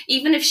this.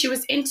 Even if she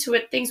was into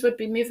it, things would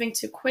be moving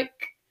too quick.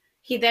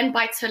 He then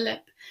bites her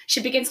lip.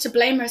 She begins to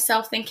blame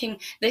herself, thinking,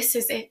 this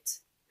is it.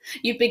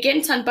 You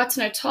begin to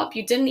unbutton her top.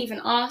 You didn't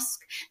even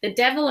ask. The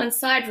devil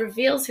inside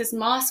reveals his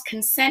mask.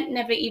 Consent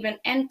never even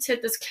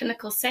entered this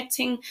clinical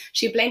setting.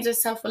 She blames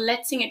herself for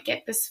letting it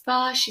get this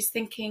far. She's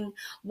thinking,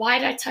 why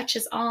did I touch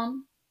his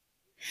arm?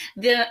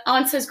 The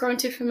answer has grown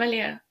too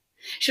familiar.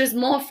 She was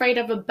more afraid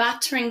of a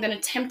battering than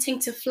attempting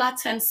to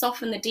flatter and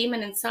soften the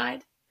demon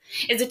inside.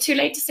 Is it too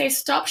late to say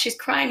stop? She's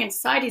crying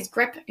inside.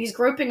 He's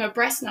groping her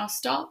breast. Now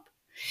stop.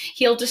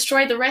 He'll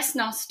destroy the rest.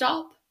 Now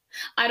stop.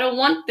 I don't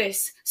want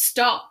this.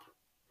 Stop.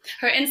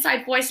 Her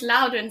inside voice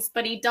loudens,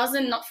 but he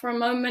doesn't, not for a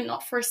moment,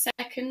 not for a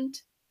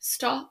second.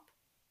 Stop.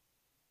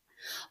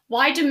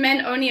 Why do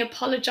men only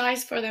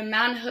apologize for their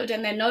manhood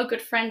and they're no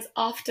good friends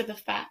after the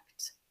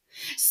fact?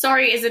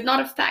 Sorry, is it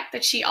not a fact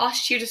that she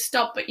asked you to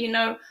stop, but you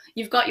know,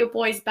 you've got your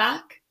boys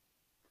back?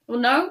 Well,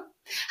 no.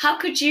 How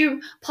could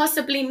you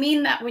possibly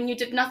mean that when you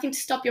did nothing to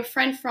stop your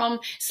friend from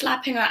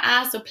slapping her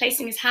ass or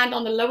placing his hand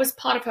on the lowest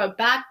part of her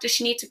back? Does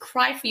she need to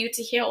cry for you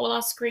to hear all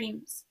our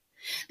screams?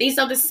 These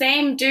are the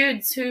same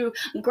dudes who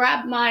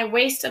grab my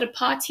waist at a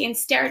party and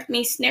stare at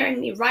me, snaring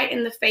me right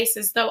in the face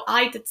as though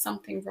I did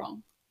something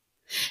wrong.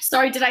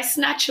 Sorry, did I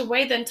snatch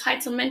away the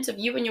entitlement of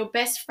you and your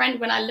best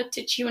friend when I looked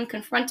at you and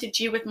confronted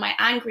you with my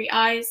angry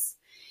eyes?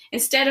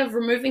 Instead of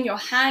removing your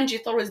hand, you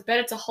thought it was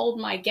better to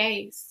hold my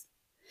gaze.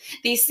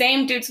 These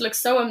same dudes look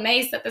so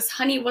amazed that this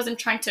honey wasn't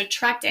trying to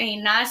attract any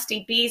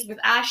nasty bees with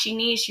ashy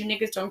knees. You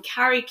niggas don't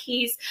carry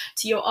keys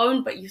to your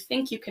own, but you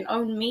think you can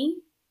own me?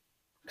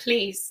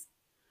 Please.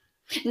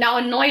 Now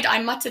annoyed,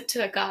 I muttered to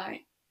the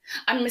guy,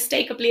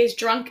 unmistakably as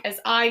drunk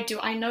as I do,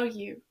 I know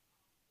you.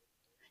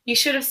 You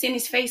should have seen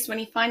his face when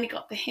he finally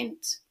got the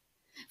hint,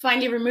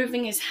 finally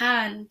removing his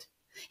hand.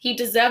 He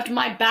deserved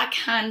my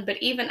backhand,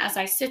 but even as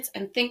I sit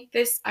and think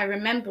this, I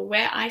remember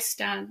where I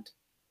stand.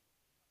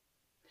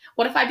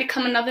 What if I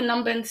become another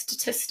number in the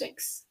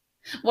statistics?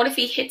 What if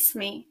he hits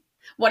me?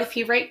 What if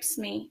he rapes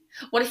me?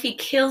 What if he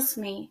kills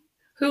me?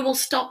 Who will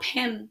stop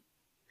him?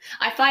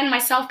 I find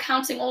myself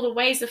counting all the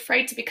ways,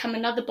 afraid to become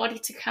another body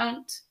to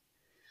count.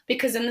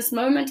 Because in this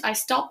moment, I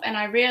stop and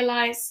I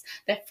realize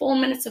that 4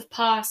 minutes have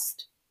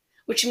passed,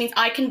 which means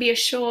I can be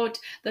assured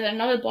that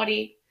another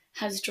body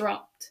has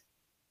dropped.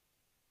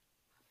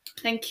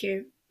 Thank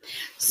you.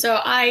 So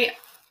I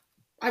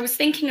was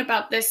thinking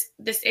about this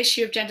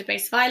issue of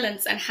gender-based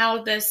violence and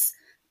how this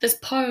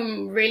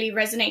poem really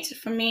resonated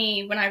for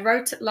me when I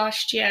wrote it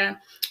last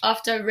year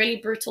after a really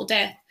brutal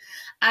death.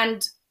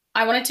 And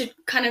I wanted to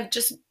kind of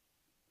just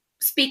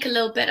speak a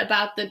little bit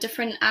about the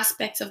different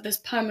aspects of this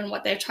poem and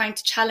what they're trying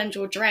to challenge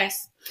or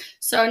address.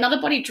 So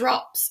Another Body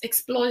Drops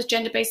explores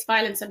gender-based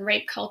violence and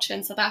rape culture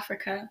in South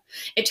Africa.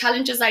 It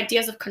challenges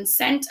ideas of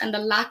consent and the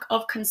lack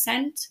of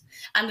consent,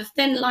 and the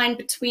thin line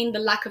between the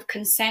lack of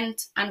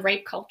consent and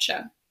rape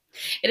culture.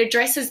 It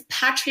addresses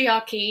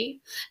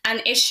patriarchy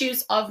and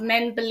issues of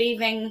men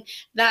believing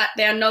that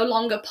they are no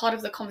longer part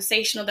of the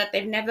conversation, or that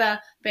they've never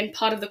been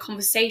part of the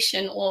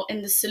conversation, or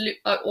in the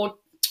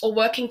or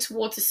working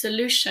towards a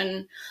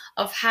solution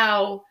of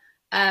how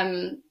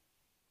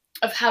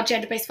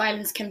gender-based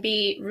violence can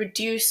be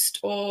reduced,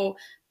 or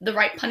the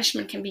right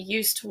punishment can be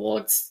used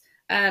towards,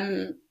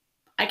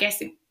 I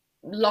guess,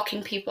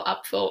 locking people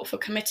up for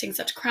committing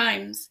such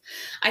crimes.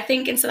 I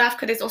think in South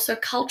Africa, there's also a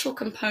cultural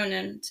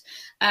component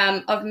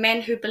of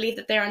men who believe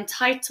that they're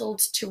entitled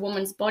to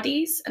women's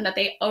bodies and that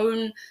they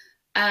own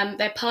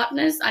their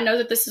partners. I know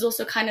that this is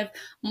also kind of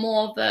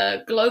more of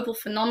a global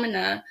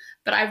phenomena,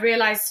 but I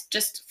realized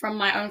just from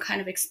my own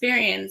kind of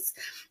experience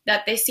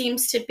that there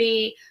seems to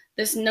be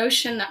this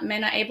notion that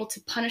men are able to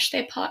punish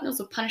their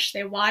partners or punish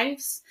their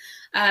wives.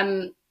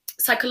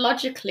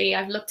 Psychologically,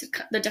 I've looked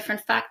at the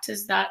different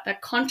factors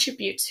that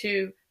contribute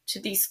to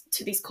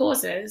these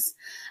causes,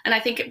 and I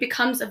think it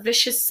becomes a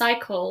vicious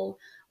cycle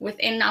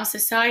within our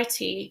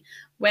society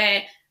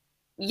where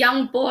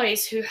young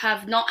boys who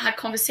have not had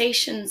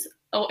conversations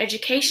or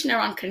education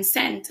around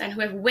consent and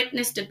who have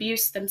witnessed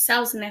abuse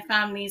themselves in their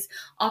families,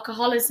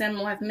 alcoholism,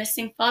 or have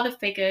missing father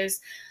figures,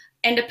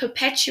 end up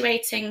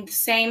perpetuating the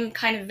same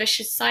kind of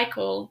vicious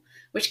cycle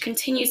which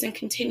continues and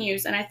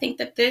continues. And I think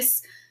that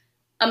this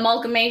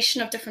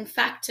amalgamation of different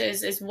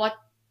factors is what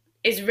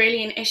is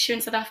really an issue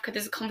in South Africa.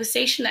 There's a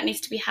conversation that needs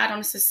to be had on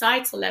a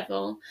societal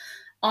level,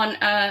 on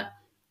a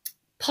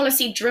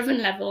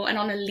policy-driven level, and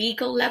on a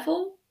legal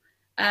level.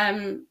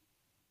 And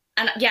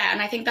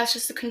I think that's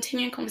just a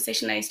continuing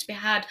conversation that needs to be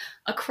had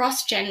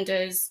across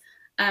genders,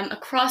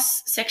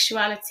 across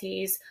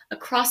sexualities,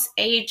 across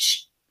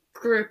age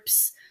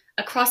groups,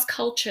 across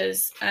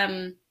cultures.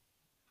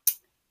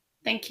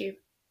 Thank you.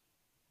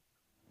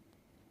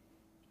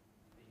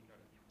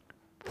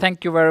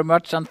 Thank you very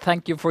much, and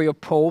thank you for your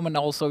poem and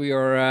also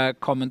your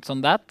comments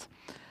on that.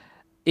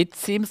 It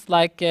seems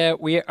like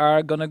we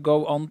are going to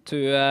go on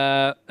to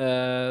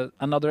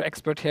another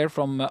expert here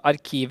from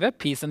Arkivet,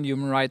 Peace and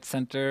Human Rights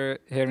Center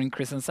here in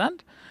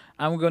Kristiansand.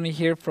 I'm going to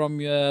hear from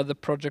the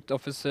project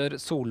officer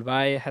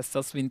Solveig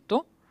Hessas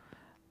Vinto.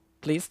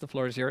 Please, the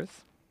floor is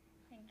yours.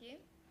 Thank you,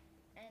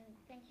 and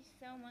thank you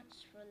so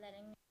much for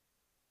letting me.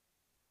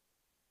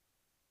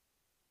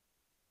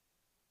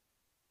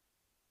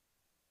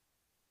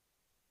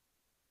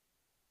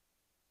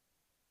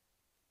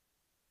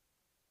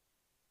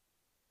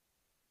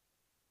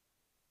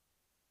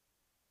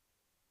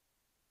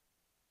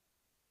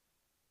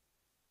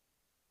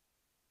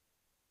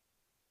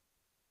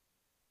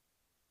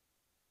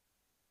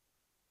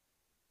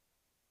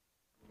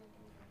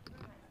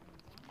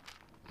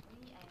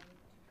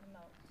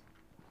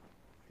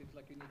 Seems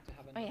like you need to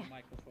have another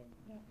microphone.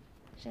 Yeah.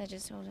 Should I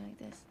just hold it like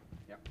this?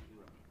 Yeah.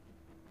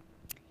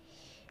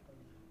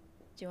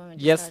 Do you want me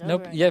to start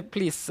over Yeah, again?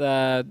 please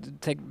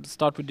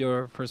start with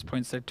your first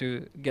points there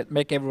to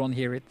make everyone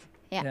hear it.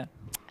 Yeah.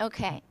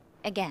 Okay,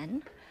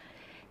 again.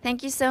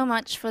 Thank you so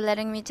much for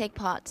letting me take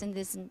part in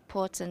this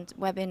important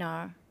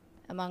webinar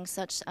among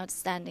such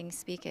outstanding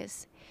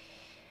speakers.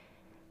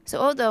 So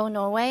although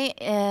Norway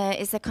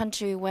is a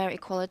country where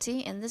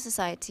equality in the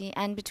society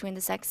and between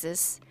the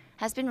sexes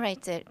has been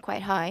rated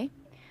quite high,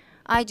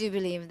 I do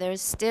believe there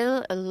is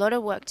still a lot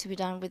of work to be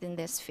done within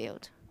this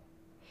field.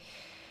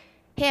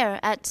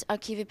 Here at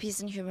Arkivet Peace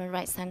and Human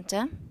Rights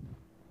Center,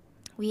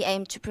 we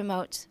aim to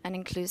promote an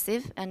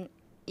inclusive and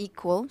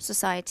equal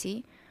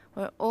society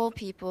where all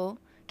people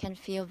can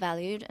feel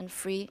valued and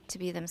free to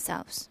be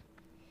themselves.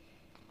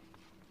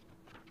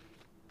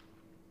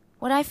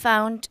 What I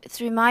found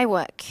through my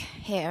work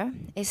here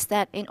is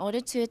that in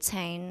order to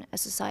attain a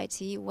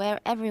society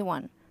where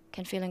everyone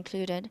can feel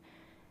included,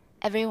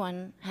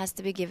 everyone has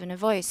to be given a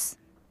voice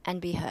and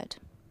be heard.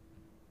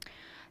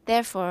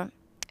 Therefore,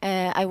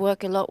 I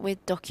work a lot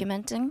with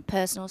documenting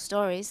personal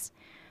stories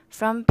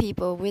from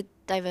people with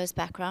diverse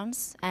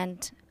backgrounds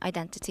and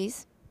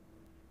identities.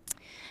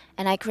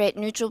 And I create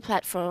neutral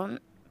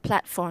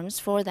platforms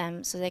for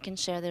them so they can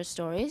share their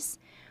stories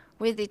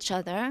with each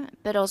other,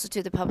 but also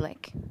to the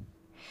public.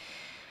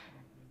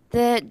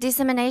 The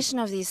dissemination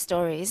of these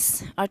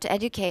stories are to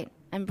educate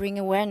and bring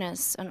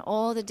awareness on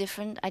all the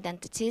different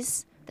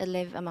identities that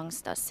live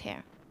amongst us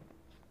here.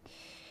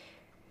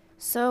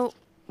 So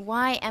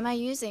why am I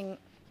using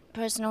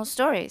personal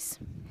stories?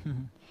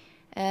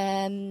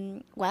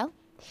 That's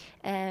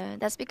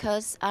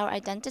because our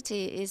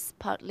identity is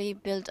partly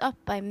built up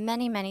by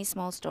many, many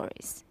small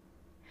stories.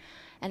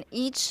 And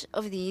each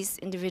of these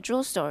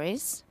individual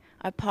stories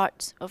are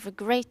part of a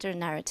greater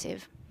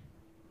narrative,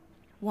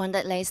 one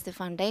that lays the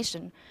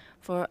foundation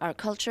for our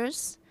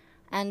cultures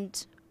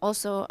and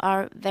also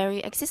our very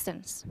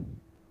existence.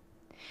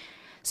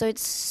 So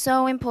it's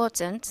so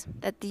important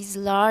that these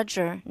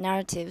larger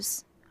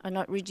narratives are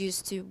not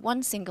reduced to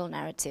one single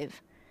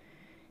narrative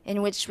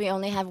in which we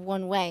only have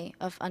one way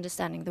of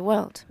understanding the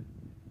world,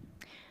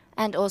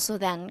 and also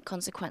then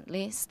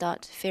consequently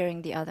start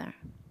fearing the other.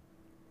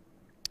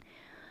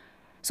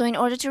 So in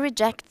order to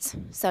reject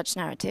such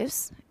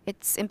narratives,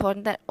 it's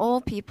important that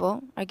all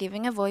people are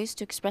given a voice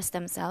to express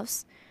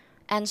themselves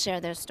and share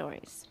their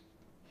stories.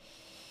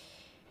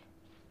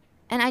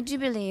 And I do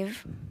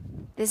believe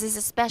this is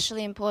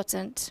especially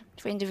important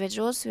for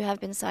individuals who have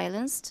been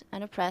silenced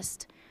and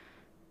oppressed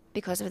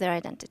because of their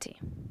identity.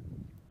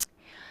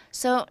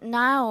 So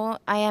now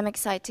I am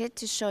excited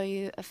to show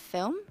you a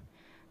film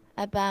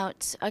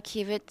about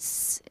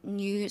Arkivet's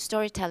new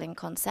storytelling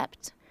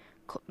concept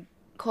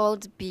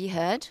called Be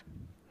Heard.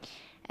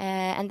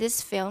 And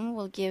this film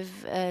will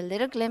give a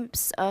little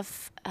glimpse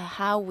of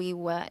how we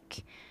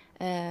work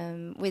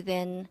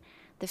within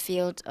the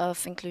field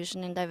of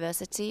inclusion and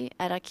diversity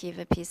at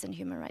Arkivet Peace and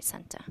Human Rights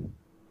Center.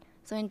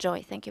 So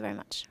enjoy. Thank you very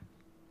much.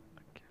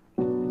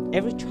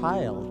 Every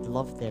child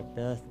loves their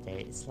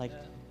birthday. It's like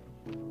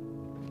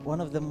one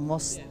of the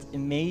most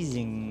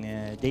amazing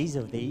days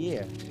of the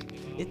year.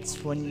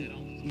 It's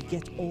when you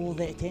get all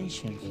the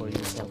attention for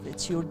yourself.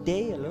 It's your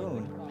day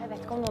alone. Jeg vet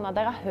ikke om noen av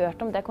dere har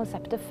hørt om det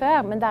konseptet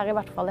før, men det er i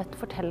hvert fall et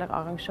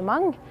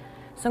fortellerarrangement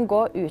som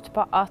går ut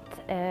på at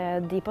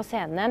de på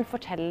scenen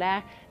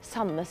forteller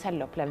sanne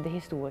selvopplevde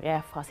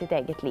historier fra sitt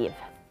eget liv.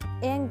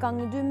 En gang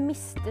du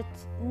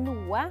mistet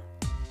noe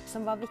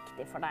som var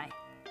viktig for deg.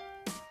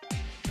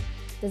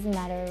 Doesn't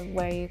matter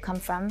where you come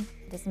from,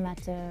 doesn't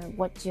matter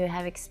what you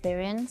have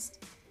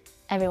experienced,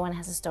 everyone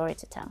has a story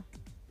to tell.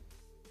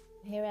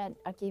 Here at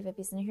Arkivet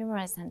Peace and Human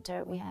Rights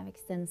Center, we have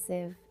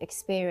extensive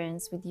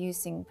experience with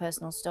using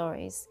personal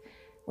stories.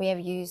 We have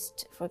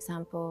used, for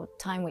example,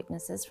 time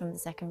witnesses from the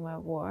Second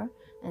World War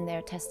and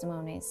their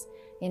testimonies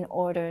in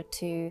order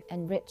to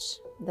enrich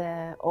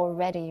the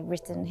already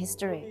written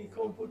history.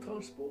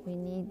 We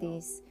need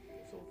these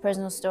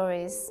personal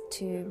stories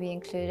to be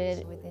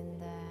included within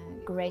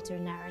the greater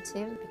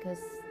narrative because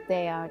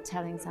they are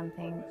telling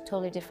something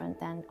totally different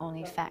than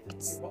only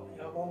facts.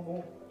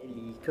 Jeg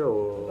liker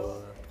å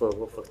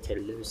prøve å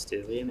fortelle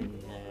historier, men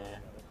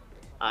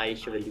jeg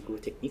ikke veldig god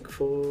teknikk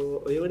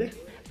for å gjøre det.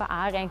 Hva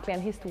egentlig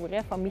en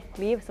historie fra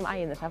mitt liv som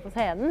egner seg for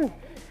scenen?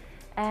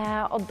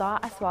 Og da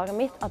svaret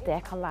mitt at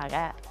det kan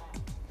være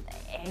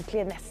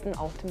egentlig nesten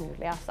alt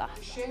mulig, altså.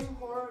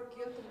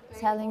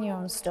 Telling your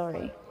own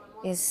story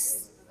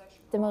is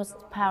the most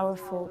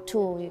powerful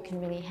tool you can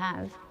really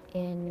have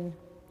in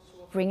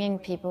bringing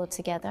people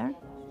together,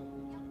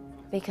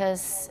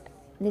 because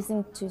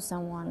listening to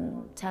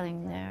someone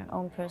telling their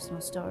own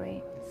personal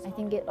story, I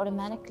think it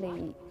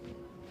automatically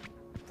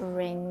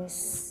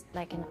brings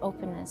like an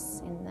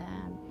openness in the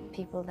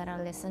people that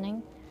are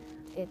listening.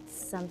 It's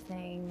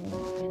something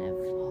kind of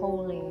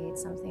holy,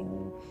 it's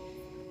something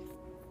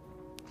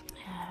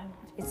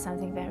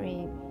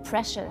very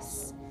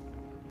precious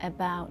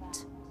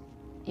about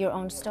your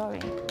own story.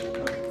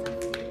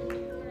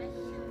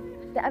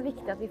 Det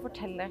viktig at vi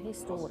forteller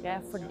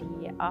historier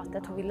fordi at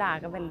jeg tror vi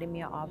lærer veldig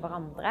mye av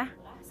hverandre.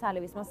 Særlig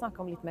hvis man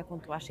snakker om litt mer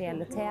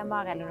kontroversielle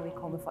temaer, eller når vi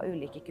kommer fra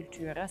ulike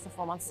kulturer, så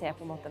får man se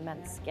på en måte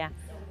mennesket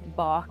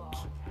bak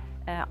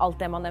alt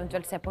det man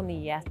eventuelt ser på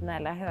nyhetene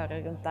eller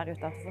hører rundt der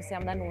ute, for å se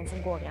om det noen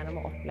som går gjennom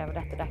og opplever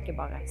dette. Det ikke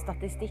bare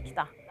statistikk,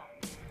 da.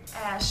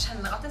 Jeg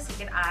skjønner at det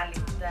sikkert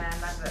litt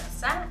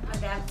nervøse, men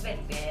det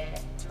veldig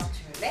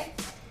naturlig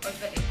og et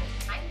veldig godt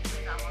tegn,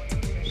 fordi da man blir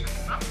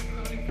skjønner.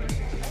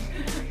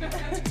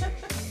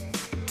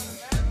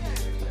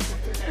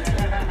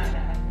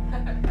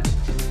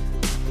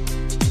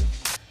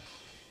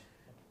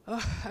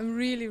 I'm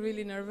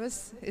really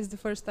nervous. It's the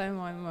first time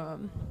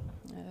I'm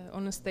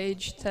on a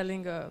stage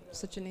telling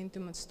such an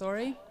intimate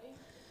story.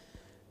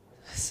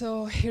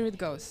 So here it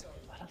goes.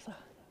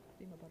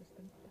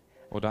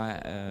 Og da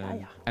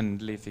jeg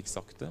endelig fikk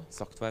sagt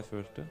hva jeg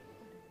følte,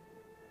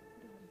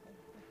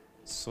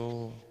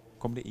 så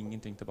kom det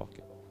ingenting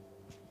tilbake.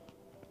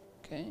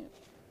 Ok,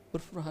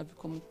 hvorfor har vi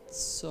kommet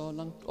så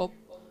langt opp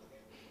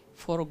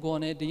for å gå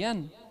ned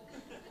igjen?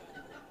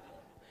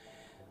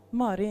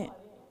 Mari,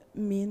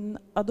 min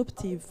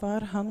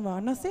adoptivfar, han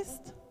var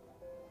nazist.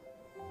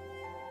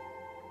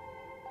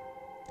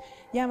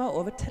 Jeg var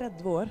over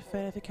 30 år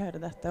før jeg fikk høre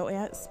dette, og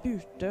jeg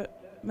spurte,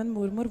 men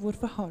mormor,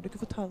 hvorfor har du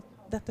ikke fortalt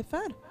dette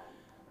før?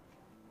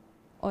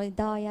 Og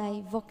da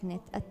jeg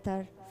våknet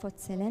etter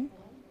fødselen,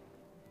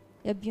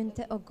 jeg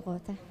begynte å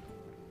gråte.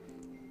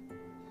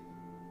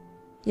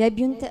 Jeg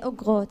begynte å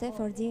gråte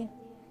fordi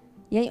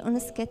jeg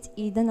ønsket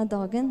I denne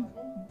dagen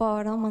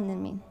bare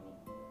mannen min.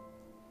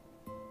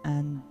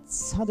 And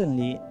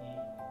suddenly,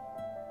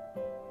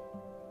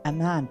 a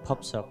man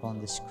pops up on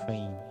the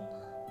screen.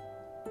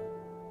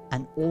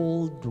 An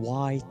old,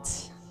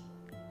 white,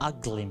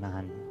 ugly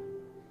man.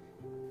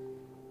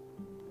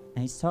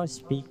 And he starts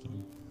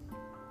speaking.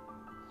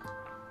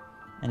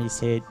 And he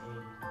said,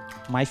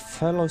 "My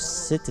fellow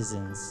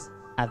citizens,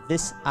 at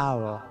this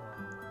hour,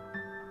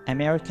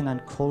 American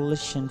and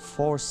coalition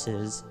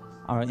forces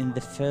are in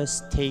the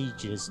first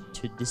stages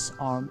to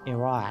disarm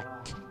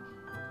Iraq,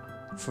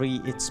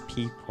 free its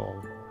people,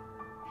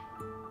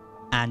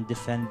 and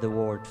defend the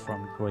world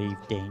from grave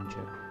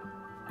danger."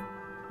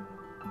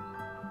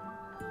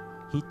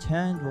 He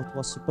turned what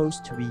was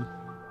supposed to be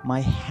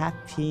my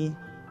happy,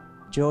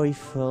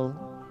 joyful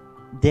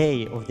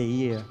day of the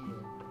year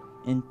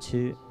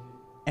into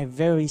a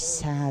very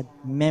sad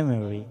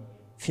memory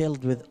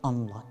filled with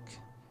unluck.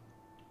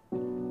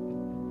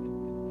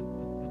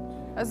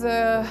 As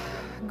a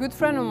good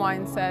friend of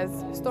mine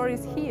says,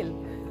 stories heal.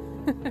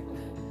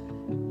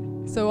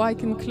 So I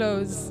can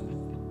close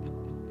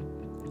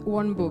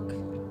one book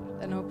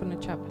and open a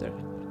chapter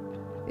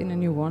in a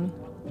new one.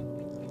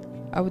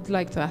 I would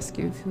like to ask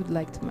you if you would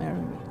like to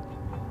marry me.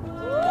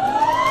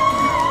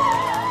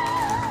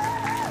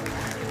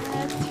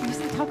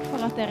 Tusen takk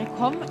for at dere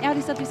kom. Jeg har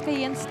lyst til at vi skal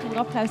gi en stor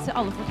applaus til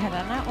alle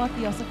fortellerne, og at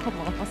de også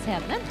kommer opp på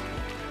scenen.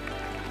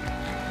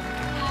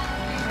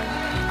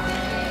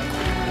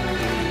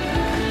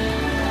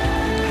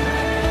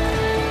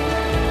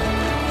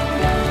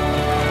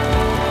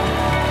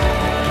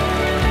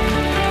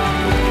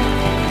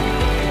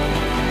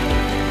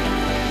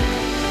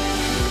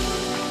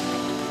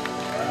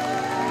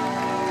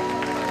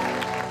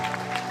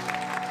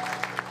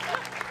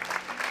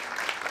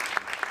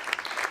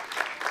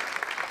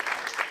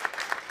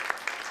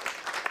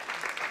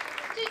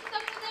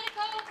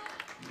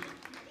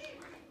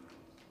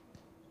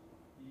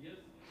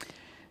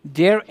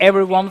 Dear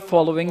everyone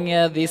following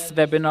this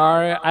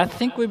webinar, I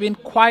think we've been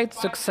quite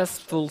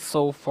successful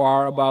so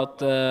far about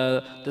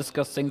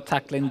discussing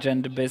tackling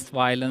gender-based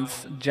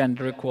violence,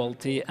 gender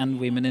equality and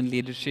women in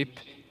leadership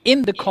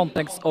in the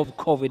context of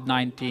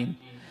COVID-19.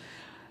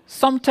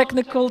 Some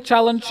technical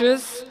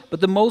challenges, but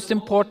the most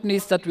important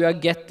is that we are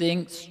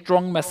getting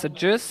strong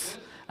messages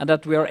and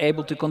that we are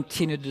able to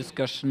continue the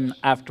discussion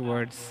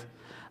afterwards.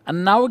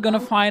 And now we're going to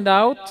find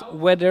out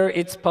whether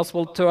it's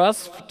possible to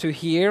us to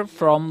hear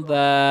from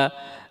the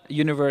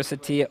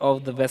University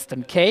of the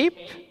Western Cape.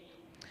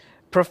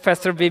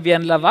 Professor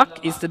Vivienne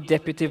Lavac is the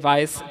Deputy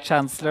Vice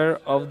Chancellor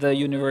of the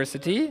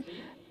university.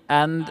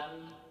 And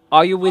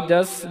are you with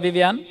us,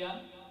 Vivienne?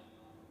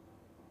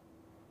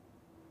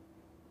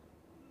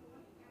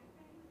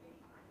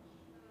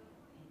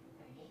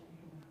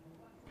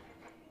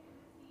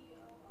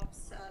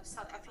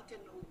 South African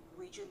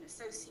Norwegian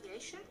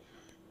Association,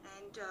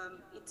 and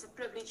it's a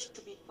privilege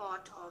to be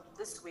part of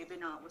this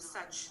webinar with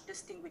such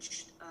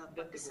distinguished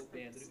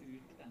participants.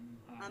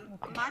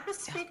 My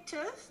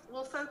perspective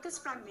will focus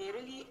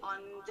primarily on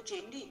the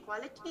gender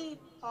equality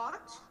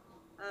part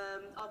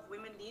of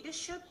women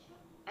leadership,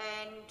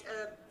 and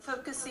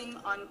focusing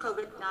on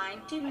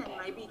COVID-19, and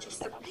maybe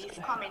just a brief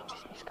comment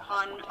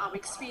on our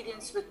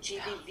experience with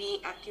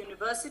GBV at the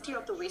University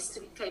of the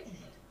Western Cape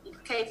in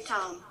Cape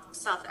Town,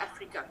 South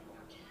Africa.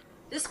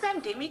 This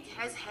pandemic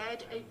has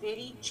had a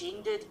very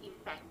gendered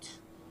impact.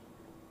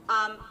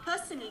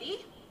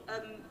 Personally,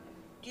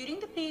 during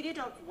the period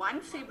of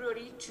 1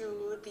 February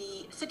to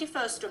the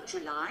 31st of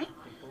July,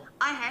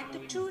 I had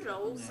the two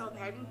roles of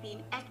having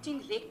been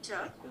acting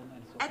rector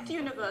at the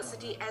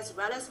university as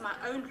well as my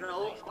own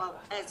role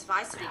as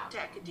vice rector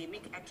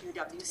academic at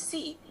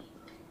UWC.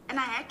 And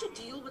I had to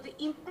deal with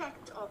the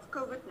impact of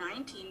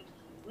COVID-19,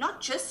 not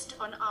just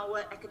on our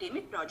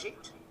academic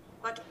project,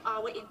 but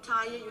our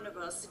entire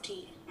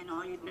university and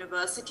our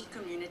university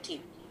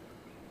community.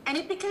 And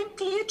it became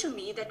clear to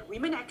me that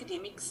women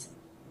academics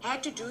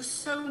had to do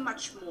so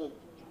much more.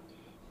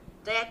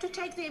 They had to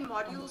take their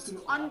modules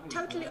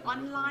totally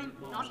online,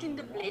 not in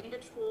the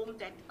blended form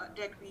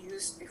that we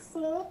used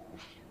before,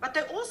 but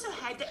they also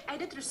had the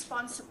added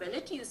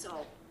responsibilities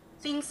of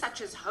things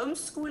such as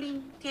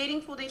homeschooling, caring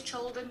for their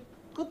children,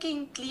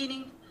 cooking,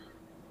 cleaning.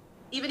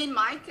 Even in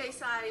my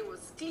case, I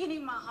was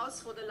cleaning my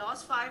house for the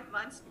last 5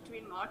 months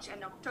between March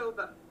and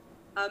October,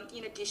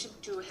 in addition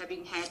to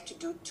having had to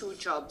do 2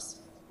 jobs.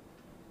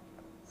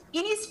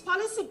 In his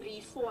policy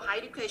brief for higher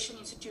education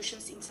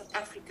institutions in South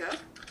Africa,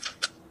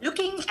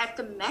 looking at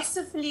the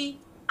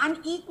massively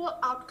unequal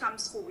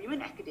outcomes for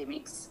women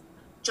academics,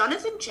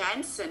 Jonathan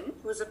Jansen,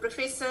 who is a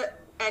professor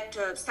at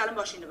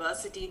Stellenbosch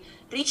University,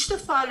 reached the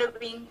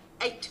following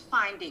 8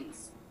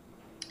 findings.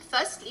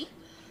 Firstly,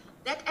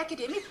 that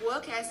academic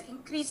work has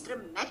increased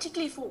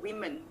dramatically for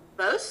women,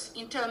 both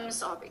in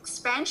terms of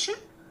expansion,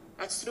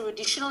 that's through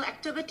additional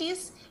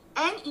activities,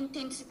 and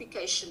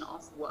intensification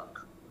of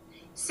work.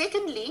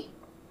 Secondly,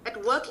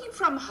 that working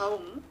from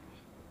home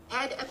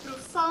had a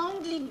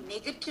profoundly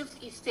negative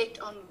effect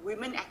on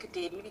women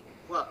academic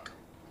work.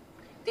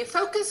 Their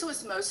focus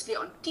was mostly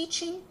on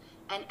teaching,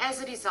 and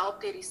as a result,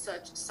 their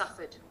research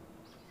suffered.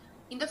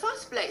 In the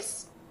first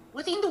place,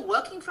 within the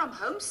working from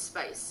home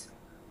space,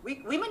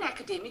 women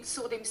academics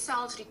saw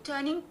themselves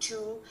returning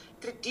to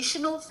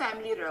traditional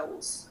family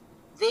roles,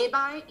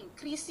 thereby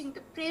increasing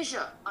the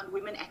pressure on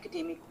women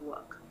academic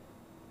work.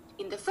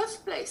 In the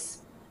fifth place,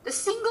 the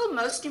single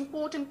most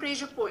important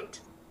pressure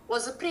point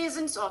was the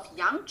presence of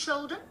young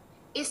children,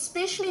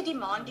 especially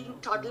demanding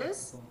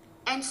toddlers,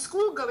 and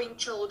school-going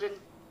children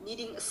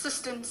needing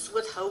assistance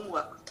with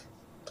homework.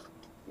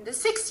 In the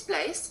sixth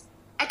place,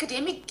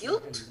 academic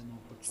guilt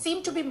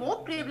seemed to be more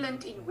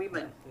prevalent in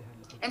women,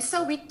 and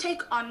so we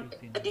take on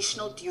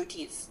additional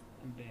duties.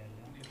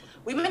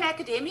 Women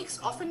academics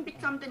often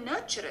become the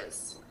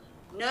nurturers,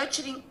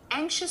 nurturing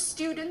anxious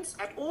students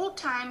at all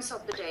times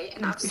of the day.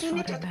 And I've seen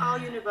it at our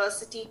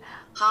university,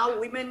 how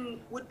women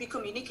would be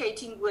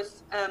communicating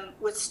with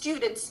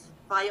students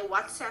via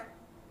WhatsApp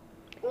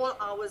all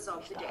hours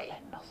of the day.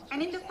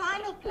 And in the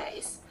final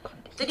place,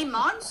 the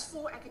demands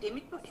for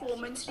academic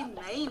performance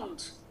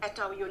remained at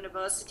our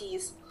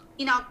universities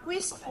in our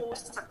quest for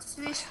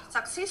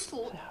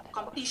successful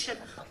completion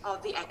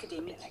of the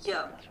academic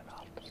year.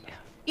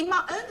 In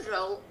my own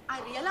role,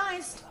 I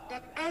realized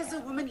that as a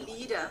woman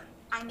leader,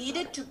 I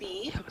needed to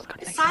be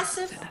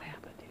decisive,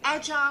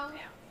 agile,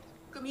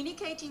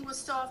 communicating with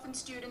staff and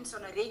students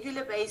on a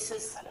regular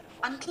basis,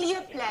 on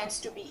clear plans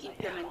to be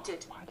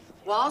implemented,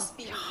 whilst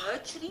being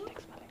nurturing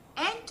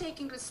and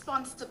taking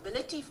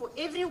responsibility for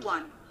every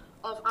one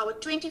of our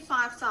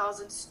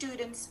 25,000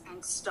 students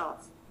and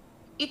staff.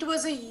 It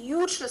was a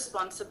huge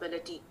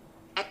responsibility,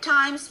 at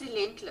times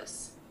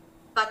relentless,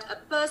 but a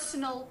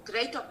personal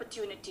great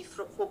opportunity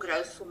for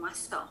growth for my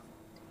staff.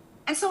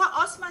 And so I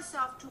asked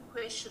myself 2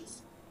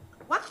 questions.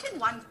 What can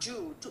one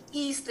do to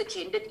ease the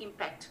gendered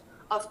impact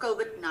of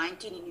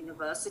COVID-19 in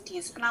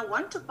universities? And I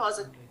want to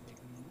posit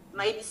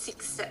maybe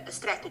 6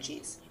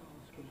 strategies.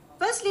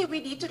 Firstly, we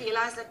need to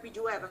realize that we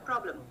do have a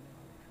problem.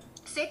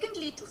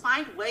 Secondly, to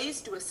find ways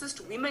to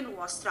assist women who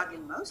are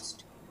struggling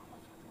most.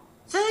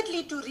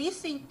 Thirdly, to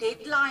rethink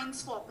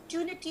deadlines for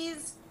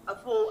opportunities,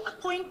 for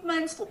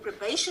appointments, for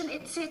probation,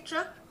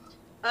 etc.,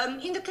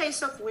 in the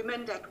case of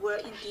women that were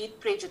indeed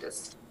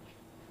prejudiced.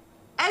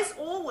 as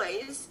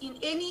always, in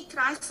any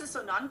crisis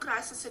or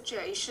non-crisis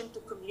situation, to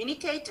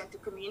communicate and to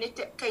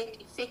communicate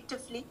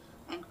effectively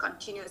and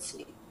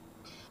continuously.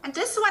 And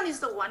this one is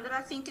the one that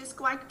I think is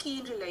quite key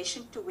in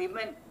relation to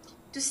women,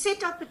 to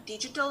set up a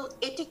digital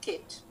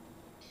etiquette.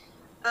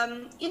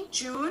 In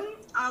June,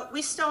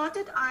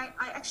 I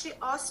actually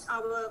asked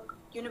our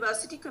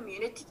university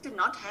community to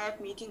not have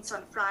meetings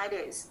on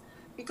Fridays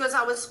because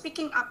I was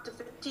picking up the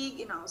fatigue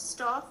in our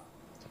staff.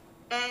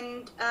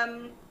 And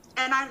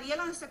I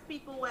realized that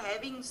people were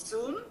having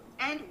Zoom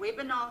and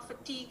webinar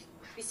fatigue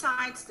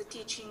besides the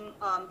teaching,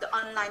 the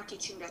online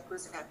teaching that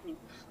was happening.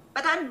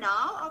 But I'm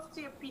now of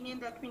the opinion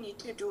that we need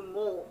to do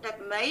more, that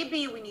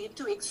maybe we need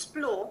to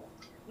explore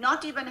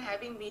not even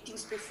having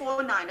meetings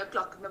before 9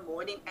 o'clock in the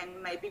morning and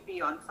maybe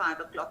beyond 5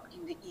 o'clock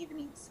in the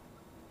evenings.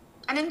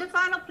 And in the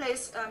final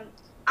place,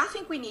 I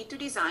think we need to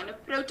design a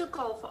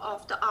protocol for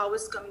after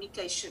hours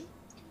communication,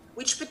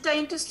 which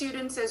pertain to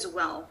students as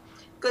well.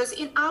 Because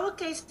in our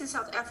case in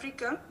South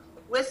Africa,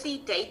 with the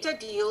data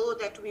deal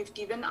that we've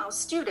given our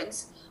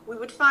students, we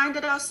would find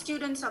that our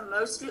students are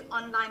mostly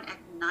online at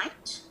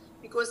night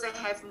because they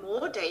have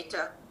more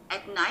data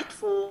at night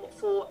for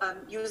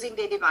using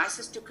their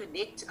devices to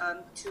connect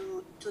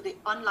to the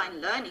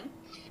online learning.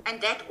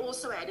 And that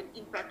also had an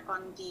impact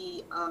on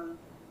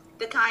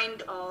the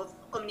kind of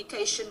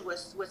communication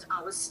with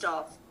our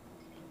staff.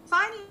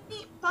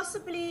 Finally,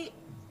 possibly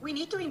we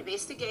need to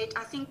investigate,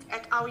 I think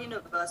at our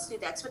university,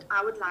 that's what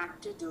I would like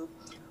to do,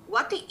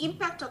 what the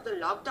impact of the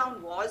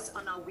lockdown was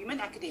on our women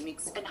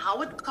academics and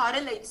how it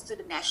correlates to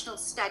the national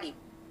study,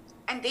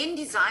 and then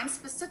design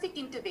specific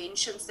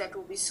interventions that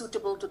will be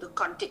suitable to the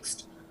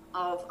context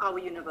of our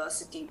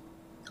university.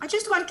 I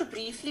just want to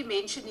briefly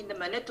mention in the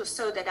minute or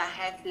so that I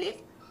have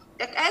left,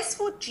 that as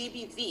for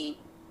GBV,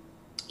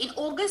 in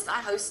August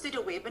I hosted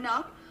a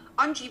webinar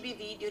on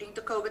GBV during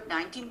the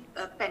COVID-19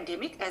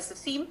 pandemic as the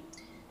theme.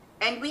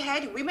 And we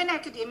had women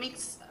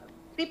academics,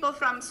 people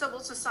from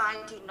civil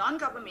society,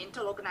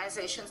 non-governmental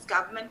organizations,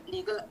 government,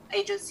 legal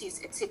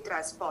agencies, etc.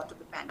 as part of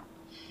the panel.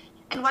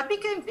 And what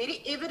became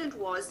very evident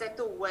was that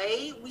the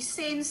way we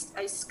sensed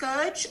a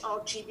scourge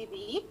of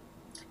GBV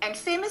and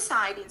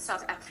femicide in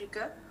South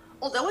Africa,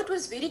 although it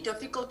was very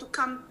difficult to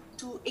come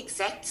to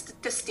exact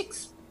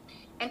statistics.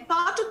 And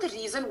part of the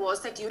reason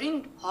was that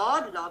during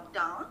hard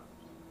lockdown,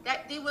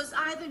 that there was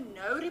either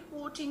no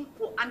reporting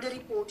or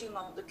underreporting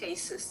of the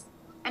cases.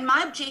 And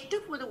my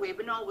objective with the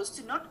webinar was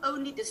to not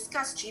only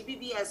discuss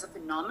GBV as a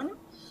phenomenon,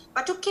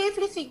 but to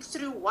carefully think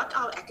through what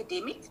our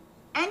academic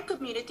and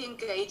community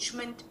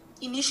engagement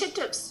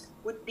initiatives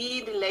would be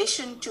in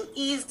relation to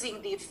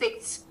easing the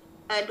effects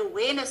and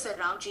awareness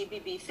around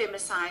GBV,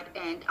 femicide,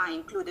 and I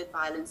included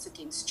violence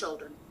against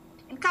children.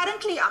 And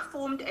currently I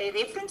formed a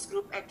reference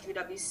group at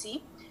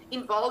UWC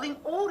involving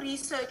all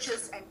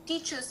researchers and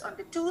teachers on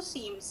the two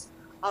themes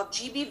of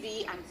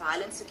GBV and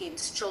violence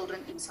against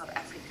children in South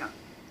Africa.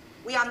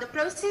 We are in the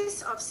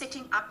process of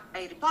setting up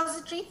a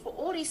repository for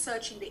all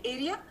research in the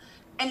area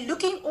and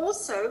looking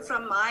also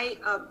from my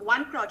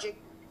one project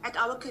at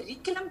our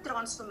curriculum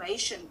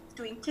transformation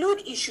to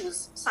include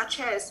issues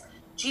such as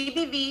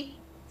GBV,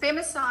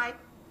 femicide,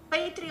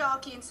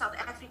 patriarchy in South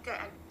Africa,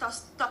 and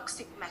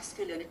toxic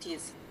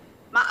masculinities.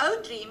 My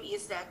own dream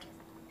is that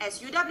as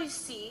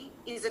UWC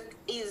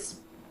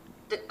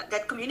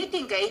that community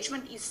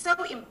engagement is so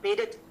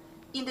embedded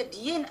in the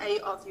DNA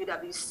of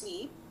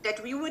UWC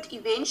that we would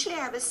eventually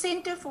have a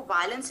Center for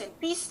Violence and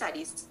Peace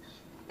Studies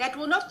that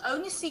will not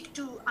only seek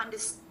to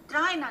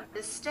try and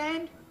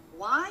understand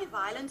why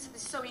violence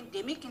is so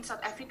endemic in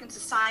South African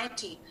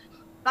society,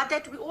 but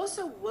that we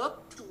also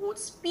work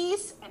towards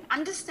peace and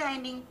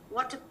understanding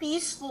what a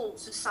peaceful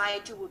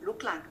society would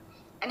look like.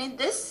 And in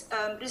this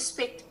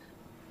respect,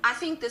 I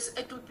think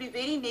it would be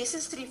very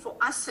necessary for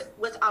us,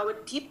 with our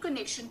deep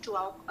connection to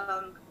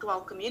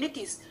our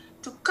communities,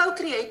 to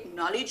co-create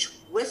knowledge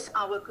with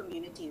our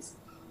communities.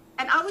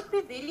 And I would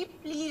be very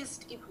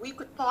pleased if we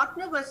could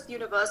partner with the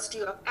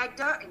University of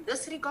Agder in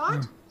this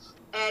regard,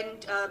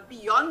 and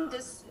beyond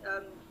this,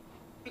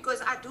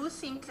 because I do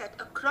think that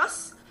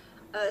across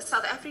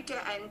South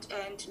Africa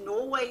and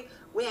Norway,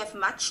 we have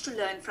much to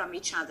learn from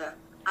each other.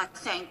 I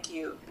thank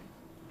you.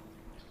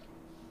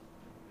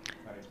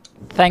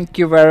 Thank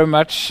you very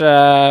much,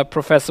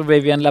 Professor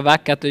Vivian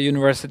Lavac at the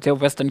University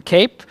of Western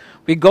Cape.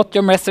 We got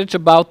your message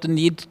about the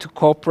need to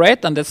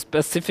cooperate and the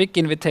specific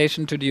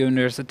invitation to the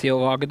University of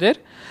Agder.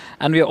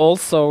 And we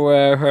also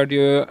heard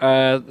you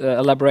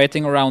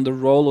elaborating around the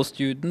role of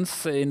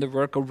students in the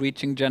work of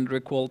reaching gender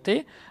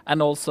equality,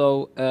 and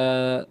also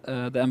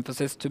the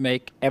emphasis to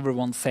make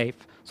everyone safe.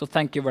 So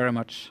thank you very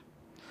much.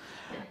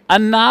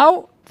 And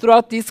now,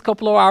 throughout these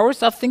couple of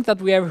hours, I think that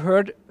we have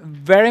heard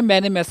very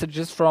many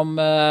messages from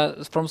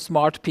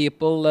smart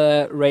people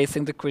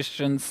raising the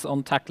questions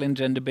on tackling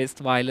gender-based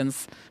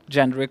violence,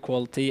 gender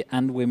equality,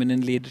 and women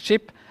in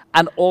leadership,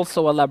 and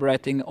also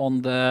elaborating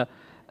on the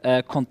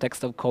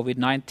context of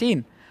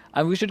COVID-19.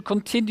 And we should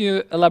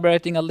continue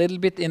elaborating a little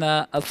bit in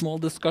a small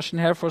discussion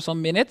here for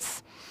some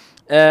minutes.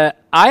 I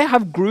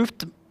have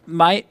grouped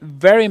my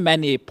very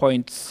many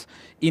points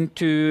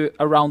into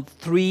around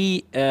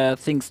three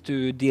things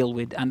to deal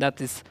with, and that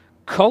is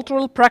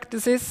cultural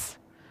practices,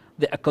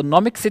 the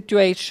economic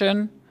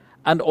situation,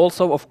 and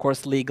also, of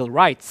course, legal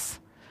rights.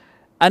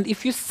 And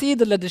if you see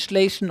the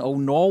legislation of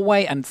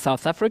Norway and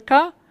South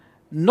Africa,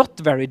 not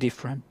very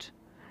different.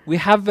 We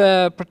have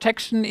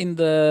protection in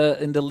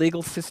the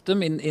legal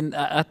system,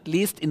 at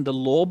least in the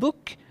law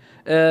book,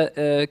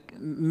 that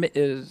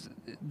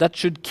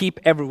should keep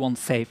everyone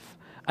safe.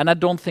 And I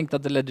don't think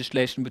that the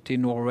legislation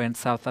between Norway and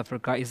South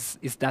Africa is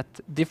that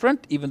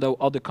different, even though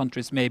other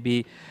countries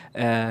maybe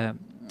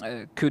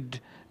could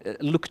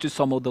look to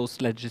some of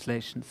those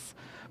legislations.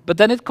 But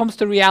then it comes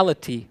to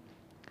reality.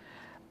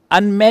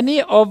 And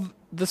many of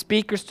the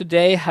speakers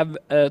today have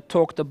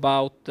talked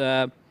about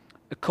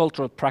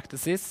cultural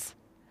practices.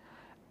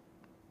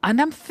 And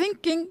I'm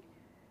thinking,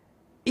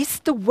 is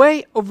the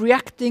way of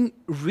reacting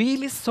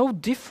really so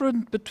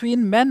different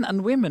between men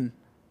and women?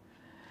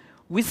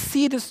 We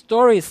see the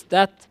stories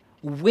that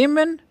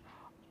women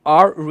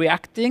are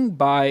reacting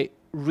by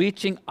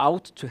reaching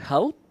out to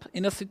help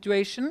in a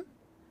situation,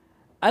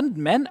 and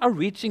men are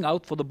reaching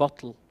out for the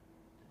bottle.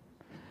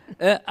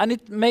 And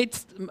it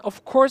makes,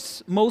 of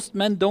course, most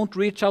men don't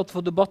reach out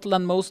for the bottle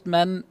and most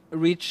men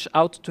reach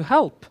out to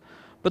help.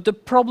 But the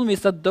problem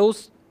is that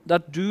those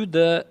that do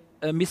the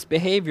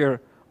misbehavior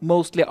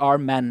mostly are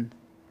men.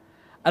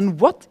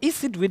 And what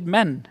is it with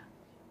men?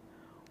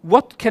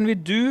 What can we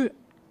do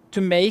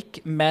to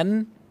make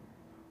men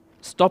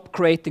stop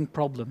creating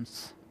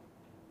problems?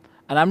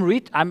 And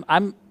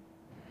I'm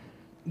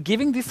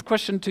giving this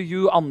question to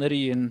you, Anne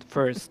Ryen,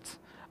 first.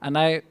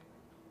 And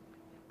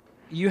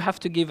you have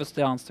to give us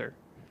the answer.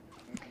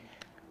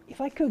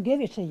 If I could give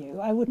it to you,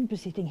 I wouldn't be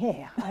sitting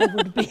here. I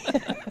would be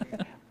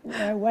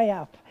way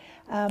up.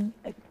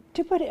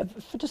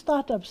 To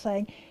start up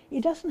saying,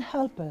 it doesn't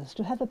help us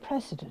to have a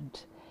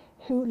president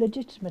who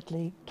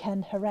legitimately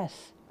can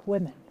harass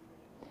women.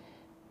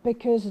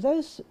 Because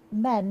those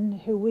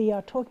men who we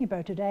are talking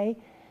about today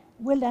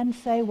will then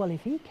say, well,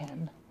 if he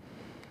can,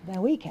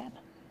 then we can.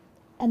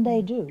 And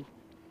they do.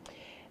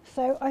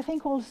 So I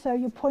think also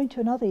you point to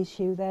another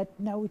issue that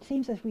now it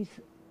seems that we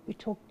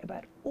talk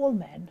about all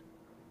men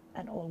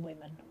and all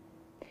women.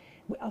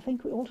 I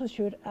think we also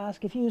should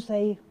ask, if you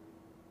say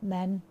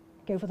men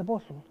go for the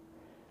bottle,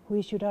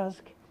 we should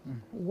ask,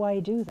 why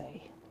do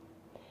they?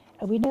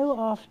 And we know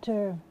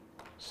after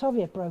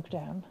Soviet broke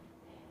down,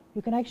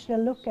 you can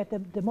actually look at the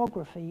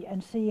demography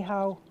and see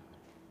how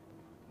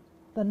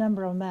the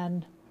number of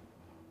men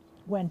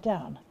went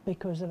down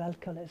because of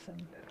alcoholism.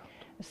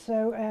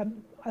 So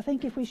I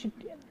think if we should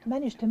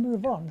manage to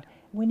move on,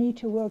 we need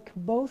to work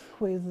both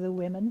with the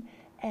women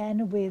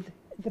and with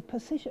the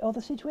position or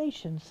the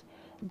situations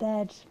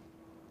that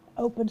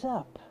opens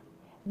up,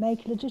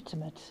 make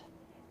legitimate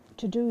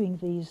to doing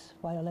these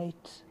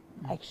violate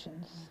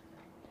actions.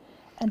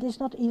 And it's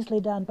not easily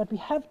done, but we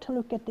have to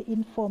look at the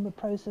informal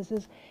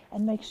processes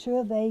and make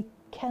sure they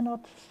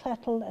cannot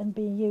settle and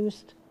be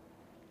used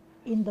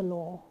in the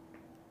law,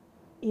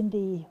 in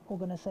the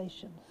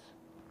organizations.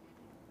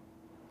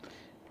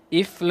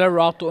 If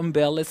Lerato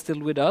Umbele is still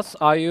with us,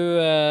 are you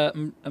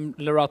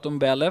Lerato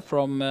Umbele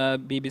from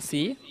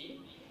BBC?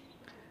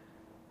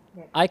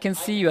 Yes. I can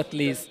see you at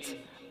least.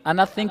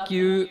 And I think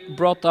you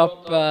brought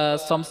up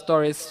some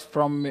stories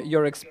from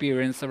your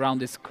experience around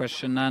this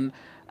question.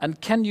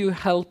 And can you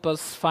help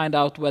us find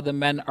out whether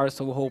men are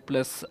so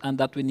hopeless and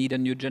that we need a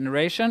new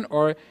generation,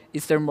 or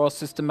is there a more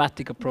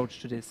systematic approach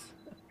to this?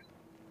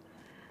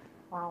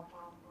 Wow.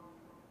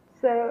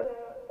 So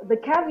the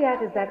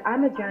caveat is that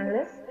I'm a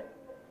journalist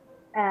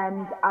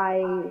and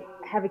I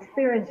have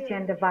experienced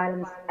gender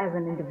violence as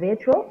an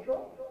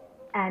individual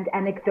and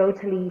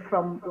anecdotally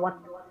from what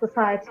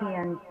society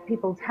and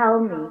people tell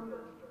me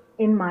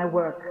in my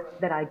work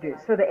that I do.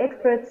 So the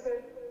experts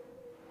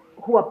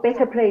who are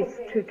better placed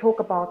to talk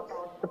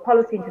about the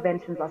policy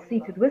interventions are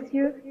seated with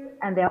you,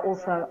 and they're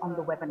also on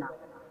the webinar.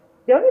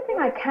 The only thing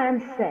I can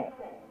say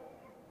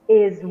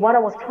is what I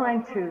was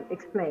trying to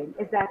explain,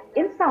 is that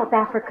in South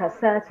Africa,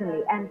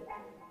 certainly, and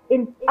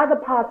in other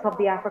parts of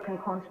the African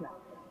continent,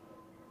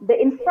 the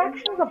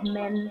infractions of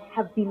men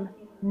have been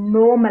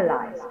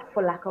normalized,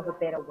 for lack of a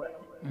better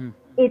word.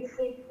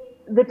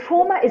 The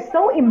trauma is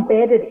so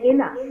embedded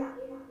in us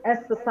as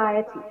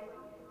society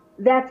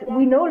that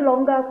we no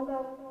longer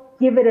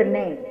give it a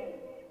name.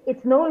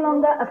 It's no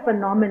longer a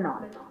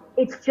phenomenon.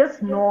 It's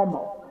just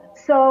normal.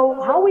 So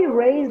how we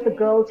raise the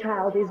girl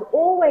child is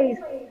always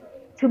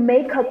to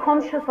make her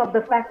conscious of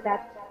the fact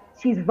that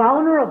she's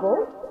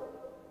vulnerable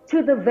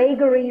to the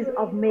vagaries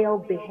of male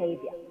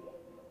behavior.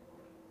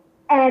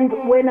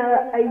 And when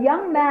a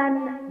young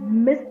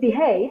man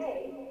misbehaves,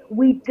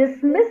 we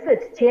dismiss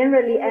it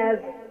generally as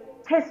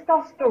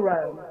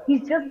testosterone.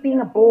 He's just being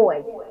a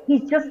boy.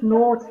 He's just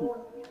naughty.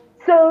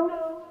 So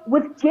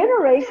with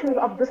generations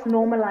of this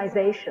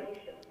normalization,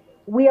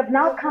 we have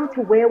now come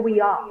to where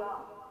we are,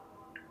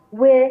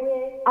 where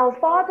our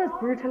fathers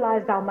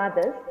brutalized our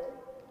mothers,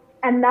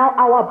 and now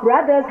our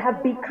brothers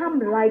have become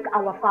like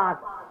our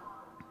fathers.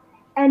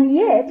 And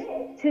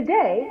yet,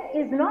 today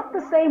is not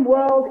the same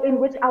world in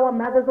which our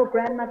mothers or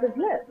grandmothers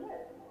lived.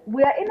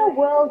 We are in a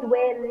world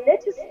where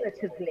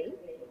legislatively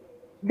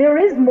there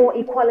is more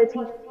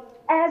equality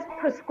as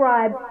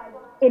prescribed,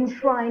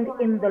 enshrined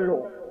in the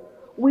law.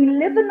 We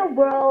live in a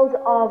world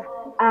of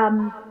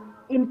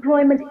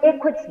employment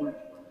equity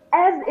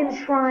as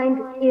enshrined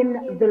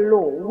in the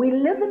law. We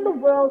live in the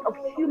world of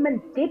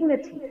human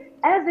dignity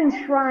as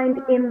enshrined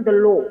in the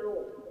law.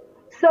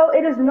 So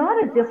it is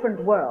not a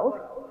different world.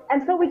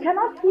 And so we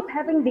cannot keep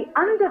having the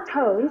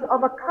undertones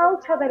of a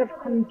culture that have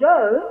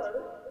condoned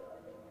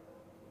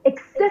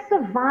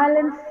excessive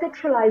violence,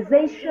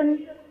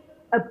 sexualization,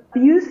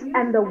 abuse,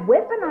 and the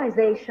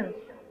weaponization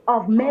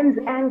of men's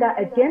anger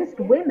against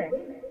women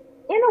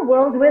in a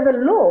world where the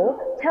law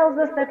tells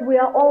us that we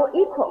are all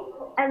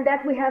equal and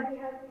that we have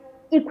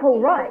equal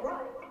rights.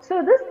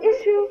 So this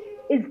issue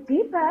is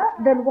deeper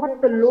than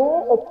what the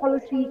law or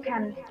policy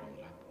can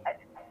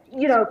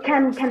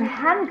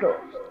handle.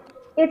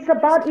 It's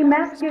about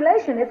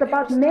emasculation. It's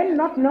about men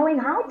not knowing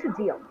how to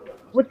deal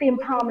with the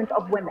empowerment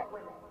of women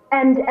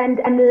and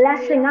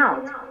lashing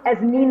out,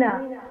 as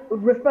Nina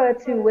referred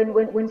to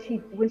when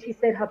she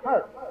said her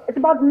post. It's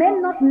about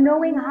men not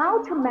knowing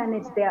how to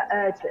manage their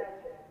urges.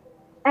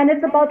 And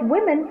it's about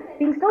women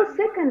being so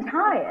sick and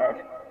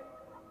tired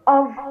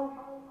of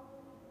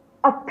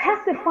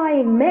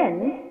pacifying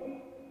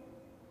men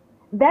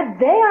that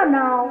they are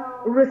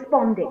now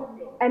responding.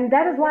 And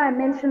that is why I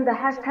mentioned the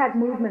hashtag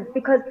movements,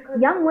 because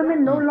young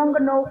women no longer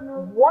know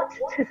what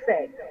to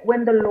say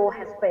when the law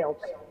has failed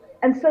them.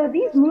 And so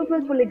these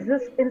movements will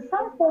exist in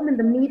some form in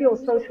the media or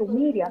social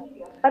media,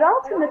 but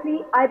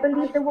ultimately I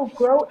believe they will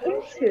grow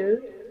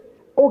into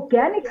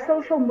organic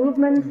social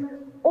movements,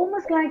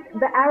 almost like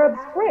the Arab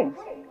Spring,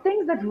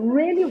 things that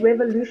really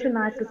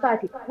revolutionize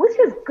society, which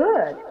is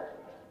good.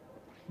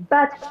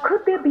 But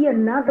could there be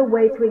another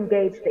way to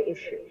engage the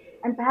issue?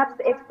 And perhaps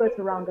the experts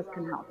around us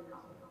can help.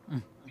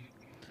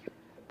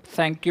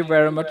 Thank you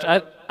very much.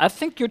 I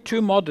think you're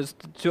too modest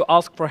to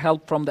ask for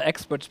help from the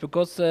experts,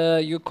 because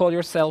you call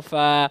yourself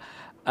a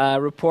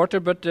reporter,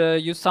 but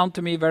you sound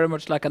to me very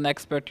much like an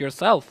expert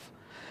yourself.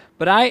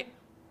 But I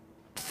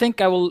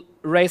think I will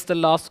raise the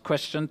last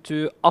question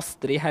to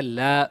Astrid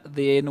Helle,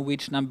 the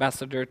Norwegian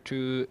ambassador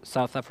to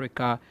South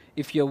Africa,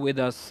 if you're with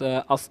us,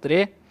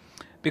 Astrid,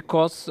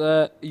 because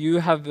you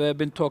have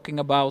been talking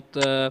about,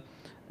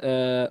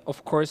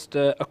 of course,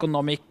 the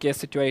economic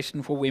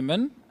situation for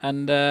women,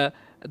 and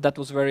that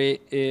was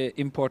very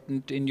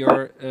important in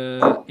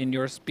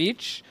your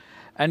speech.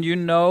 And you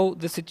know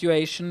the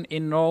situation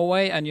in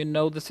Norway, and you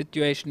know the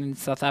situation in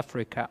South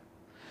Africa.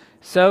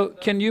 So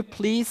can you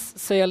please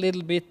say a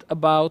little bit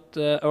about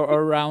or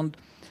around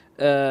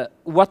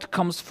what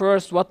comes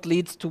first, what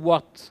leads to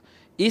what?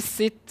 Is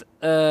it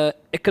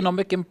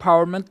economic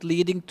empowerment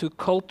leading to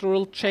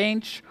cultural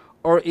change,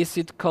 or is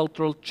it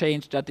cultural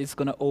change that is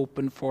going to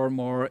open for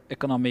more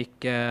economic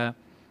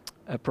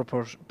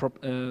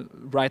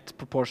right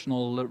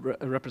proportional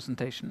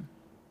representation?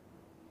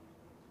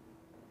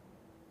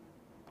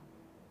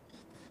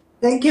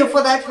 Thank you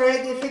for that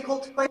very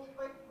difficult question.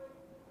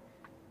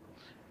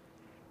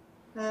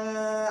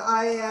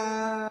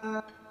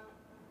 I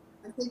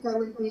think I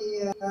will be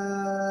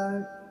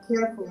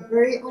careful.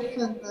 Very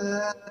often,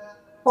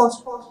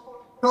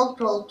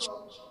 cultural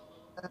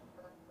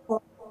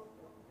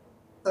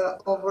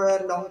over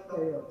a long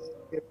period.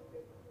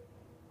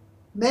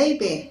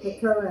 Maybe the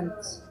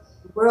current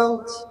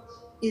world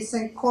is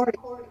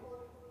encouraging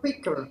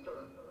quicker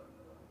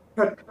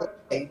cultural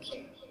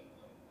change.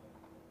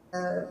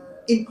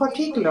 In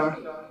particular,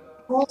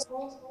 because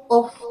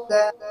of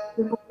the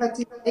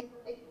democratization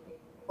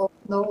of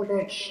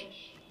knowledge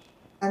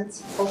and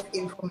of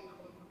information.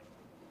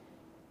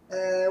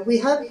 We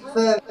have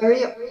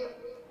very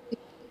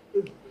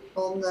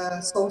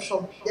on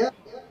social media,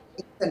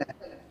 internet,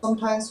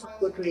 sometimes for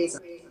good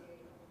reason.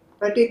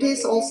 But it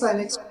is also an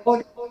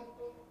extraordinary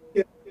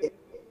opportunity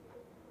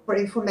for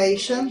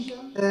information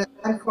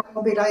and for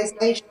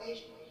mobilization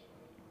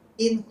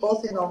in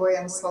both in Norway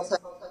and South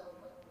Africa.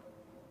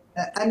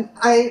 And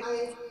I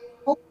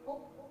hope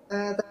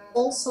that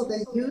also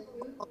the use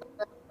of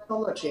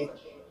technology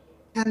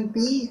can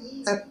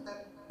be a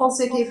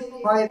positive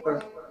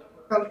driver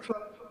for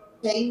cultural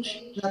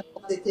change and a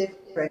positive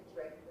trend.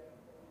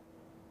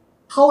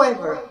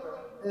 However,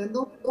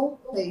 not all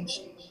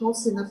change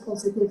goes in a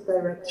positive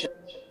direction.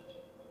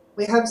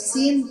 We have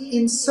seen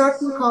in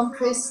certain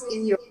countries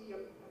in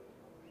Europe,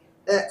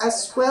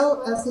 as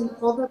well as in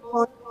other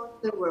parts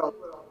of the world,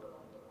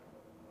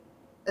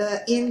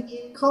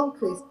 in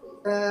countries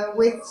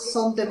with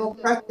some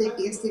democratic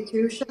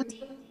institutions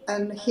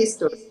and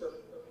history,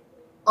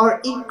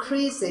 are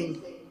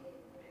increasing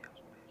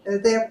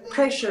their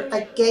pressure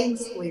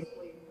against women,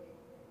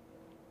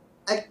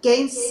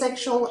 against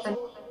sexual and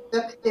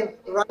reproductive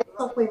rights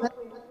of women,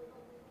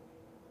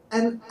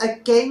 and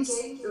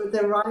against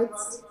the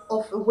rights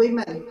of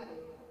women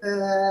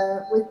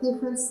with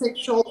different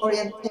sexual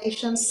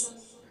orientations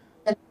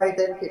and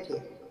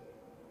identity.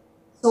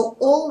 So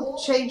all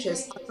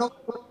changes are not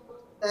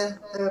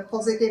a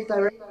positive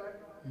direction.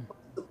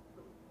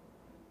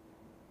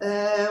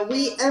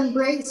 We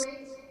embrace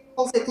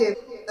positive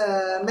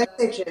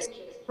messages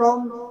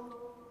from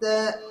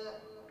the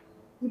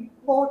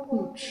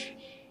important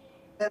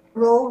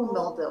role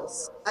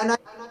models. And I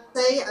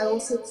say I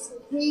was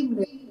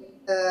extremely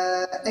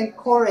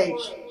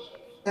encouraged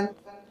and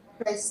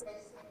impressed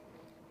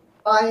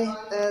by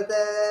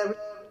the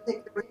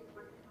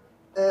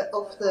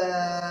of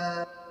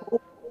the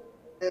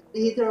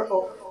leader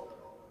of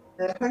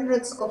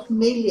hundreds of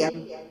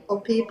millions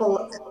of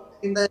people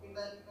in the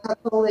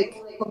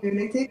Catholic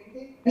community,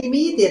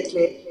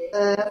 immediately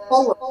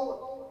followed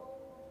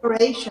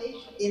operation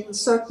in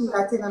certain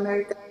Latin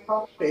American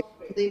countries,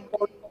 the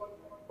importance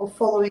of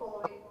following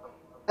up.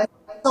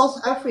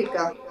 South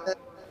Africa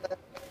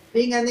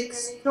being an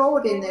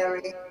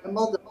extraordinary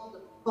model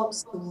when it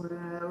comes to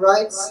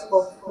rights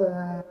of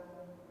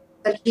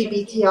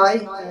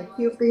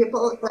LGBTIQ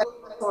people,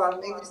 for our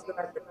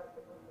minister.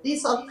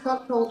 These are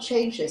cultural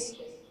changes.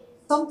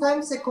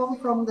 Sometimes they come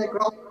from the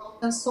ground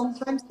and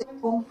sometimes they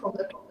come from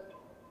the top.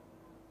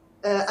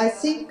 I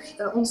think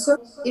on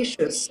certain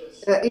issues,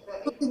 it's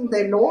putting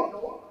the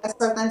law as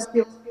an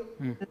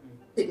institution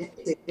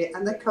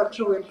and the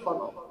culture will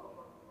follow.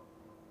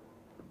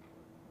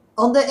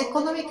 On the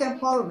economic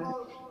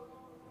empowerment,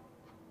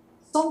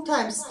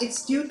 sometimes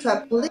it's due to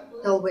a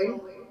political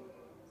will,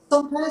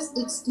 sometimes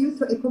it's due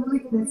to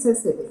economic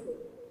necessity.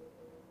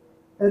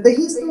 The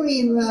history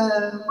in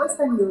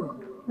Western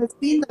Europe has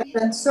been that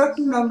a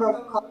certain number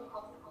of countries,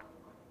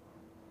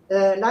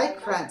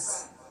 like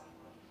France,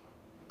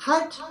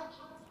 had,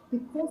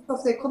 because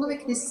of the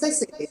economic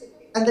necessity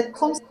and the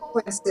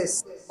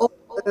consequences of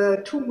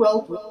two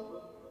world wars,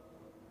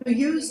 to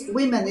use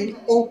women in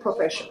all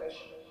professions.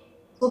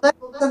 So that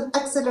was an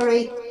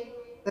accelerate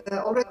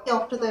already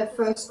after the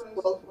First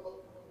World War.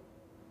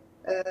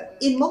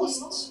 In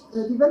most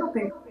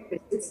developing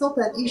countries, it's not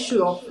an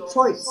issue of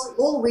choice.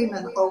 All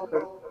women are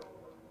working.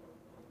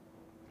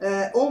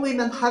 All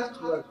women have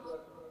to work.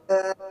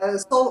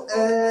 So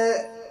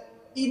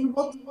in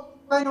what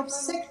kind of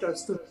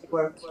sectors do they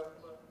work?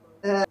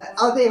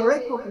 Are they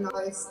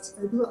recognized?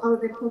 Are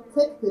they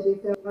protected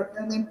if they are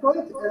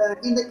unemployed?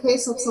 In the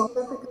case of South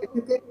Africa, if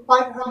you get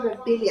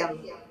 500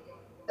 billion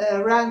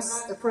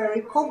rands for a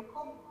recovery,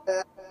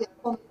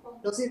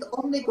 does it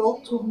only go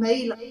to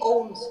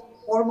male-owned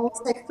formal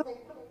sector,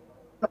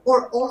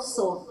 or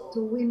also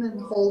to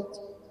women-held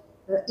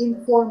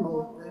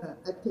informal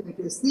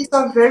activities? These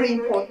are very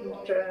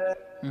important.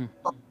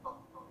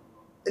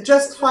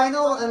 Just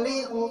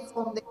finally,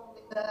 from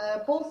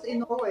both in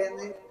Norway and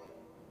in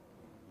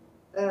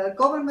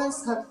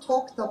governments have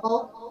talked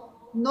about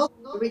not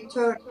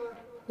returning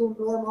to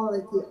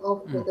normality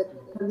after the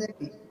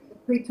pandemic,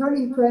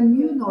 returning to a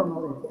new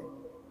normality.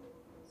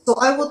 So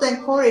I would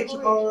encourage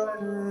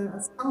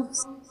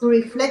ourselves to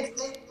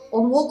reflect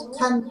on what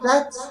can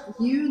that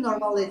new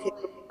normality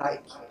look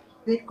like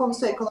when it comes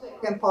to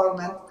economic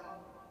empowerment.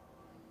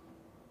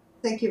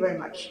 Thank you very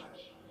much.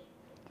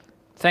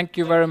 Thank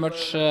you very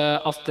much,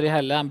 Astrid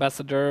Helle,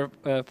 Ambassador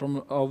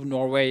of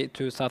Norway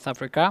to South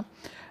Africa.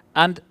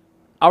 And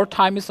our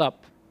time is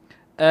up.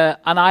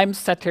 And I'm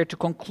set here to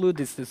conclude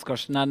this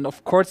discussion. And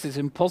of course, it's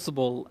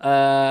impossible.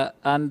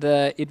 And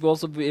it would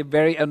also be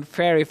very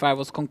unfair if I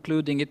was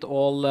concluding it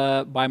all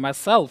by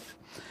myself.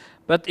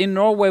 But in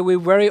Norway, we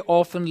very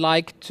often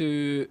like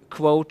to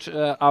quote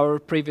our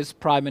previous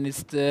Prime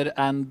Minister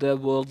and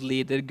world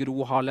leader,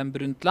 Gro Harlem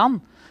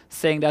Brundtland,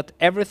 saying that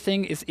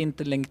everything is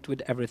interlinked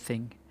with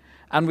everything.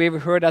 And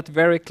we've heard that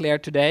very clear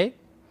today.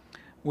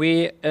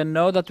 We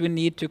know that we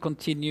need to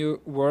continue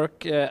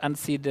work and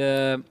see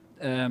the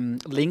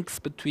links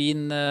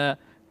between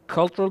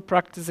cultural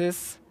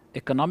practices,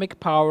 economic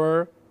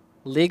power,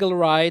 legal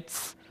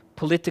rights,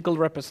 political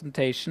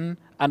representation,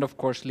 and of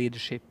course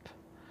leadership.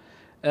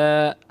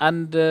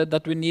 And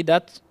that we need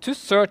that to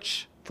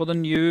search for the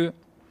new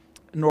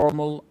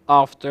normal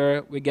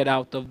after we get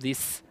out of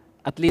this,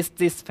 at least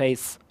this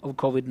phase of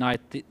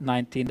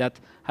COVID-19 that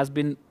has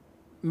been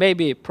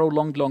maybe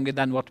prolonged longer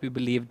than what we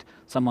believed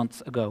some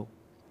months ago.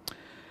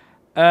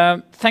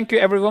 Thank you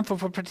everyone for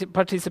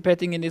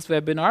participating in this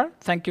webinar.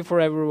 Thank you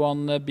for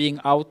everyone being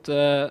out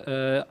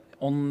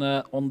on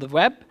the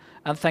web.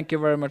 And thank you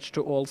very much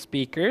to all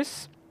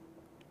speakers.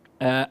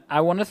 I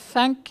want to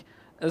thank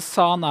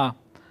Sana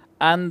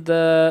and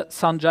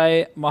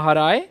Sanjay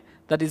Maharai,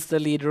 that is the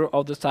leader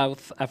of the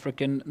South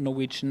African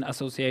Norwegian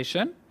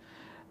Association.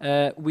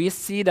 We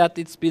see that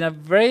it's been a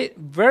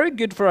very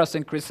good for us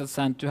in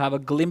Kristiansand to have a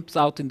glimpse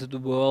out into the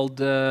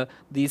world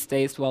these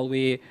days while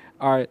we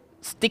are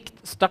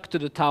stuck to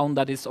the town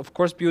that is of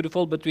course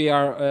beautiful, but we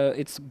are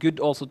it's good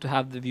also to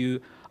have the view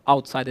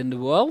outside in the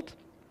world.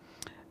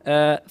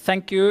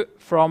 Thank you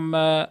from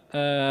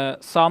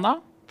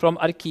Sana, from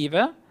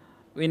Arkivet,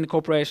 in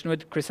cooperation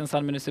with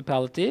Kristiansand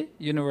Municipality,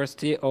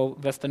 University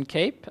of Western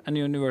Cape and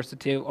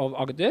University of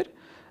Agder.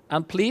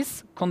 And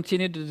please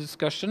continue the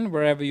discussion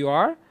wherever you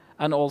are,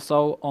 and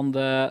also on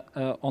the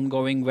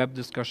ongoing web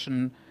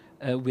discussion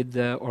with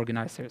the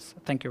organizers.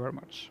 Thank you very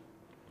much.